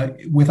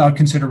without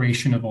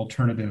consideration of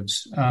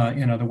alternatives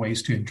and other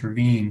ways to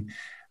intervene.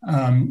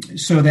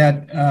 So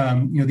that,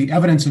 the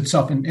evidence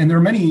itself, and there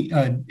are many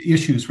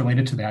issues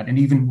related to that, and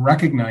even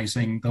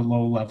recognizing the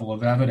low level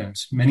of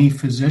evidence. Many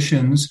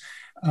physicians,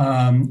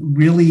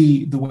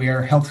 really the way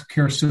our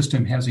healthcare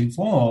system has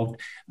evolved,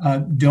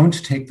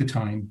 don't take the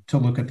time to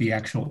look at the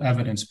actual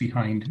evidence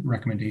behind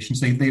recommendations.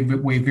 They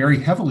weigh very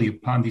heavily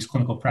upon these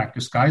clinical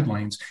practice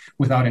guidelines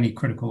without any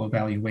critical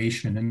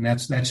evaluation. And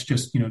that's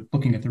just,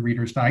 looking at the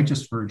Reader's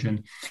Digest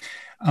version.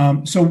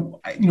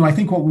 So I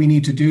think what we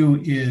need to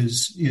do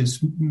is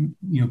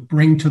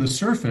bring to the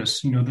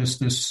surface,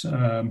 this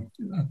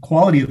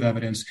quality of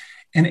evidence,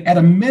 and at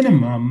a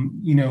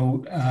minimum,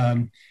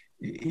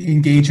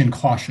 engage in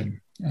caution.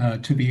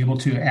 To be able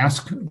to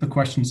ask the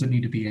questions that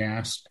need to be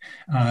asked,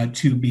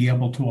 to be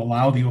able to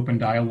allow the open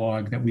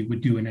dialogue that we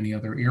would do in any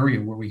other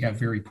area where we have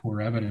very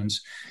poor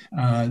evidence.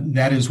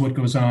 That is what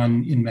goes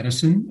on in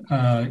medicine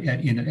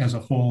as a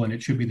whole, and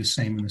it should be the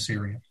same in this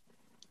area.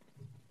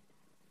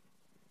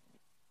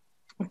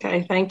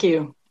 Okay, thank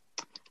you.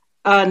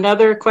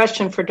 Another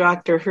question for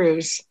Dr.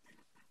 Hruz.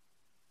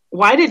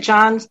 Why did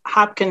Johns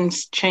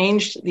Hopkins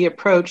change the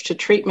approach to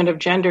treatment of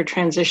gender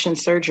transition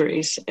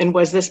surgeries? And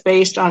was this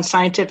based on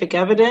scientific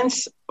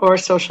evidence or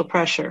social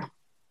pressure?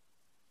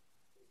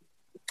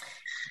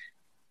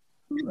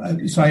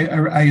 So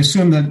I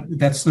assume that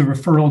that's the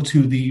referral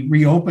to the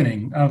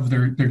reopening of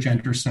their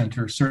gender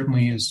center.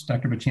 Certainly, as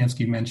Dr.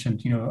 Bochanski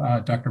mentioned,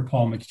 Dr.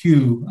 Paul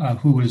McHugh,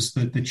 who was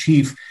the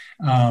chief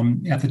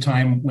at the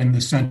time when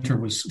the center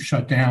was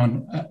shut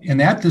down, and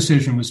that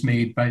decision was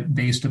made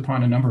based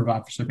upon a number of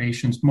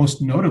observations,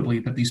 most notably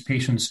that these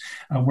patients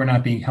were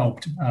not being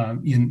helped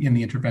in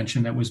the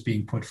intervention that was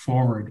being put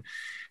forward.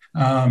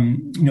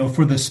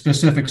 For the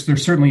specifics, there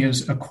certainly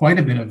is quite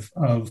a bit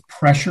of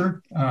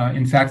pressure.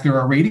 In fact, there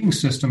are rating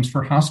systems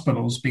for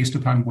hospitals based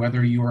upon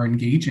whether you are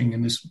engaging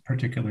in this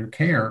particular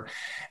care.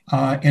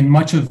 And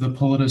much of the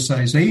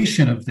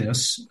politicization of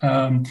this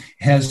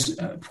has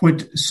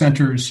put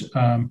centers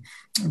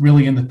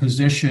really in the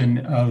position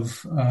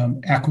of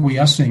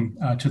acquiescing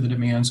to the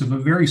demands of a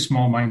very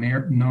small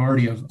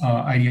minority of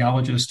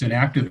ideologists and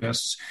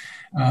activists.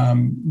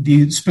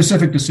 The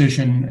specific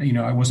decision,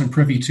 I wasn't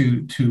privy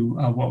to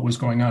what was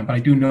going on, but I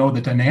do know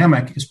the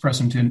dynamic is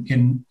present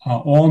in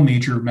all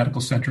major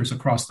medical centers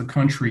across the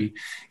country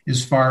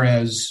as far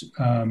as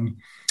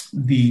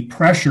the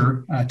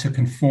pressure to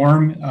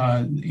conform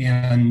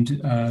and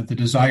the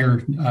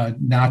desire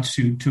not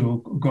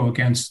to go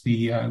against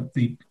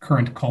the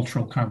current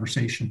cultural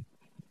conversation.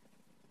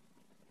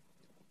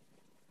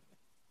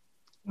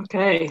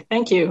 Okay,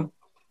 thank you.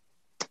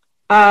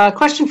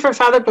 Question for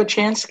Father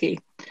Bochanski.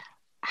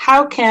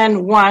 How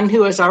can one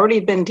who has already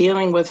been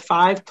dealing with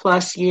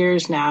 5+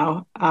 years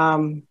now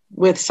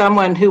with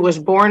someone who was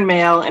born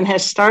male and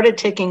has started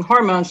taking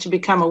hormones to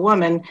become a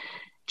woman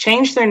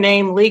change their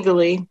name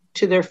legally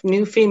to their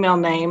new female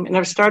name and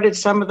have started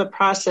some of the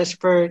process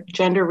for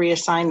gender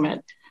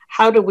reassignment?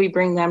 How do we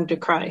bring them to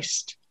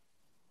Christ?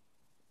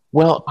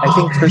 Well, I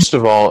think first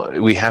of all,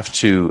 we have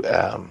to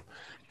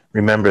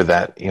remember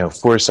that,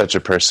 for such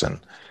a person,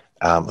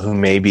 who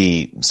may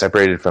be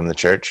separated from the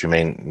church, who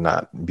may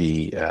not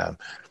be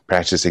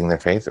practicing their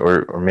faith,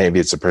 or maybe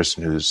it's a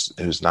person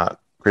who's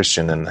not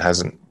Christian and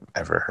hasn't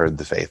ever heard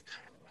the faith.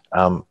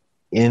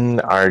 In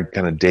our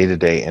kind of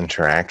day-to-day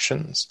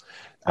interactions,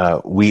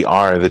 we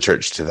are the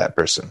church to that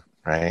person,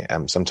 right?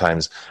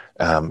 Sometimes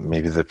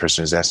maybe the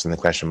person who's asking the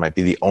question might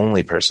be the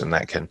only person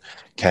that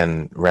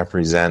can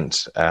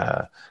represent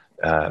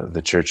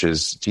the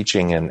church's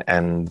teaching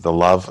and the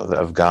love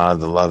of God,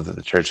 the love that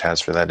the church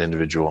has for that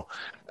individual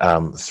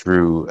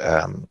through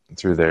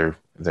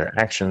their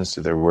actions,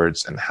 through their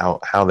words, and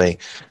how they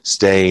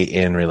stay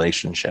in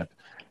relationship.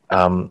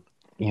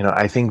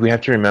 I think we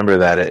have to remember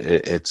that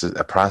it's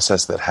a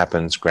process that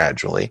happens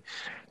gradually,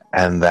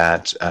 and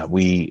that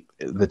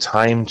the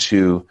time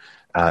to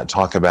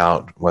talk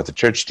about what the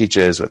church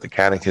teaches, what the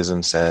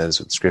catechism says,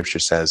 what Scripture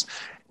says,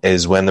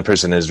 is when the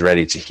person is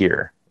ready to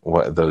hear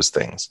those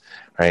things,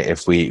 right?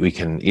 If we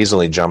can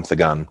easily jump the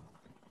gun,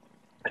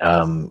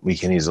 we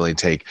can easily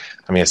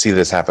I see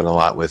this happen a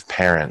lot with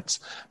parents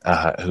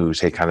who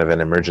take kind of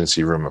an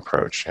emergency room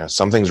approach.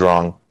 Something's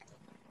wrong.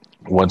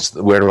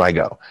 Where do I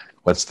go?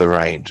 What's the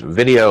right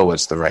video?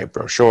 What's the right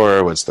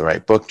brochure? What's the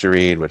right book to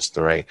read? What's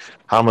the right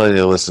homily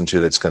to listen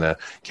to that's going to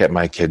get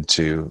my kid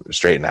to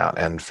straighten out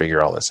and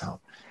figure all this out?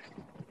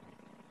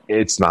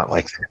 It's not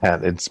like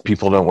that.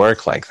 People don't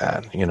work like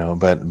that,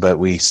 but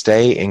we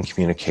stay in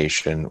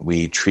communication.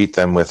 We treat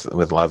them with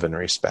love and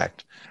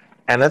respect.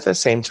 And at the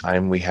same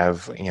time, we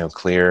have,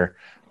 clear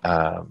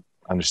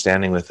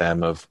understanding with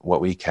them of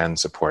what we can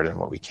support and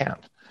what we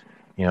can't,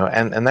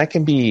 and that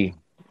can be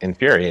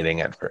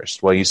infuriating at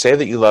first. Well, you say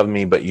that you love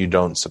me, but you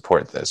don't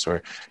support this,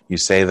 or you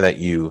say that that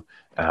you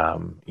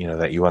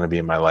want to be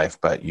in my life,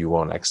 but you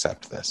won't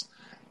accept this.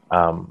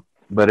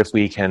 But if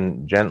we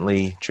can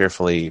gently,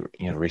 cheerfully,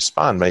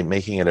 respond by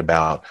making it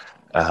about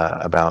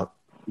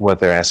what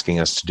they're asking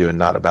us to do and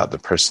not about the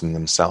person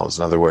themselves.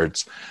 In other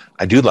words,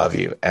 I do love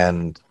you,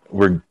 and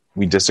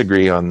we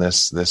disagree on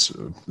this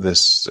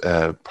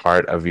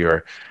part of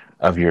your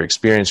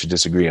experience. We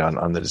disagree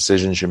on the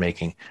decisions you're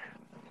making.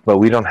 But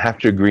we don't have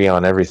to agree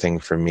on everything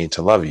for me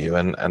to love you.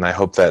 And I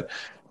hope that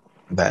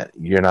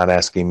you're not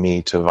asking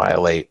me to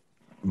violate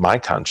my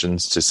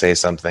conscience to say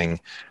something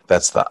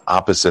that's the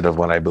opposite of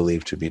what I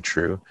believe to be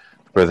true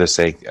for the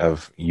sake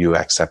of you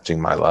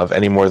accepting my love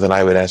any more than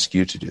I would ask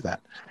you to do that.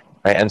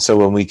 Right? And so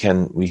when we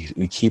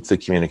keep the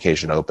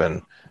communication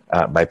open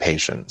by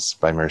patience,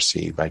 by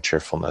mercy, by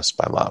cheerfulness,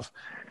 by love.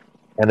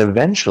 And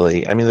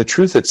eventually, the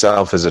truth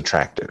itself is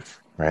attractive.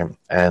 Right.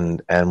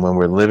 And when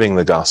we're living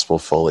the gospel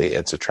fully,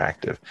 it's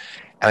attractive.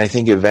 And I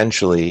think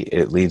eventually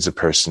it leads a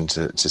person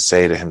to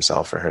say to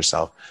himself or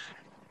herself,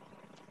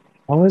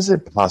 how is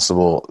it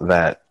possible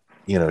that,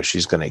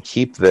 she's going to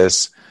keep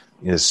this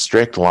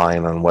strict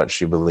line on what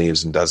she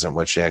believes and doesn't,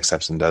 what she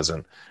accepts and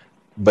doesn't,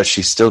 but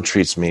she still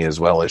treats me as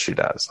well as she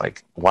does?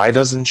 Like, why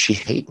doesn't she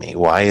hate me?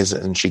 Why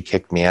hasn't she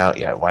kicked me out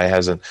yet? Why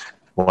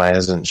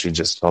hasn't she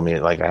just told me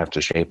I have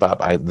to shape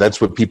up?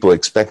 That's what people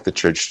expect the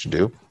church to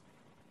do.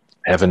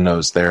 Heaven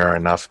knows there are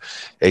enough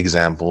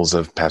examples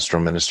of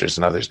pastoral ministers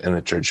and others in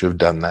the church who have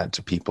done that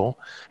to people.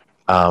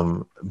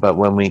 But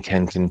when we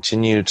can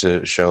continue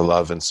to show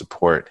love and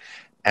support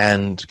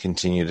and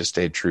continue to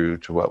stay true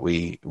to what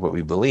we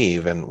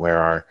believe and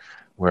where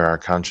our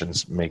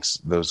conscience makes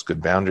those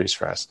good boundaries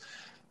for us,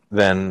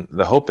 then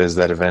the hope is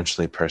that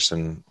eventually a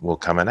person will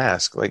come and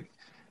ask,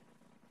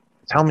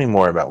 tell me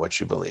more about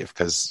what you believe,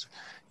 because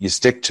you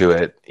stick to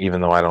it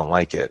even though I don't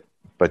like it.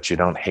 But you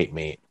don't hate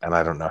me, and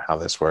I don't know how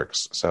this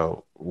works.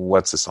 So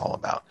what's this all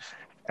about?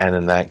 And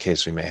in that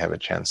case, we may have a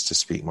chance to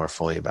speak more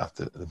fully about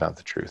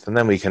the truth. And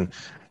then we can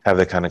have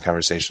the kind of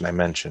conversation I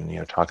mentioned,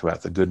 talk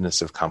about the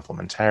goodness of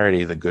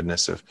complementarity, the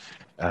goodness of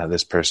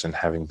this person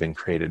having been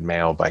created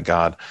male by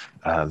God,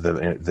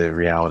 the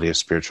reality of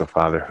spiritual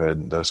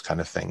fatherhood, those kind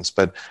of things.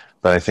 But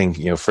I think,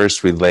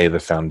 first we lay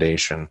the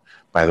foundation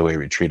by the way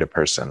we treat a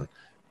person.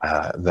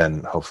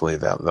 Then hopefully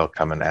they'll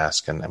come and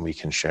ask, and we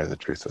can share the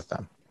truth with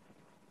them.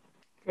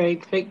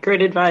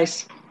 Great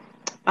advice.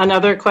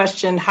 Another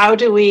question, how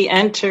do we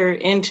enter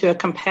into a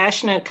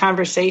compassionate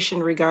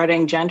conversation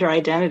regarding gender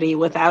identity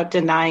without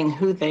denying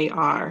who they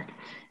are?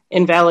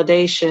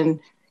 Invalidation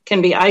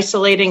can be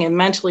isolating and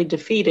mentally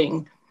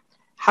defeating.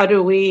 How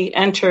do we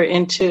enter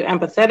into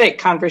empathetic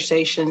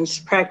conversations,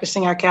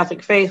 practicing our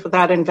Catholic faith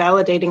without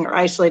invalidating or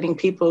isolating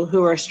people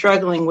who are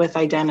struggling with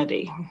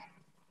identity?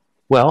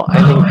 Well,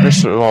 I think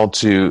first of all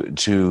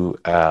to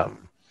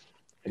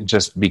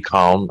just be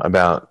calm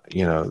about,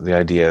 the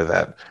idea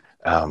that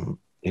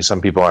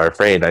some people are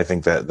afraid. I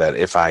think that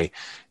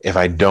if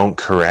I don't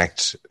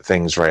correct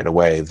things right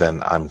away,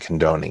 then I'm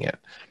condoning it,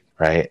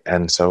 right?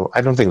 And so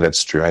I don't think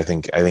that's true. I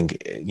think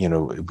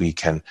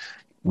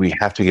we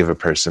have to give a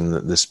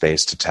person the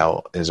space to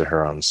tell his or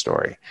her own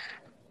story.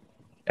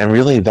 And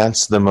really,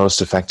 that's the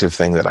most effective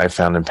thing that I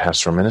found in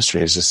pastoral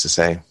ministry, is just to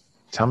say,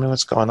 tell me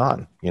what's going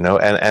on,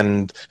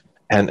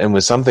 And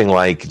with something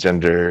like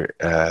gender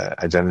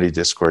identity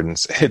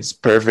discordance, it's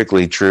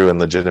perfectly true and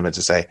legitimate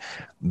to say,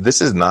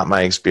 this is not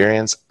my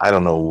experience. I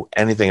don't know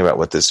anything about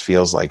what this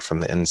feels like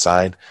from the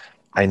inside.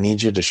 I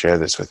need you to share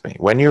this with me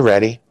when you're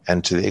ready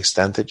and to the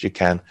extent that you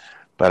can.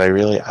 But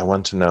I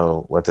want to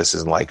know what this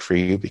is like for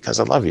you, because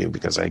I love you,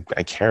 because I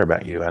care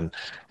about you. And,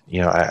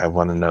 I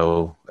want to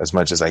know as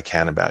much as I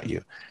can about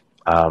you.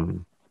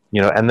 And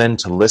then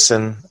to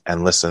listen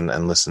and listen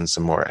and listen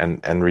some more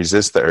and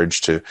resist the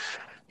urge to,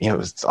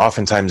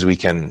 oftentimes we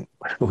can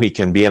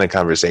be in a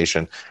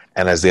conversation,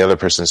 and as the other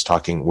person is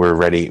talking,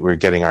 we're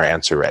getting our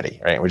answer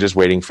ready, right? We're just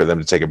waiting for them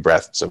to take a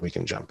breath so we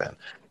can jump in.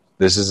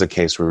 This is a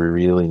case where we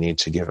really need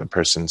to give a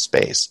person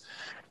space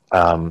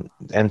and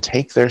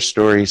take their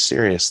story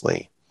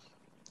seriously.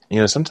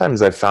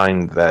 Sometimes I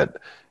find that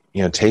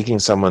taking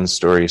someone's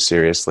story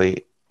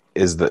seriously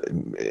is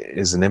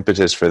an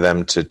impetus for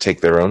them to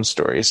take their own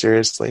story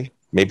seriously,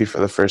 maybe for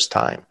the first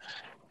time.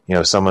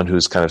 Someone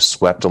who's kind of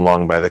swept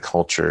along by the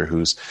culture,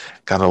 who's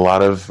got a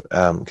lot of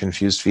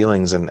confused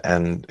feelings and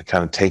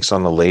kind of takes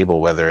on the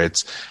label, whether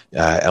it's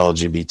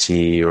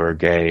LGBT or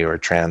gay or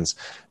trans,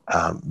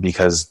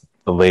 because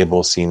the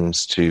label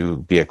seems to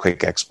be a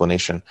quick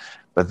explanation.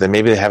 But then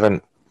maybe they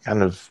haven't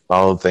kind of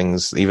followed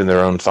things, even their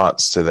own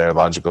thoughts, to their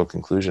logical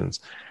conclusions.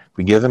 If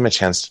we give them a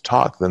chance to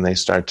talk, then it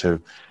starts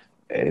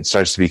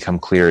to become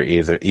clear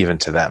even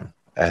to them.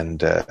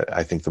 And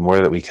I think the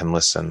more that we can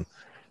listen,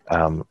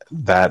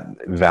 that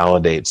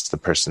validates the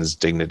person's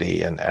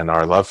dignity and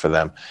our love for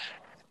them.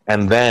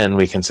 And then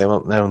we can say,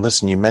 well, no,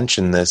 listen, you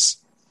mentioned this.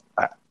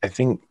 I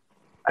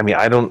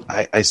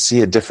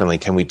see it differently.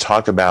 Can we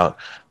talk about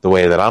the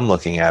way that I'm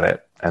looking at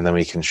it? And then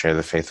we can share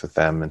the faith with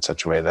them in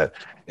such a way that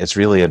it's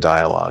really a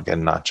dialogue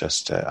and not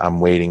just I'm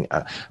waiting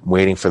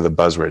for the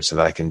buzzword so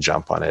that I can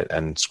jump on it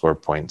and score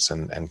points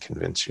and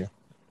convince you.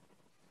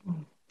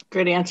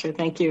 Great answer.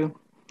 Thank you.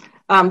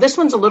 This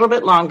one's a little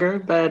bit longer,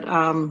 but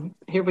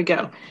here we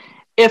go.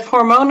 If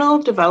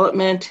hormonal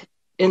development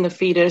in the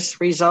fetus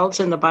results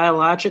in the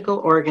biological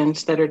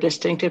organs that are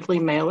distinctively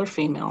male or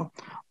female,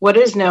 what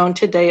is known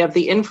today of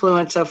the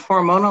influence of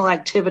hormonal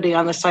activity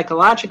on the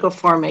psychological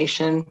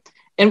formation,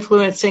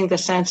 influencing the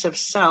sense of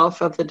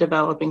self of the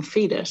developing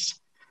fetus?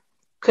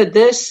 Could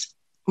this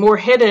more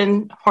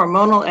hidden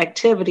hormonal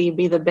activity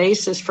be the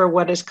basis for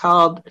what is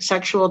called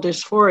sexual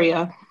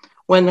dysphoria,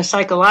 when the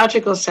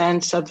psychological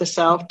sense of the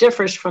self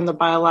differs from the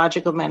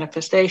biological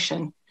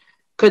manifestation?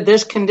 Could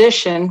this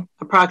condition,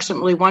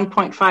 approximately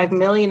 1.5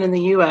 million in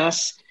the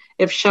U.S.,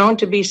 if shown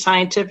to be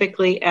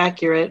scientifically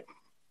accurate,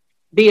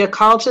 be a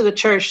call to the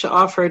church to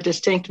offer a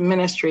distinct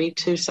ministry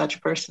to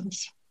such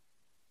persons?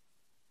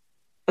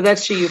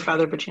 That's to you,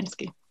 Father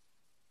Bochanski.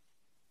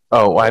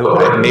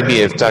 Maybe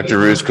if Dr.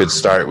 Hruz could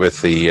start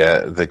with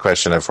the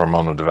question of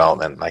hormonal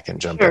development, I can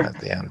jump in at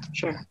the end.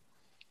 Sure.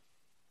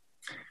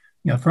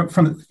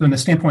 From the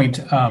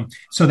standpoint,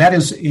 so that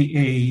is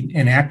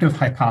an active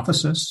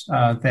hypothesis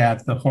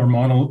that the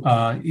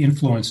hormonal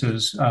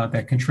influences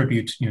that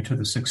contribute to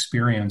this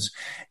experience,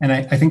 and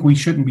I think we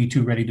shouldn't be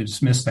too ready to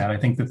dismiss that. I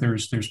think that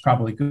there's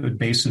probably good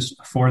basis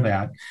for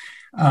that.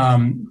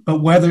 But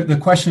the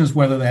question is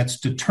whether that's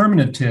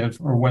determinative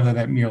or whether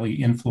that merely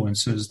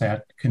influences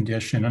that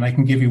condition. And I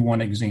can give you one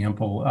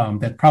example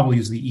that probably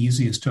is the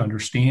easiest to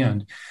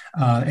understand,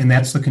 and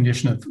that's the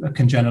condition of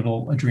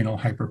congenital adrenal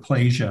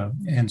hyperplasia.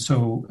 And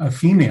so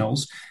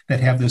females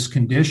that have this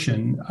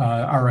condition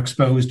are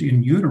exposed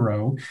in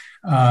utero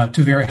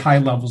to very high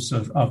levels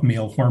of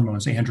male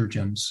hormones,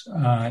 androgens.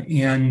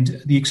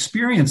 And the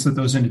experience that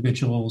those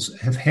individuals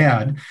have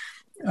had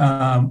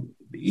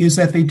is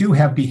that they do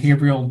have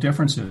behavioral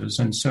differences.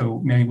 And so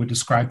many would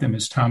describe them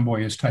as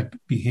tomboyish type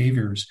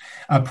behaviors.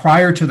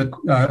 Prior to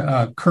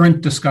the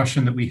current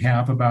discussion that we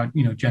have about,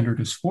 gender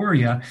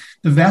dysphoria,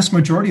 the vast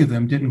majority of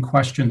them didn't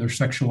question their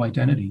sexual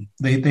identity.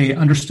 They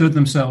understood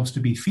themselves to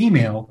be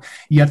female,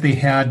 yet they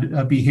had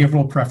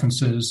behavioral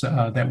preferences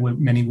that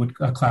many would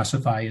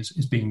classify as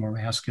being more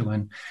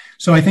masculine.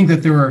 So I think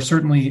that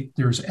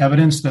there's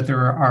evidence that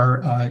there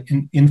are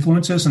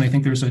influences, and I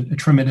think there's a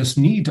tremendous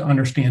need to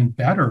understand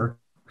better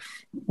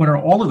what are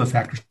all of the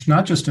factors,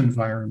 not just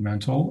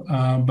environmental,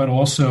 but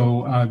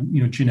also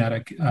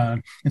genetic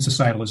and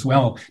societal as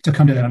well, to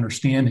come to that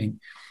understanding.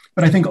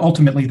 But I think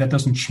ultimately that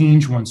doesn't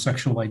change one's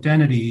sexual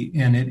identity,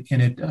 and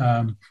it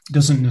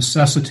doesn't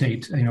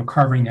necessitate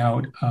carving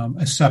out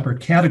a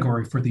separate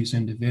category for these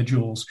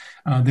individuals.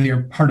 They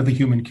are part of the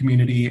human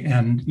community,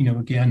 and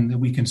again, that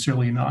we can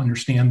certainly not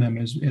understand them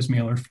as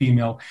male or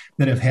female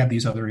that have had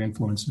these other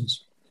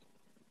influences.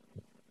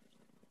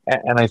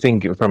 And I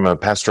think from a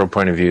pastoral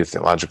point of view,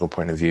 theological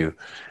point of view,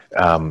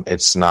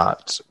 it's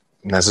not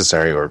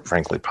necessary or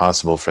frankly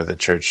possible for the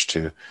church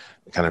to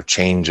kind of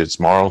change its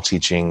moral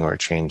teaching or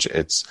change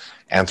its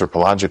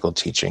anthropological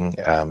teaching,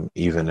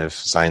 even if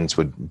science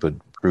would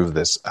prove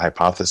this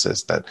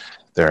hypothesis that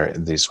there are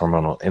these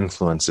hormonal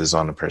influences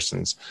on a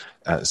person's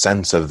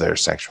sense of their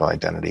sexual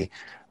identity.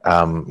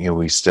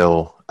 We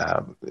still...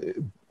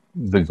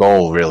 the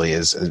goal really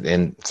is,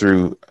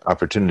 through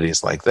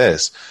opportunities like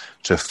this,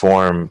 to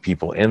form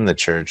people in the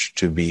church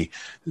to be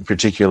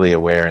particularly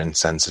aware and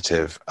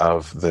sensitive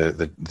of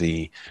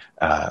the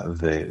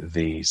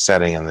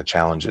setting and the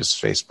challenges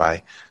faced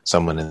by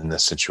someone in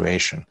this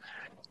situation.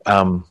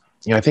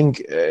 I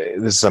think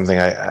this is something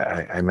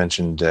I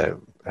mentioned at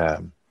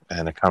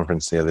a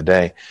conference the other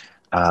day.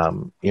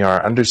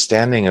 Our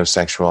understanding of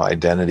sexual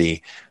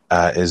identity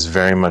is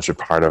very much a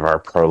part of our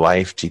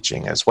pro-life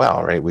teaching as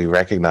well, right? We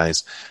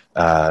recognize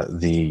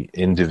the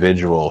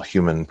individual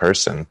human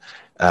person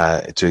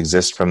to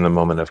exist from the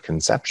moment of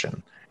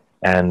conception.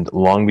 And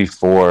long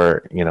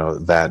before,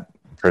 that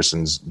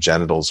person's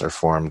genitals are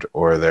formed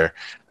or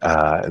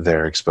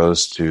they're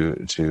exposed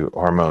to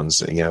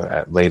hormones,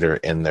 later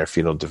in their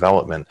fetal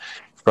development,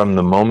 from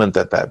the moment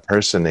that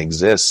person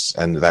exists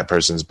and that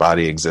person's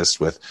body exists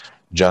with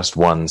just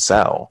one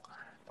cell,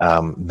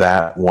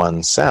 that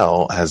one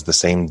cell has the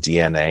same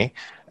DNA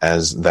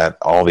as that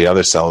all the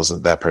other cells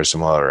that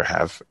person will ever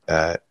have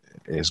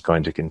is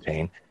going to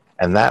contain.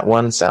 And that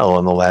one cell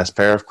on the last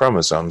pair of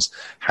chromosomes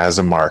has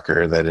a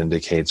marker that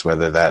indicates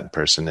whether that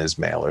person is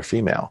male or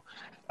female.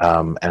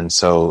 And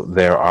so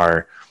there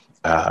are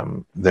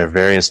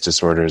various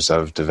disorders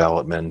of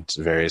development,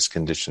 various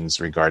conditions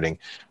regarding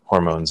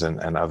hormones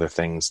and other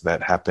things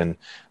that happen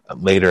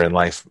later in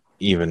life,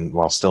 even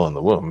while still in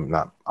the womb,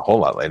 not a whole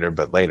lot later,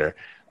 but later.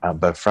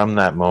 But from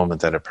that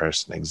moment that a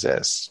person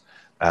exists,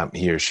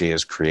 he or she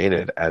is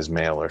created as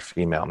male or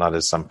female, not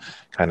as some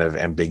kind of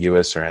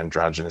ambiguous or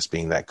androgynous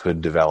being that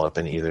could develop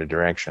in either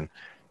direction.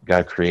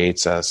 God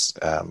creates us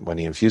when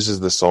he infuses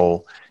the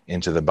soul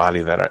into the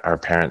body that our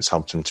parents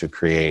helped him to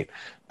create.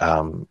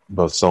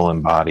 Both soul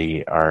and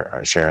body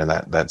are sharing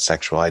that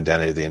sexual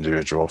identity of the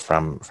individual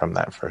from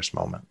that first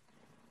moment.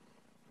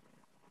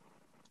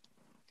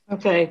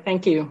 Okay,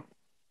 thank you.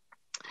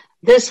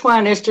 This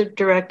one is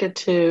directed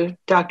to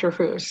Dr.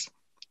 Hruz.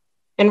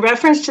 In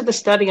reference to the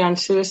study on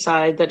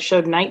suicide that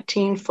showed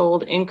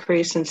 19-fold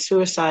increase in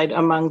suicide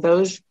among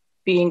those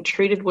being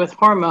treated with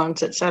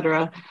hormones,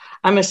 etc.,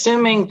 I'm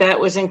assuming that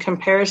was in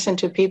comparison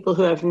to people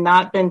who have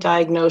not been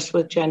diagnosed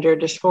with gender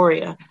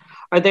dysphoria.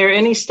 Are there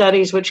any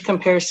studies which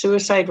compare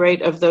suicide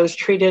rate of those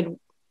treated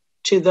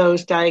to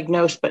those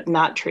diagnosed but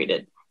not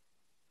treated?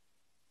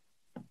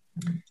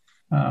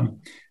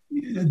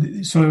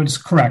 So it's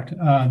correct.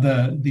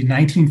 The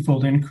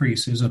 19-fold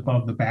increase is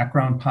above the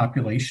background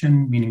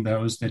population, meaning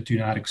those that do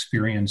not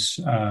experience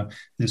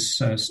this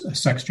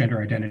sex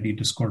gender identity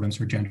discordance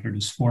or gender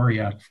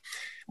dysphoria.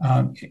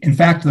 In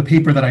fact, the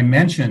paper that I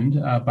mentioned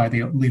by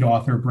the lead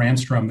author,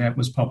 Brandstrom, that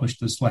was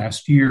published this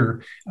last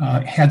year,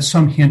 had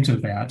some hint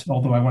of that,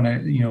 although I want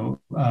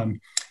to,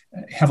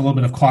 have a little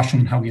bit of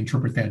caution in how we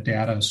interpret that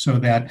data, so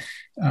that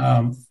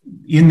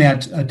in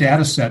that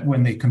data set,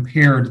 when they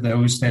compared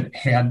those that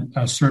had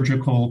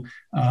surgical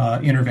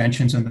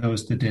interventions and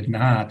those that did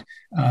not,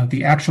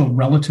 the actual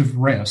relative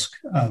risk,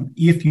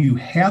 if you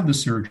had the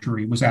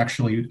surgery, was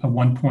actually a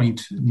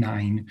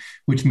 1.9,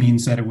 which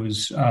means that it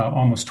was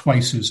almost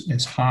twice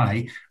as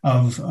high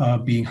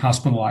of being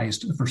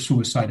hospitalized for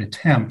suicide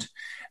attempt.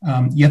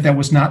 Yet that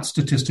was not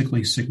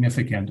statistically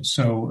significant.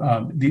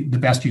 So the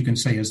best you can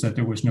say is that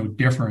there was no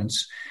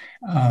difference.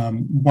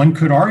 One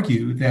could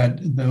argue that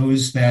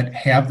those that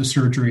have the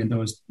surgery and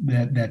those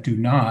that do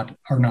not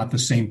are not the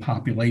same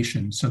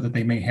population, so that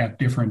they may have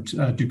different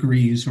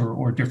degrees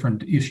or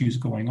different issues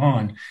going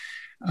on.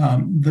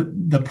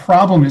 The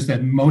problem is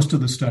that most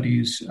of the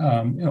studies,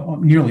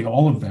 nearly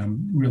all of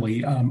them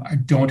really,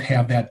 don't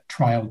have that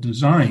trial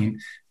design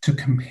to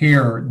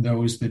compare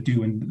those that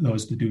do and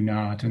those that do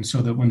not. And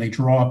so that when they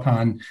draw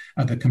upon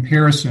the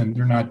comparison,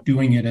 they're not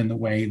doing it in the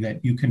way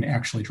that you can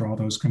actually draw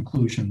those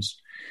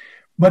conclusions.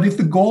 But if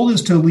the goal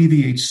is to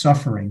alleviate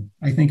suffering,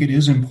 I think it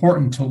is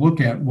important to look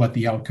at what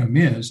the outcome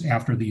is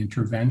after the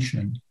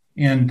intervention.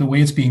 And the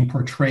way it's being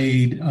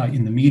portrayed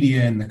in the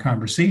media and the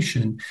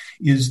conversation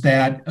is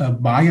that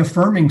by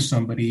affirming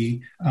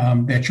somebody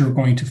that you're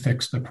going to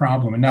fix the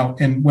problem.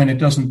 And when it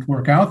doesn't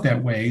work out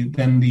that way,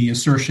 then the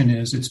assertion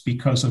is it's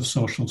because of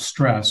social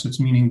stress. It's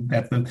meaning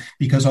that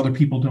because other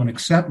people don't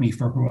accept me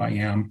for who I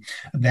am,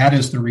 that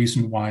is the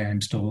reason why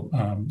I'm still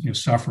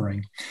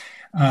suffering.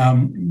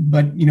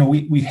 But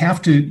we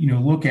have to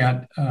look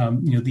at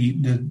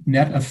the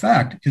net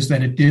effect is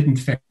that it didn't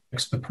fix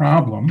the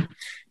problem.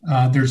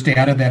 There's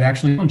data that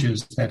actually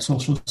challenges that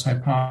social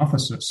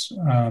hypothesis.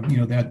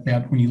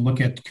 That when you look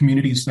at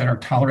communities that are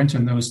tolerant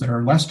and those that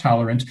are less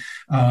tolerant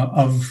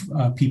of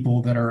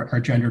people that are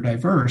gender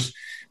diverse,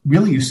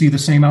 really you see the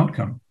same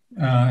outcome.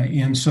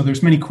 And so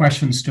there's many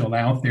questions still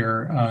out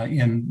there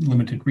in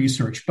limited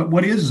research. But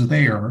what is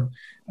there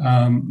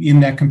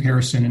in that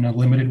comparison in a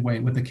limited way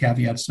with the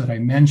caveats that I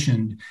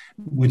mentioned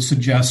would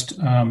suggest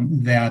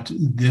that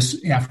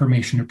this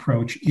affirmation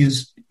approach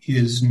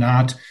is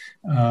not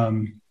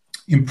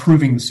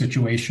improving the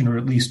situation, or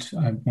at least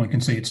one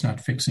can say it's not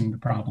fixing the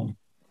problem.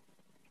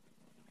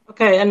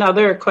 Okay,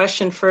 another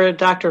question for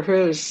Dr.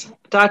 Hruz.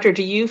 Doctor,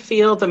 do you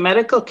feel the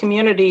medical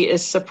community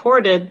is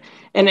supported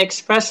in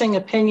expressing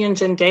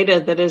opinions and data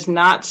that is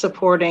not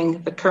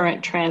supporting the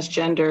current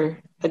transgender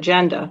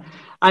agenda?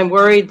 I'm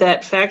worried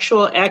that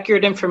factual,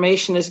 accurate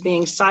information is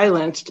being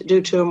silenced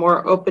due to a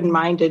more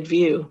open-minded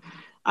view.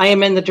 I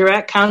am in the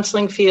direct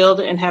counseling field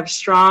and have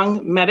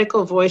strong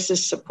medical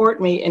voices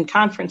support me in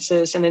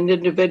conferences and in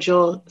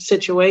individual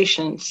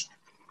situations.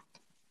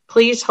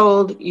 Please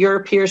hold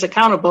your peers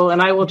accountable,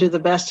 and I will do the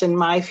best in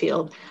my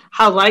field.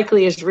 How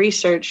likely is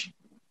research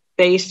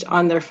based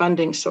on their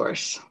funding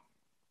source?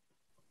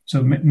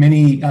 So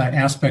many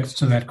aspects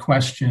to that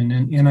question,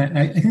 and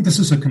I think this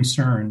is a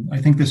concern.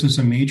 I think this is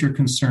a major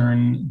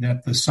concern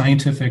that the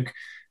scientific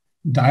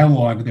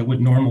dialogue that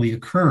would normally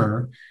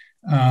occur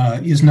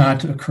is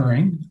not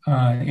occurring,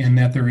 and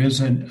that there is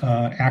an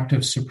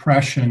active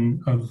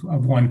suppression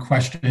of one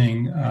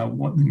questioning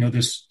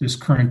this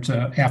current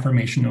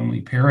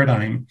affirmation-only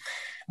paradigm.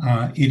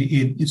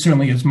 It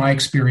certainly is my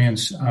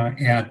experience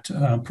at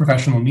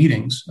professional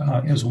meetings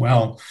as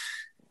well.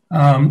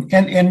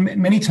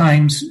 And many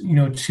times,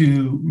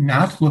 to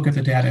not look at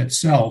the data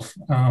itself,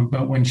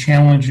 but when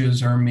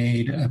challenges are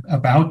made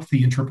about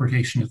the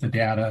interpretation of the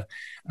data,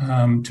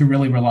 to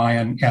really rely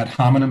on ad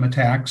hominem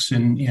attacks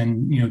and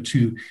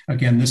to,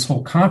 again, this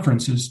whole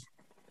conference is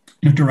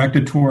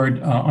directed toward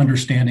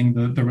understanding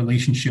the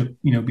relationship,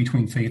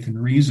 between faith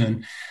and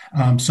reason.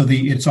 So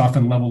it's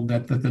often leveled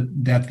that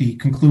the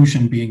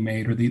conclusion being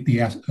made or the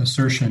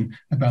assertion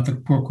about the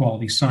poor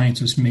quality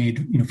science is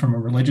made, from a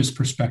religious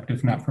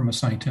perspective, not from a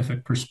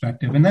scientific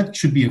perspective, and that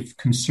should be of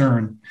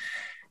concern.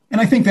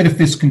 And I think that if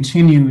this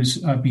continues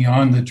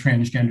beyond the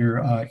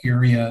transgender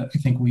area, I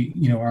think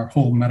our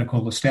whole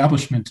medical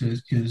establishment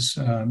is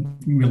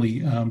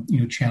really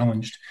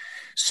challenged.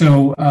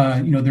 So,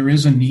 there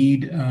is a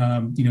need,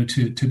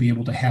 to be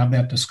able to have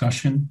that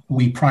discussion.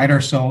 We pride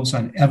ourselves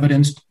on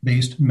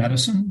evidence-based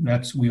medicine.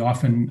 We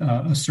often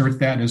assert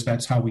that as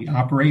that's how we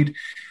operate.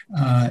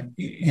 So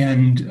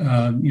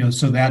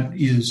that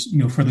is,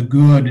 for the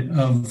good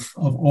of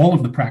all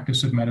of the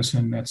practice of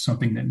medicine, that's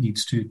something that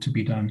needs to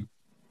be done.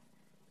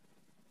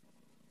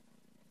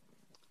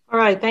 All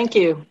right, thank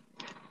you.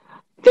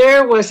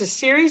 There was a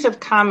series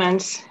of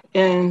comments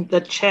in the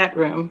chat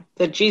room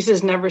that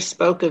Jesus never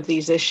spoke of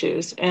these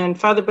issues, and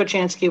Father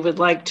Bochanski would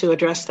like to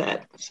address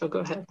that. So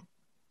go ahead.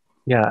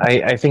 Yeah,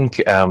 I think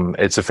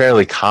it's a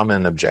fairly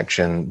common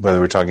objection,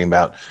 whether we're talking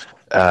about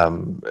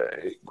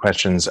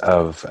questions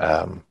of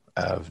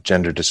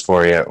gender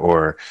dysphoria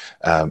or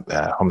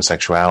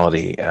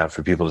homosexuality,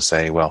 for people to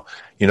say, well,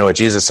 what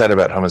Jesus said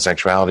about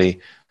homosexuality?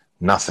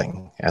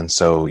 Nothing. And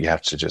so you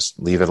have to just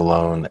leave it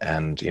alone,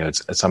 and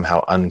it's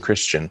somehow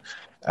unchristian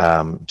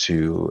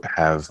to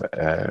have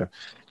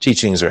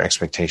teachings or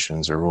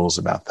expectations or rules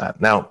about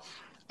that. Now,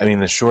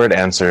 the short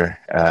answer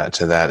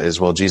to that is,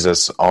 well,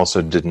 Jesus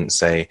also didn't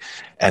say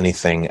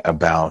anything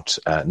about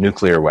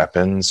nuclear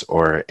weapons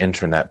or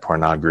internet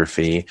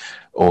pornography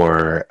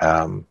or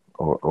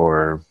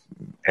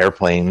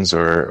airplanes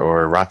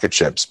or rocket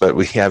ships, but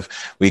we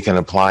can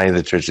apply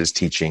the church's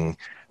teaching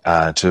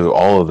to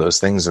all of those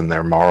things in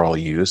their moral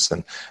use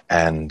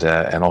and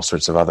all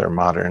sorts of other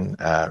modern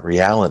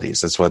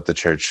realities. That's what the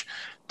church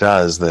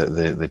does.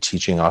 The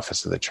teaching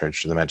office of the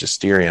church, the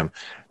magisterium,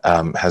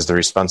 has the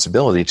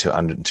responsibility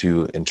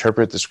to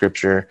interpret the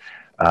scripture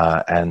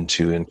and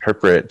to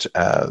interpret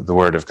the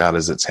word of God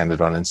as it's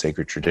handed on in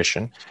sacred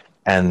tradition,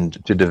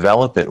 and to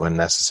develop it when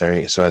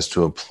necessary so as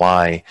to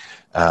apply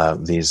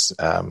these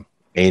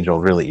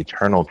age-old, really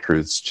eternal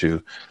truths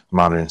to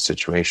modern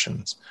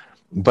situations.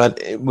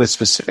 But with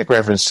specific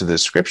reference to the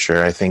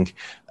scripture, I think,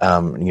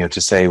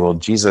 to say, well,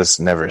 Jesus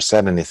never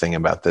said anything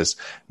about this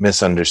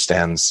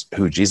misunderstands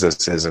who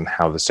Jesus is and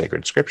how the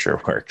sacred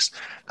scripture works.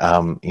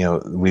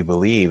 We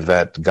believe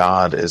that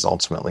God is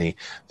ultimately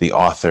the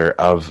author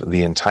of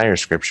the entire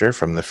scripture,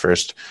 from the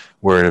first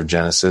word of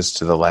Genesis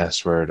to the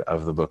last word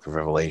of the book of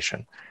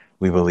Revelation.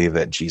 We believe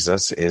that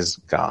Jesus is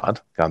God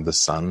the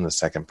Son, the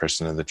second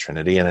person of the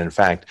Trinity. And in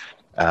fact,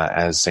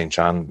 as St.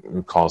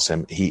 John calls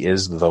him, he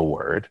is the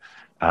Word.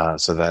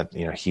 So that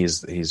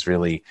he's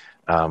really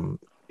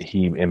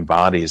he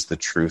embodies the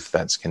truth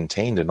that's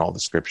contained in all the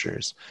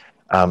scriptures.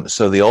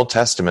 So the Old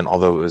Testament,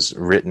 although it was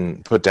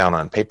put down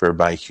on paper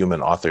by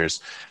human authors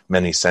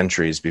many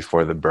centuries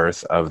before the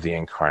birth of the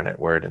incarnate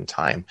Word in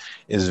time,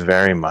 is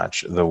very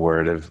much the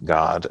Word of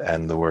God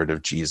and the Word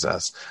of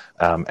Jesus.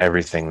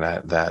 Everything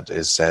that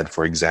is said,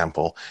 for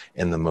example,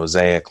 in the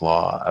Mosaic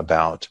Law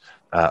about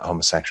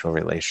homosexual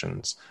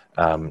relations,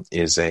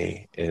 is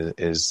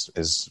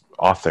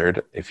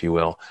authored, if you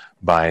will,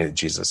 by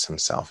Jesus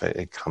himself.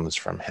 It comes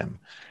from him.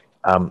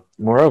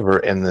 Moreover,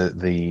 in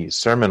the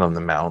Sermon on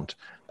the Mount,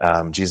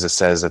 Jesus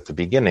says at the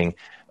beginning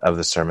of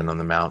the Sermon on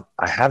the Mount,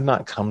 I have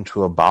not come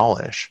to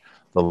abolish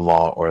the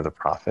law or the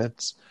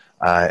prophets.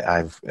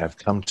 I've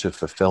come to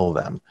fulfill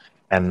them.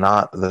 And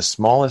not the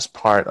smallest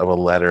part of a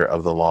letter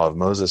of the law of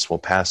Moses will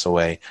pass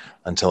away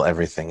until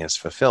everything is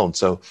fulfilled.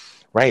 So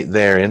right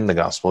there in the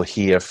gospel,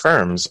 he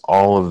affirms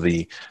all of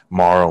the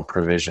moral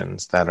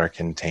provisions that are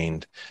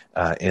contained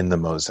in the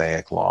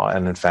Mosaic law.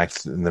 And in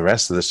fact, in the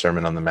rest of the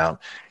Sermon on the Mount,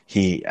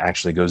 he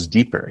actually goes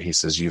deeper. He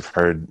says, you've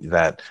heard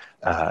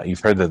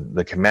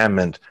the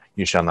commandment,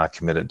 you shall not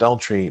commit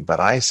adultery, but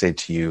I say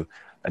to you,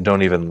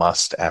 don't even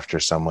lust after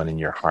someone in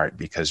your heart,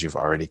 because you've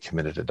already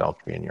committed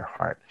adultery in your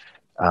heart.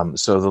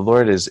 So the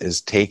Lord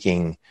is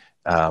taking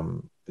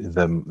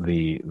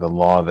the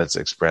law that's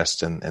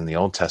expressed in the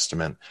Old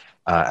Testament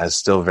as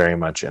still very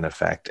much in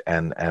effect,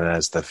 and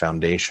as the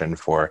foundation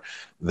for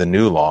the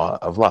new law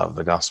of love,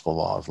 the gospel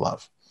law of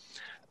love.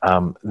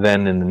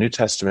 Then in the New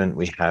Testament,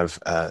 we have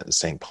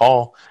St.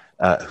 Paul,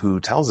 who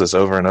tells us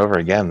over and over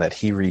again that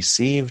he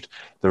received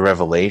the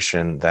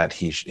revelation that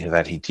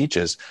he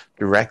teaches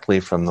directly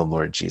from the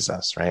Lord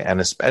Jesus, right? And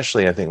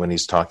especially, I think, when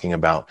he's talking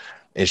about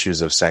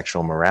issues of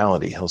sexual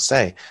morality, he'll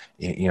say,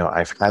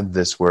 I've had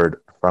this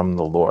word from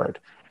the Lord.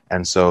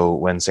 And so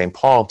when St.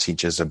 Paul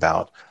teaches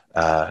about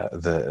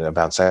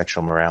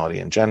sexual morality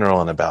in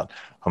general and about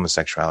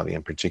homosexuality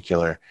in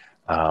particular,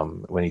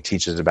 when he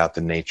teaches about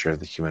the nature of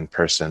the human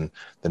person,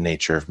 the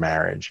nature of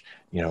marriage,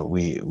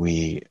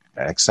 we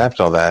accept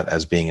all that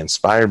as being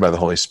inspired by the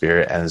Holy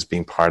Spirit and as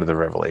being part of the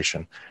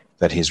revelation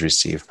that he's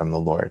received from the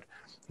Lord.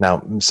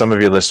 Now, some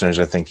of your listeners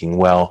are thinking,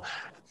 well,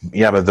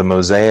 yeah, but the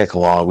Mosaic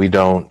law, we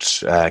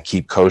don't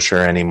keep kosher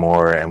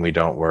anymore, and we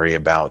don't worry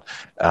about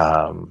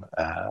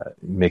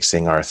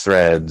mixing our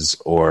threads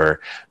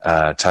or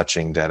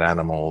touching dead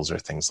animals or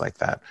things like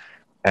that.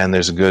 And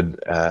that's a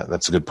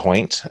good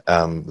point.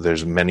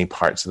 There's many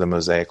parts of the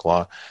Mosaic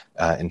law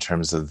in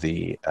terms of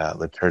the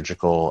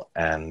liturgical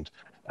and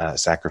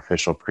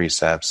sacrificial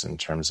precepts, in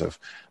terms of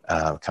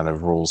kind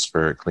of rules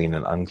for clean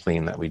and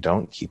unclean that we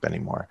don't keep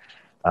anymore.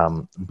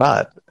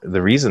 But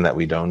the reason that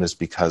we don't is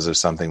because of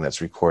something that's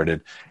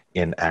recorded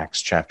in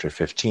Acts chapter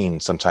 15,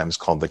 sometimes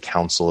called the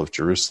Council of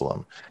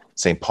Jerusalem.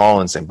 St. Paul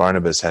and St.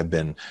 Barnabas had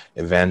been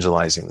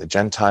evangelizing the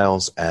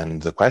Gentiles,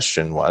 and the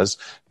question was,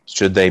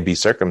 should they be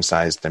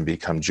circumcised and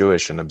become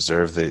Jewish and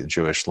observe the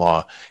Jewish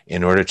law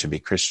in order to be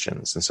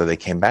Christians? And so they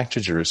came back to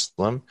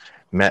Jerusalem,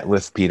 met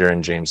with Peter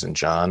and James and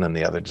John and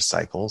the other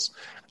disciples,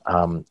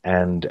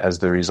 and as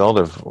the result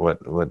of what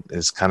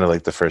is kind of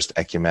like the first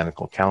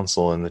ecumenical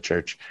council in the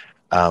church,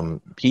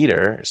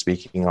 Peter,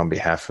 speaking on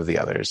behalf of the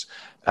others,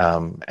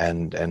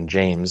 and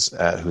James,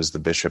 who's the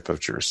Bishop of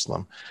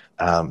Jerusalem,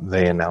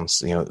 they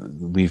announced,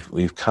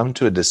 we've come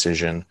to a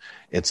decision.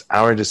 It's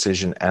our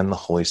decision and the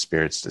Holy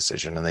Spirit's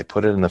decision, and they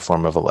put it in the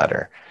form of a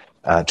letter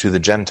to the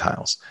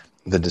Gentiles.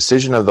 The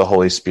decision of the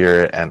Holy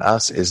Spirit and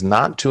us is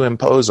not to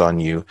impose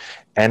on you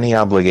any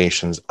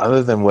obligations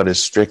other than what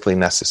is strictly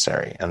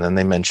necessary. And then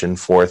they mention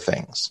 4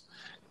 things.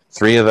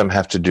 3 of them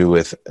have to do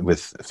with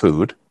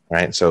food.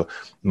 Right, so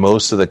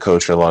most of the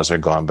kosher laws are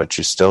gone, but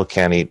you still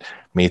can't eat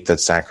meat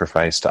that's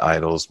sacrificed to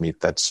idols, meat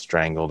that's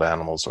strangled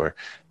animals, or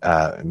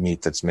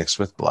meat that's mixed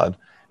with blood.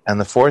 And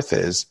the 4th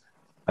is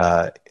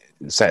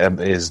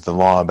the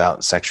law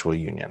about sexual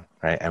union,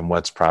 right, and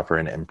what's proper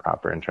and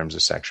improper in terms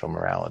of sexual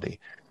morality.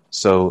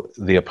 So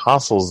the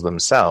apostles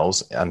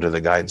themselves, under the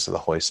guidance of the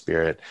Holy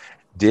Spirit,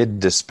 did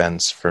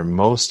dispense for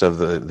most of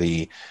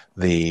the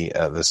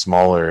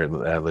smaller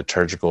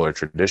liturgical or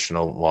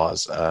traditional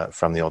laws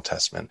from the Old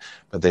Testament,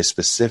 but they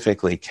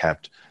specifically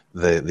kept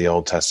the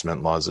Old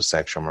Testament laws of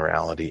sexual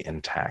morality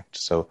intact.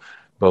 So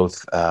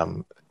both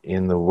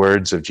in the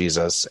words of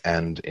Jesus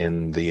and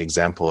in the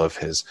example of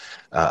his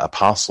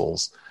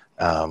apostles,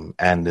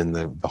 and in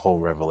the whole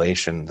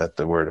revelation that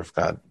the Word of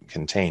God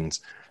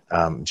contains,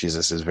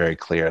 Jesus is very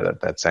clear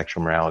that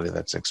sexual morality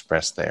that's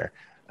expressed there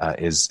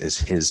is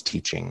his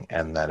teaching,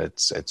 and that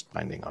it's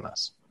binding on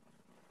us.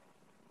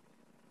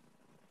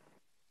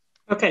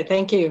 Okay,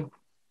 thank you.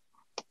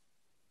 A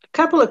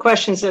couple of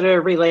questions that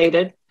are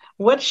related.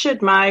 What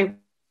should my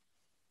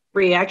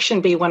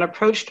reaction be when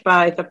approached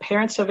by the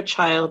parents of a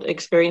child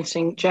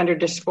experiencing gender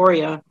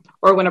dysphoria,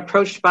 or when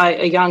approached by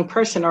a young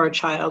person or a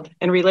child?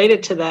 And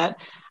related to that,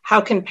 how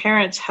can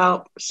parents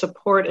help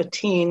support a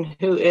teen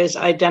who is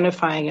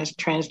identifying as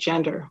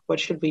transgender?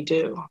 What should we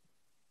do?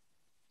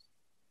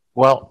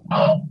 Well,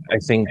 I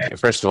think,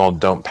 first of all,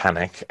 don't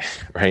panic,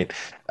 right?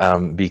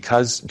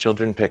 Because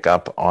children pick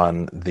up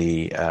on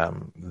the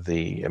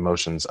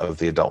emotions of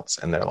the adults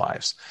in their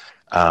lives.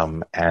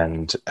 They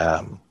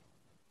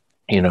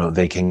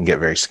can get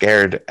very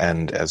scared,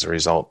 and as a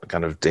result,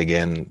 kind of dig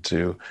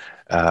into,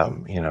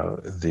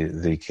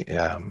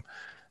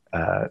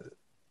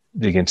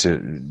 dig into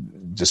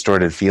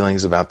distorted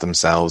feelings about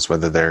themselves,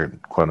 whether they're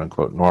quote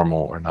unquote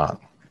normal or not.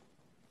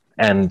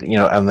 And,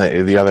 on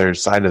the other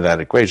side of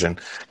that equation,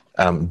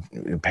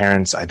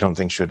 parents, I don't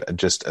think, should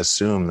just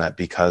assume that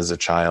because a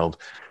child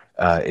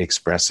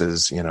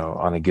expresses,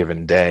 on a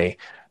given day,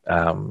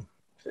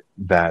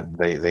 that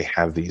they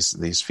have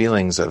these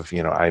feelings of,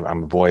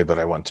 I'm a boy, but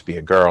I want to be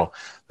a girl,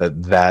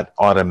 that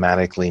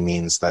automatically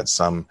means that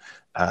some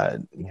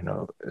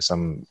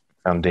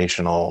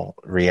foundational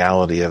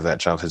reality of that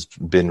child has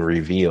been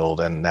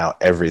revealed, and now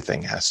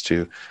everything has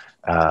to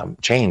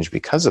change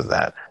because of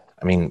that.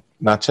 I mean,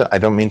 I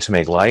don't mean to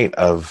make light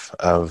of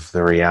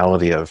the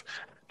reality of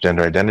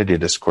gender identity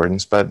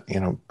discordance, but,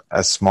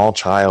 a small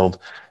child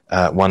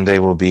one day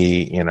will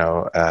be, an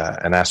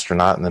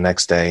astronaut, and the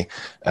next day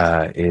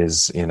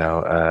is,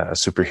 a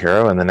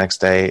superhero, and the next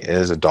day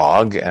is a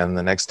dog, and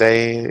the next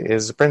day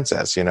is a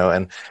princess,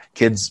 and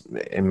kids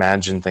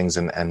imagine things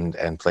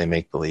and play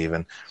make-believe.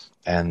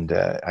 And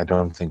I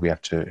don't think we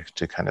have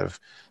to kind of,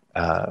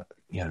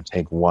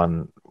 take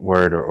one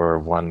word or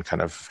one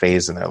kind of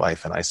phase in their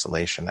life in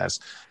isolation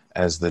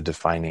as the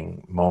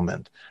defining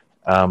moment.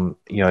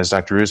 As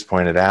Dr. Hruz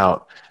pointed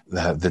out,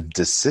 the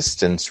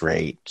desistance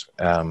rate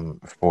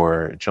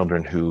for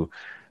children who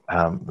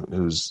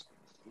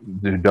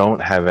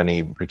don't have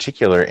any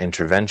particular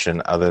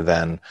intervention other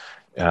than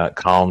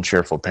calm,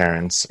 cheerful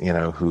parents,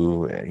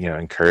 who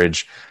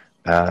encourage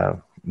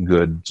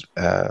good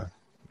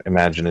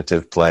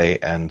imaginative play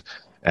and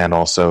and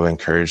also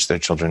encourage their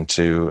children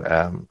to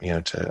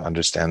to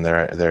understand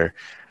their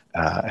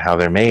how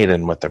they're made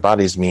and what their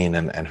bodies mean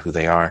and who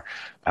they are.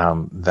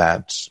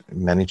 That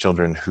many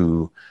children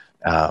who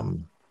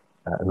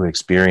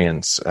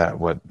experience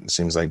what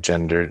seems like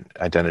gender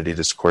identity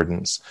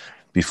discordance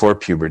before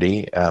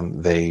puberty,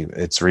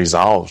 it's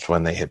resolved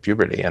when they hit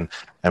puberty, and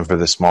for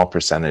the small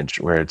percentage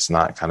where it's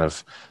not kind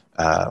of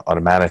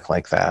automatic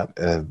like that,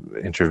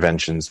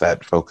 interventions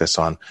that focus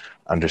on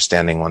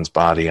understanding one's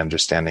body,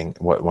 understanding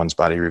what one's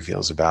body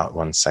reveals about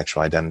one's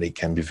sexual identity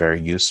can be very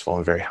useful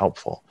and very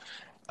helpful.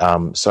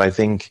 So I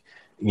think,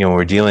 when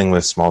we're dealing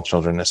with small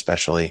children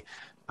especially,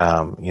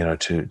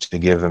 to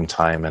give them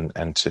time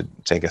and to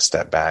take a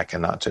step back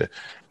and not to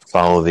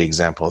follow the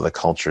example of the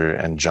culture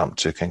and jump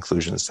to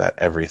conclusions that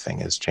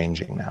everything is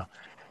changing now.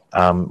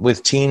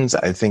 With teens,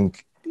 I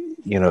think,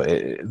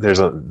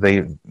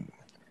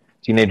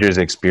 teenagers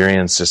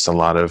experience just a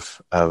lot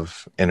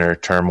of inner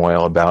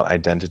turmoil about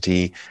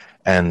identity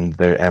and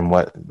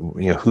what,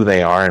 who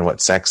they are and what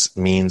sex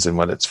means and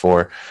what it's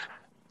for.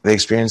 They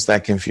experience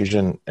that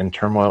confusion and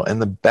turmoil in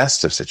the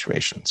best of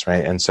situations,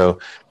 right? And so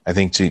I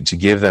think to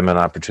give them an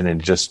opportunity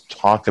to just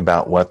talk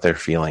about what they're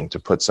feeling, to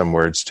put some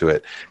words to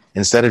it,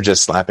 instead of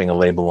just slapping a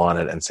label on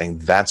it and saying,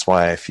 that's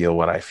why I feel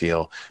what I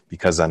feel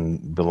because I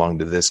belong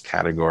to this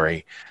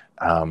category.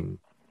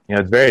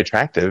 It's very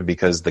attractive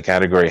because the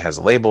category has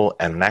a label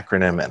and an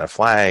acronym and a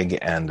flag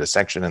and a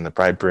section in the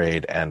Pride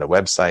Parade and a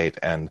website.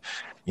 And,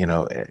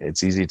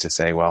 it's easy to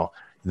say, well,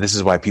 this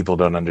is why people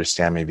don't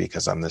understand me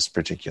because I'm this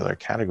particular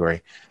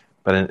category.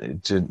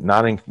 But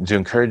to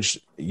encourage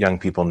young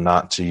people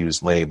not to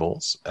use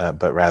labels,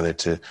 but rather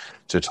to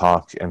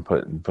talk and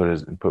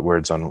put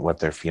words on what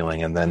they're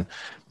feeling, and then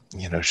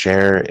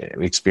share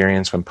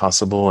experience when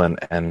possible,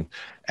 and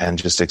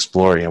just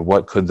explore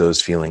what could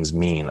those feelings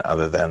mean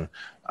other than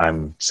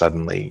I'm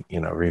suddenly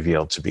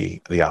revealed to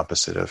be the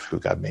opposite of who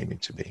God made me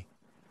to be.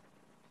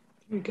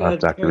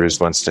 Dr. Hruz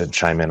wants to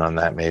chime in on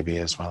that maybe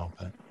as well.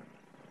 But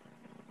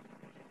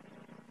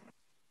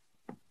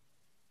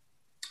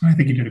I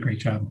think you did a great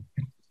job.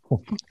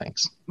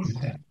 Thanks.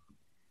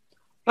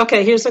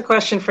 Okay, here's a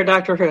question for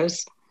Dr.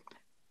 Hruz.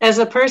 As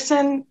a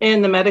person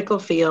in the medical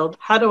field,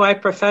 how do I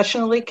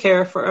professionally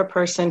care for a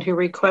person who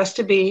requests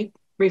to be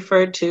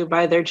referred to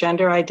by their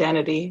gender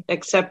identity,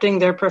 accepting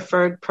their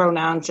preferred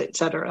pronouns,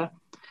 etc.?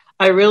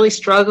 I really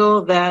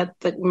struggle that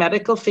the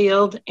medical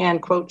field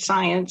and, quote,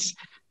 science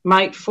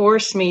might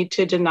force me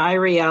to deny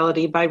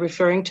reality by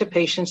referring to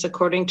patients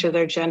according to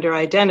their gender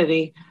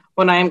identity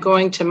when I am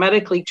going to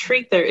medically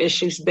treat their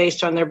issues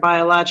based on their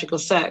biological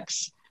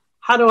sex.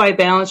 How do I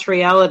balance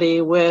reality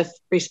with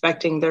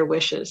respecting their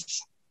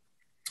wishes?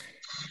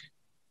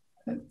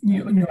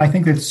 I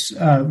think that's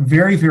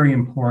very, very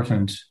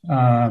important,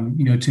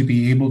 to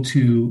be able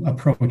to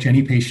approach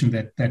any patient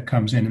that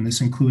comes in, and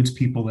this includes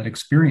people that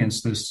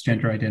experience this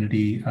gender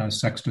identity,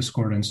 sex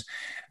discordance,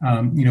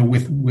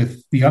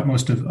 with the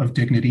utmost of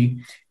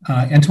dignity,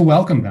 and to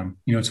welcome them.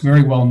 It's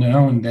very well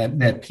known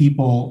that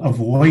people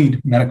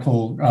avoid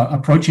medical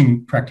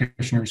approaching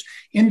practitioners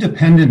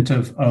independent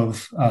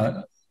of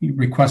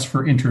requests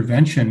for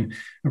intervention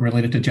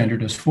related to gender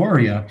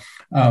dysphoria,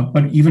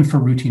 but even for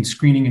routine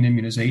screening and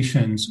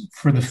immunizations,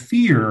 for the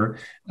fear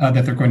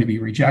that they're going to be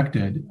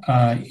rejected.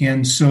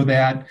 And so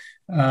that,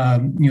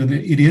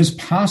 it is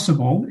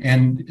possible,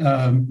 and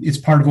it's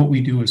part of what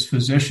we do as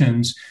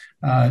physicians,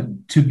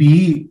 to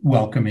be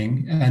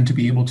welcoming and to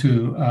be able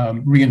to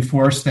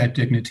reinforce that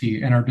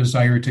dignity and our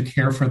desire to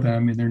care for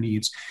them in their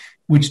needs,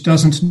 which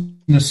doesn't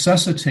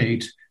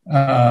necessitate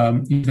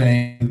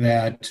even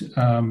that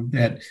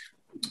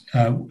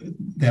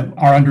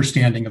our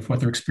understanding of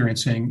what they're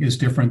experiencing is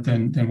different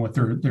than what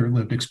their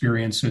lived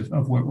experience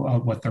of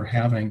what they're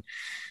having.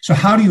 So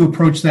how do you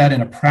approach that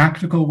in a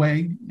practical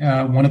way?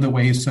 One of the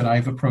ways that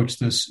I've approached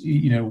this,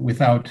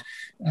 without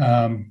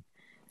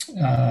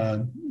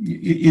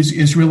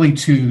is really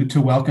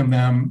to welcome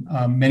them.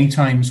 Many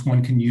times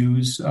one can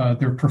use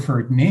their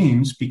preferred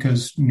names,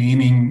 because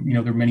naming,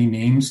 there are many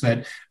names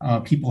that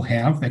people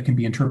have that can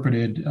be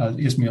interpreted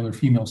as male or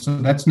female. So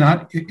that's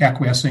not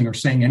acquiescing or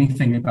saying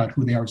anything about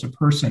who they are as a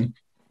person.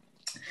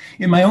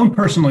 In my own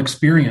personal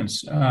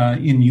experience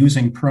in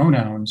using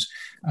pronouns,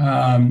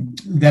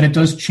 that it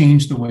does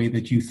change the way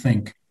that you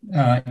think.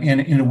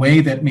 And in a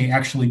way that may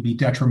actually be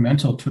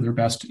detrimental to their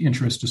best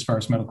interest as far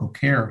as medical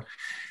care.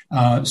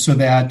 So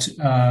that,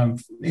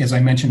 as I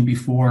mentioned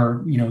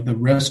before, the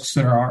risks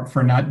that are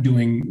for not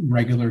doing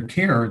regular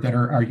care that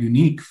are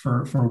unique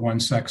for one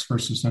sex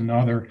versus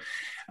another.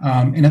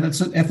 And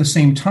at the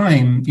same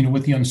time,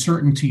 with the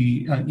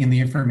uncertainty in the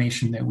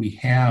information that we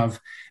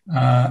have,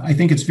 I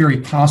think it's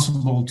very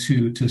possible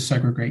to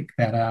segregate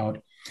that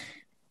out.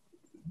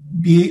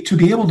 To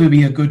be able to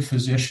be a good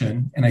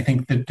physician, and I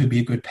think that to be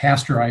a good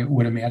pastor, I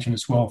would imagine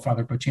as well,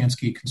 Father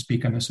Bochanski can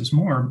speak on this as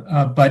more,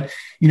 but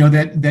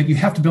that you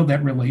have to build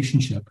that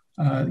relationship.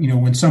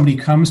 When somebody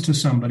comes to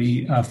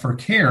somebody for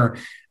care,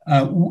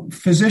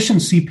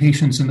 physicians see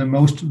patients in the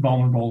most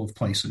vulnerable of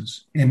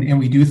places, and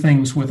we do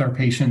things with our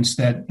patients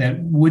that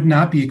would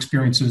not be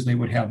experiences they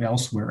would have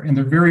elsewhere, and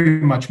they're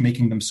very much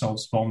making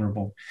themselves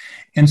vulnerable.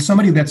 And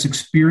somebody that's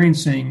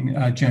experiencing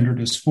gender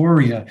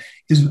dysphoria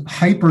is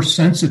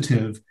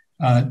hypersensitive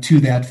to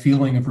that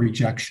feeling of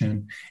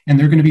rejection. And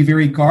they're going to be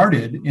very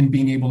guarded in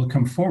being able to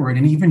come forward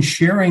and even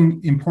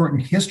sharing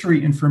important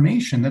history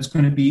information that's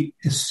going to be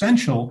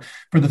essential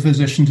for the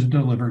physician to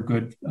deliver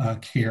good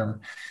care.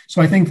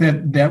 So I think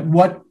that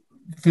what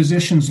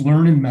physicians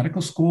learn in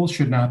medical school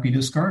should not be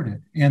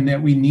discarded, and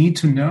that we need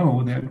to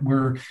know that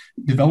we're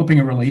developing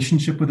a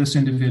relationship with this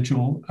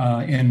individual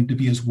and to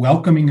be as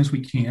welcoming as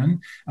we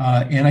can.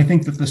 And I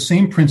think that the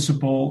same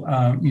principle,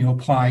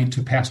 applied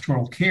to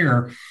pastoral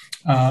care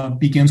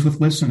begins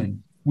with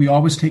listening. We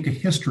always take a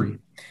history,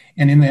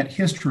 and in that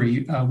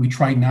history, we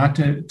try not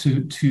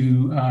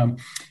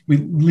we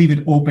leave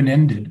it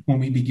open-ended when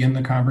we begin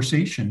the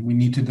conversation. We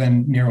need to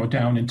then narrow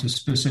down into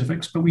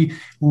specifics, but we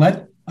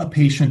let a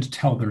patient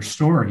tell their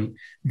story.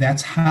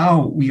 That's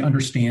how we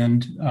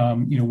understand,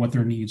 what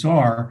their needs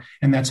are,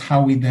 and that's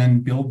how we then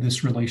build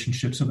this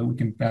relationship so that we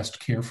can best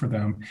care for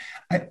them.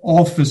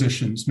 All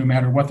physicians, no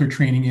matter what their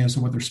training is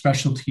or what their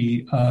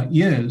specialty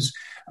is,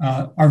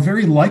 are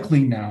very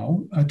likely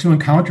now to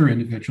encounter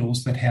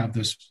individuals that have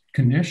this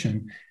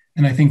condition.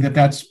 And I think that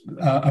that's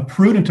a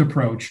prudent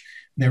approach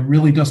that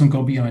really doesn't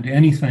go beyond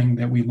anything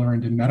that we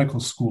learned in medical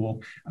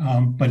school,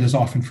 but is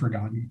often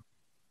forgotten.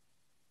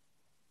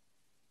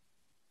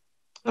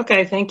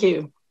 Okay, thank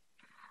you.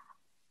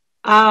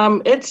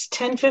 It's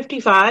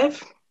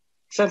 10:55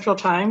 Central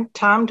Time.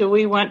 Tom, do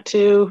we want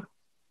to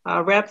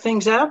wrap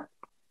things up,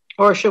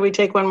 or should we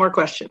take one more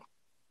question?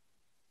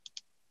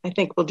 I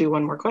think we'll do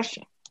one more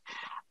question.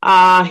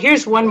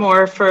 Here's one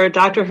more for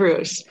Dr.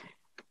 Hruz.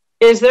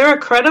 Is there a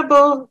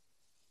credible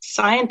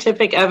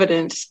scientific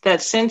evidence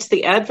that since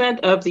the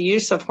advent of the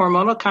use of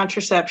hormonal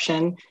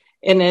contraception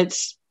in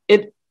its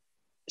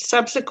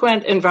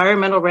subsequent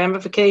environmental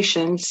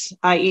ramifications,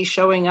 i.e.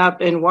 showing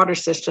up in water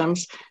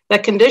systems,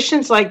 that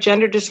conditions like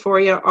gender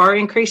dysphoria are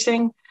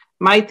increasing?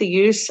 Might the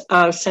use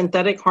of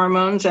synthetic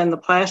hormones and the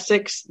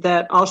plastics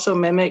that also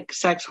mimic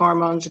sex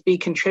hormones be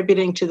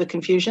contributing to the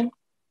confusion?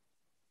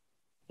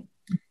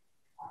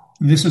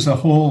 This is a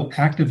whole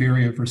active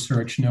area of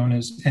research known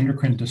as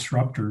endocrine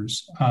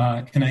disruptors.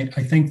 And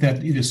I think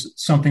that it is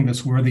something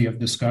that's worthy of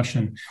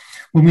discussion.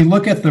 When we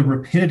look at the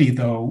rapidity,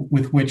 though,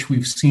 with which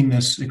we've seen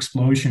this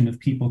explosion of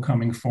people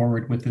coming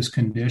forward with this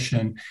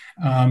condition,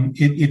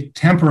 it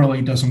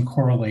temporarily doesn't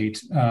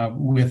correlate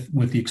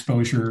with the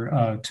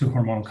exposure to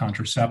hormonal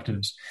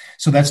contraceptives.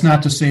 So that's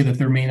not to say that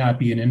there may not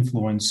be an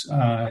influence.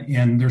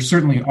 And there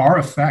certainly are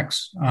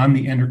effects on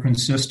the endocrine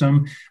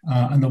system,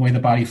 on the way the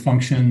body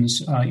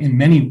functions in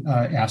many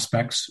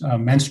aspects,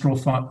 menstrual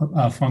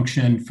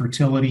function,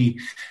 fertility,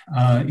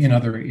 in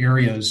other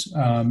areas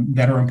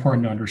that are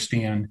important to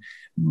understand.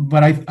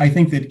 But I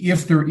think that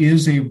if there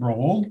is a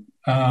role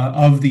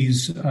of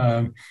these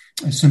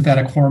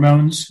synthetic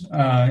hormones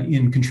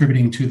in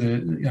contributing to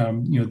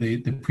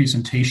the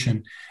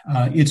presentation,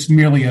 it's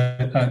merely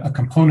a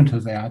component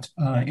of that.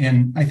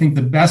 And I think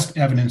the best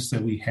evidence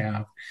that we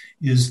have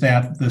is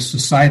that the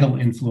societal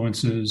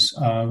influences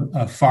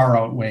far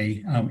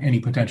outweigh any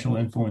potential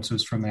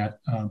influences from that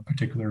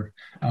particular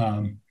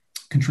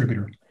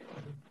contributor.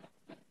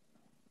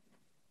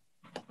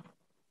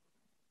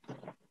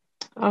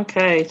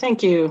 Okay,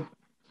 thank you.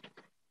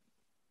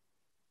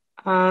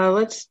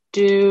 Let's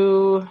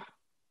do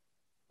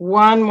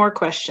one more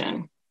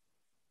question.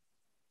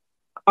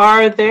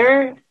 Are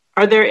there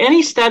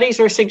any studies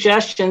or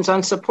suggestions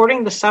on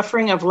supporting the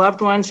suffering of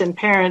loved ones and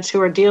parents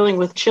who are dealing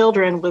with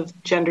children with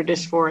gender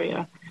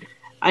dysphoria?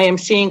 I am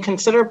seeing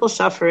considerable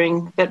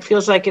suffering that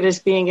feels like it is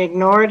being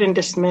ignored and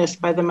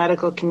dismissed by the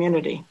medical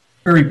community.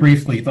 Very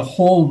briefly, the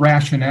whole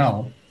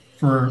rationale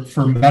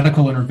for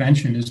medical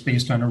intervention is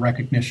based on a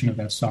recognition of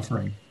that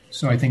suffering.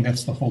 So I think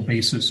that's the whole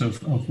basis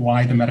of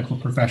why the medical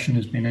profession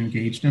has been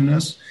engaged in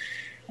this.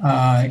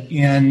 There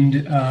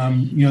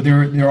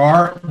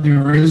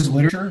is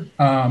literature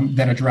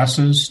that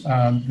addresses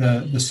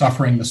the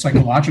suffering, the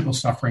psychological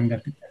suffering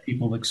that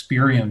people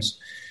experience.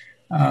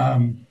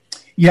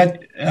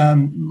 Yet,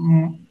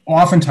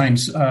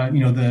 oftentimes,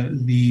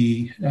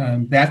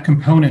 that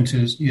component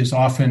is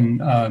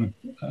often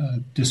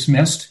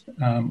dismissed,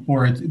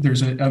 or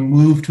there's a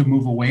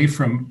move away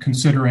from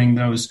considering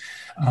those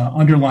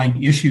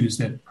underlying issues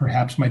that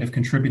perhaps might have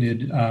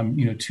contributed,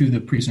 to the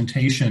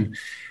presentation,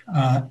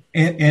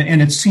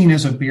 and it's seen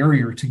as a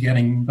barrier to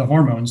getting the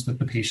hormones that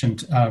the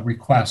patient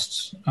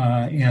requests.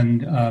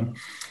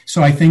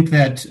 So I think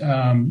that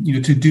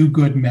to do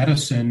good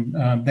medicine,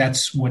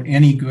 that's what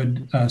any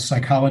good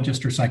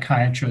psychologist or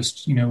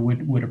psychiatrist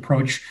would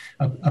approach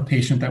a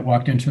patient that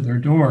walked into their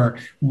door,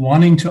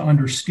 wanting to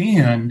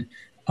understand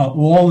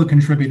all the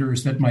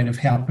contributors that might have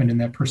happened in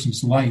that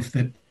person's life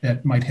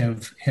that might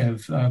have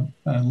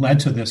led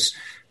to this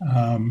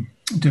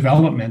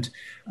development.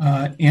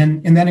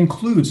 And that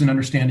includes an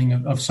understanding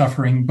of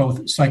suffering,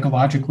 both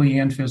psychologically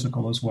and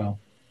physical as well.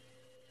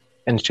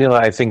 And Sheila,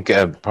 I think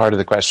part of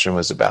the question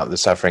was about the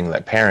suffering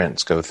that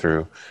parents go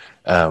through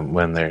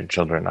when their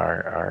children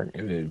are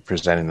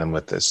presenting them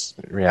with this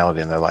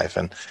reality in their life.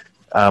 And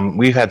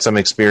we've had some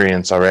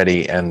experience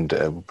already, and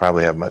we'll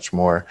probably have much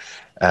more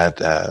at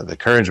the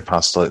Courage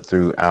Apostolate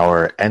through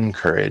our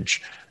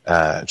Encourage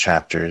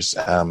chapters.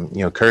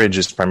 Courage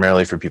is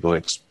primarily for people who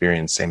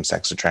experience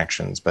same-sex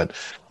attractions, but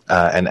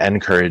and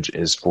Encourage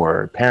is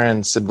for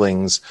parents,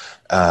 siblings,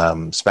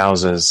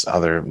 spouses,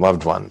 other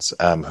loved ones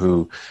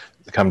who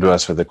come to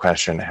us with the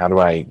question, how do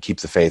I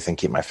keep the faith and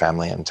keep my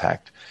family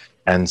intact?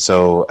 And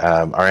so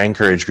our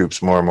Encourage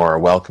groups more and more are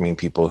welcoming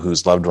people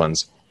whose loved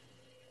ones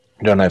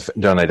don't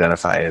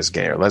identify as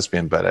gay or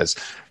lesbian, but as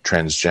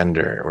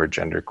transgender or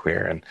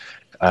genderqueer.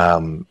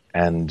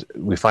 And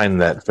we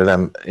find that for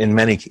them, in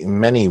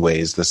many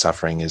ways, the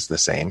suffering is the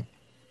same.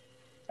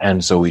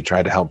 And so we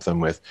try to help them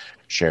with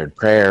shared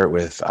prayer,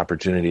 with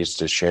opportunities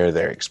to share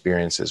their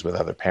experiences with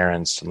other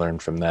parents, to learn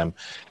from them.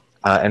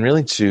 And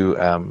really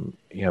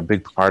a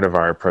big part of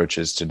our approach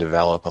is to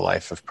develop a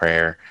life of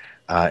prayer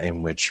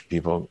in which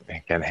people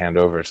can hand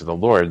over to the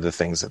Lord the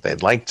things that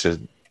they'd like to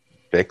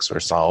fix or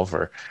solve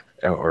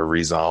or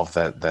resolve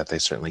that they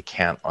certainly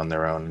can't on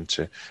their own,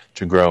 to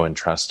grow in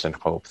trust and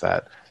hope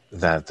that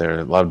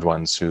their loved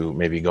ones who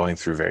may be going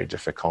through very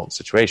difficult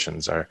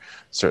situations are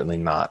certainly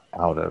not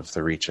out of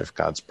the reach of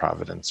God's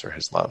providence or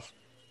his love.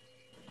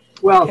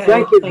 Well,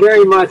 thank you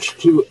very much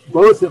to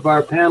both of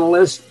our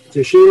panelists,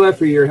 to Sheila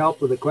for your help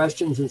with the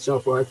questions and so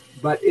forth.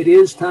 But it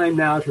is time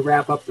now to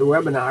wrap up the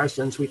webinar,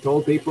 since we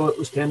told people it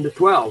was 10 to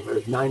 12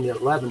 or 9 to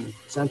 11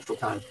 Central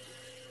Time.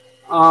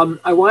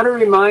 I want to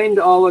remind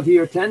all of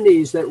you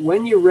attendees that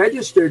when you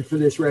registered for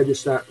this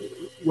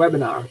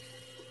webinar,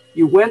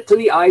 you went to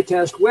the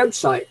ITEST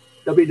website,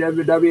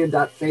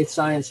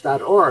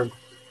 www.faithscience.org.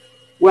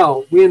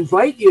 Well, we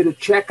invite you to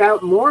check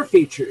out more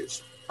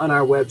features on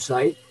our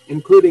website,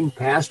 including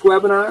past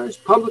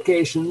webinars,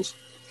 publications,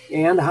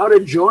 and how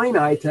to join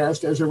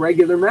ITEST as a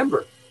regular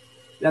member.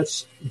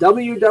 That's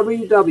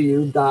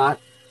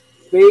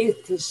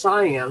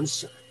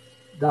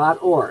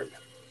www.faithscience.org.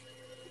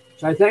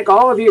 So I thank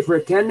all of you for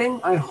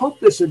attending. I hope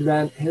this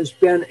event has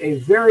been a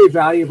very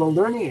valuable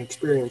learning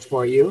experience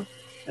for you.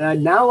 And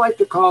I'd now like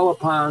to call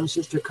upon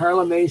Sister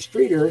Carla Mae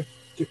Streeter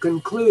to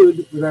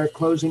conclude with our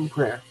closing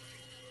prayer.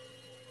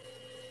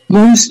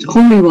 Most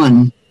Holy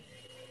One,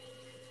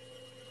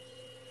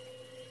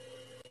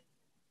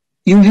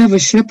 you have a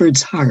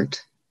shepherd's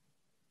heart.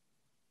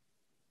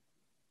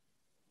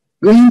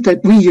 Grant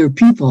that we, your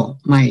people,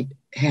 might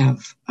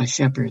have a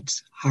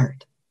shepherd's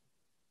heart.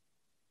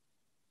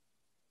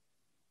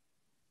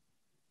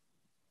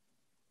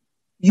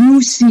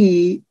 You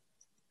see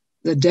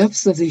the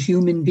depths of the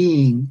human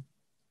being.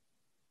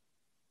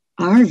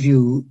 Our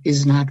view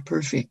is not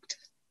perfect.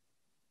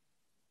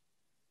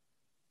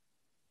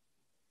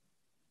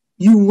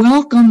 You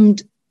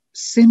welcomed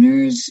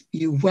sinners,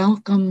 you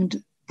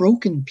welcomed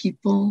broken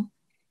people,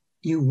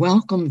 you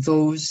welcomed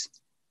those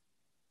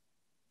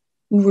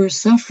who were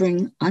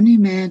suffering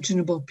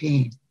unimaginable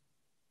pain.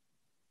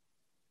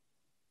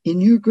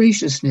 In your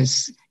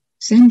graciousness,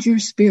 send your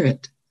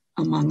Spirit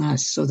among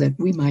us so that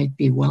we might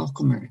be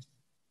welcomers,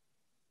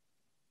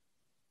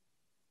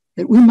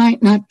 that we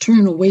might not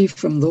turn away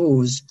from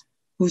those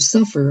who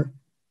suffer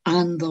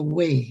on the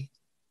way.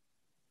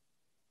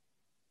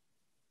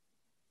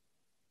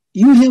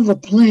 You have a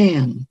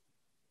plan.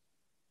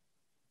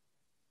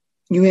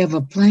 You have a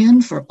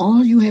plan for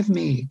all you have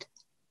made.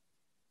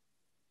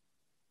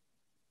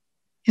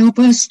 Help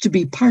us to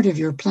be part of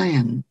your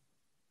plan,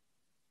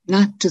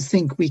 not to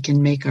think we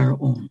can make our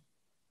own.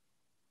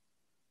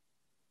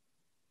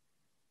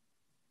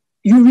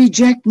 You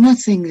reject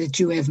nothing that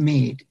you have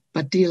made,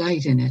 but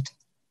delight in it.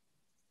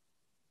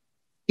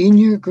 In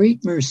your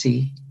great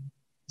mercy,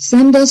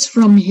 send us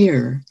from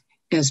here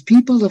as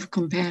people of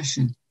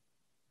compassion,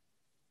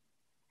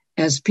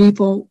 as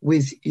people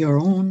with your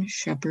own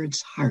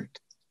shepherd's heart.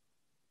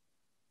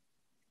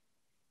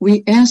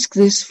 We ask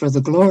this for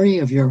the glory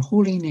of your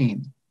holy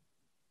name.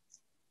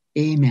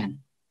 Amen.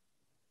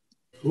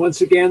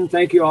 Once again,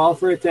 thank you all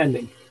for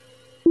attending.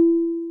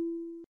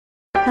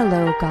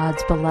 Hello,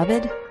 God's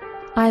beloved.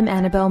 I'm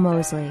Annabelle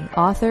Mosley,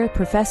 author,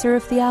 professor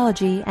of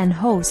theology, and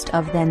host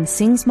of Then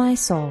Sings My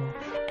Soul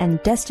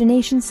and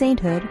Destination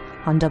Sainthood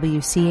on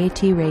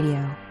WCAT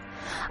Radio.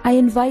 I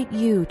invite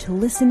you to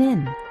listen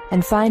in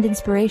and find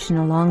inspiration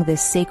along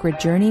this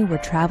sacred journey we're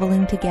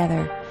traveling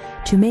together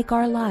to make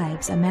our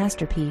lives a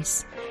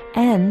masterpiece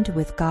and,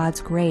 with God's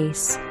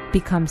grace,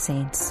 become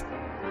saints.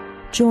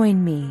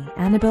 Join me,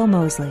 Annabelle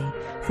Mosley,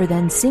 for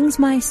Then Sings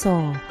My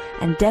Soul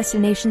and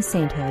Destination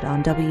Sainthood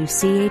on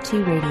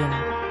WCAT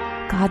Radio.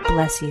 God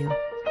bless you.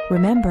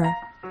 Remember,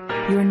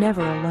 you're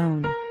never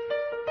alone.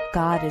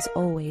 God is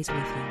always with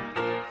you.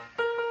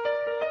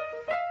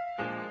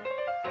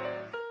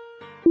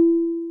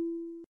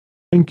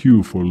 Thank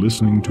you for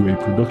listening to a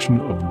production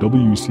of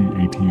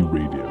WCAT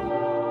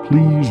Radio.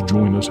 Please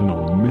join us in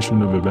our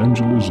mission of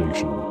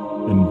evangelization.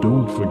 And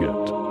don't forget,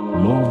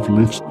 love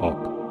lifts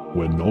up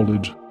when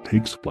knowledge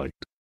takes flight.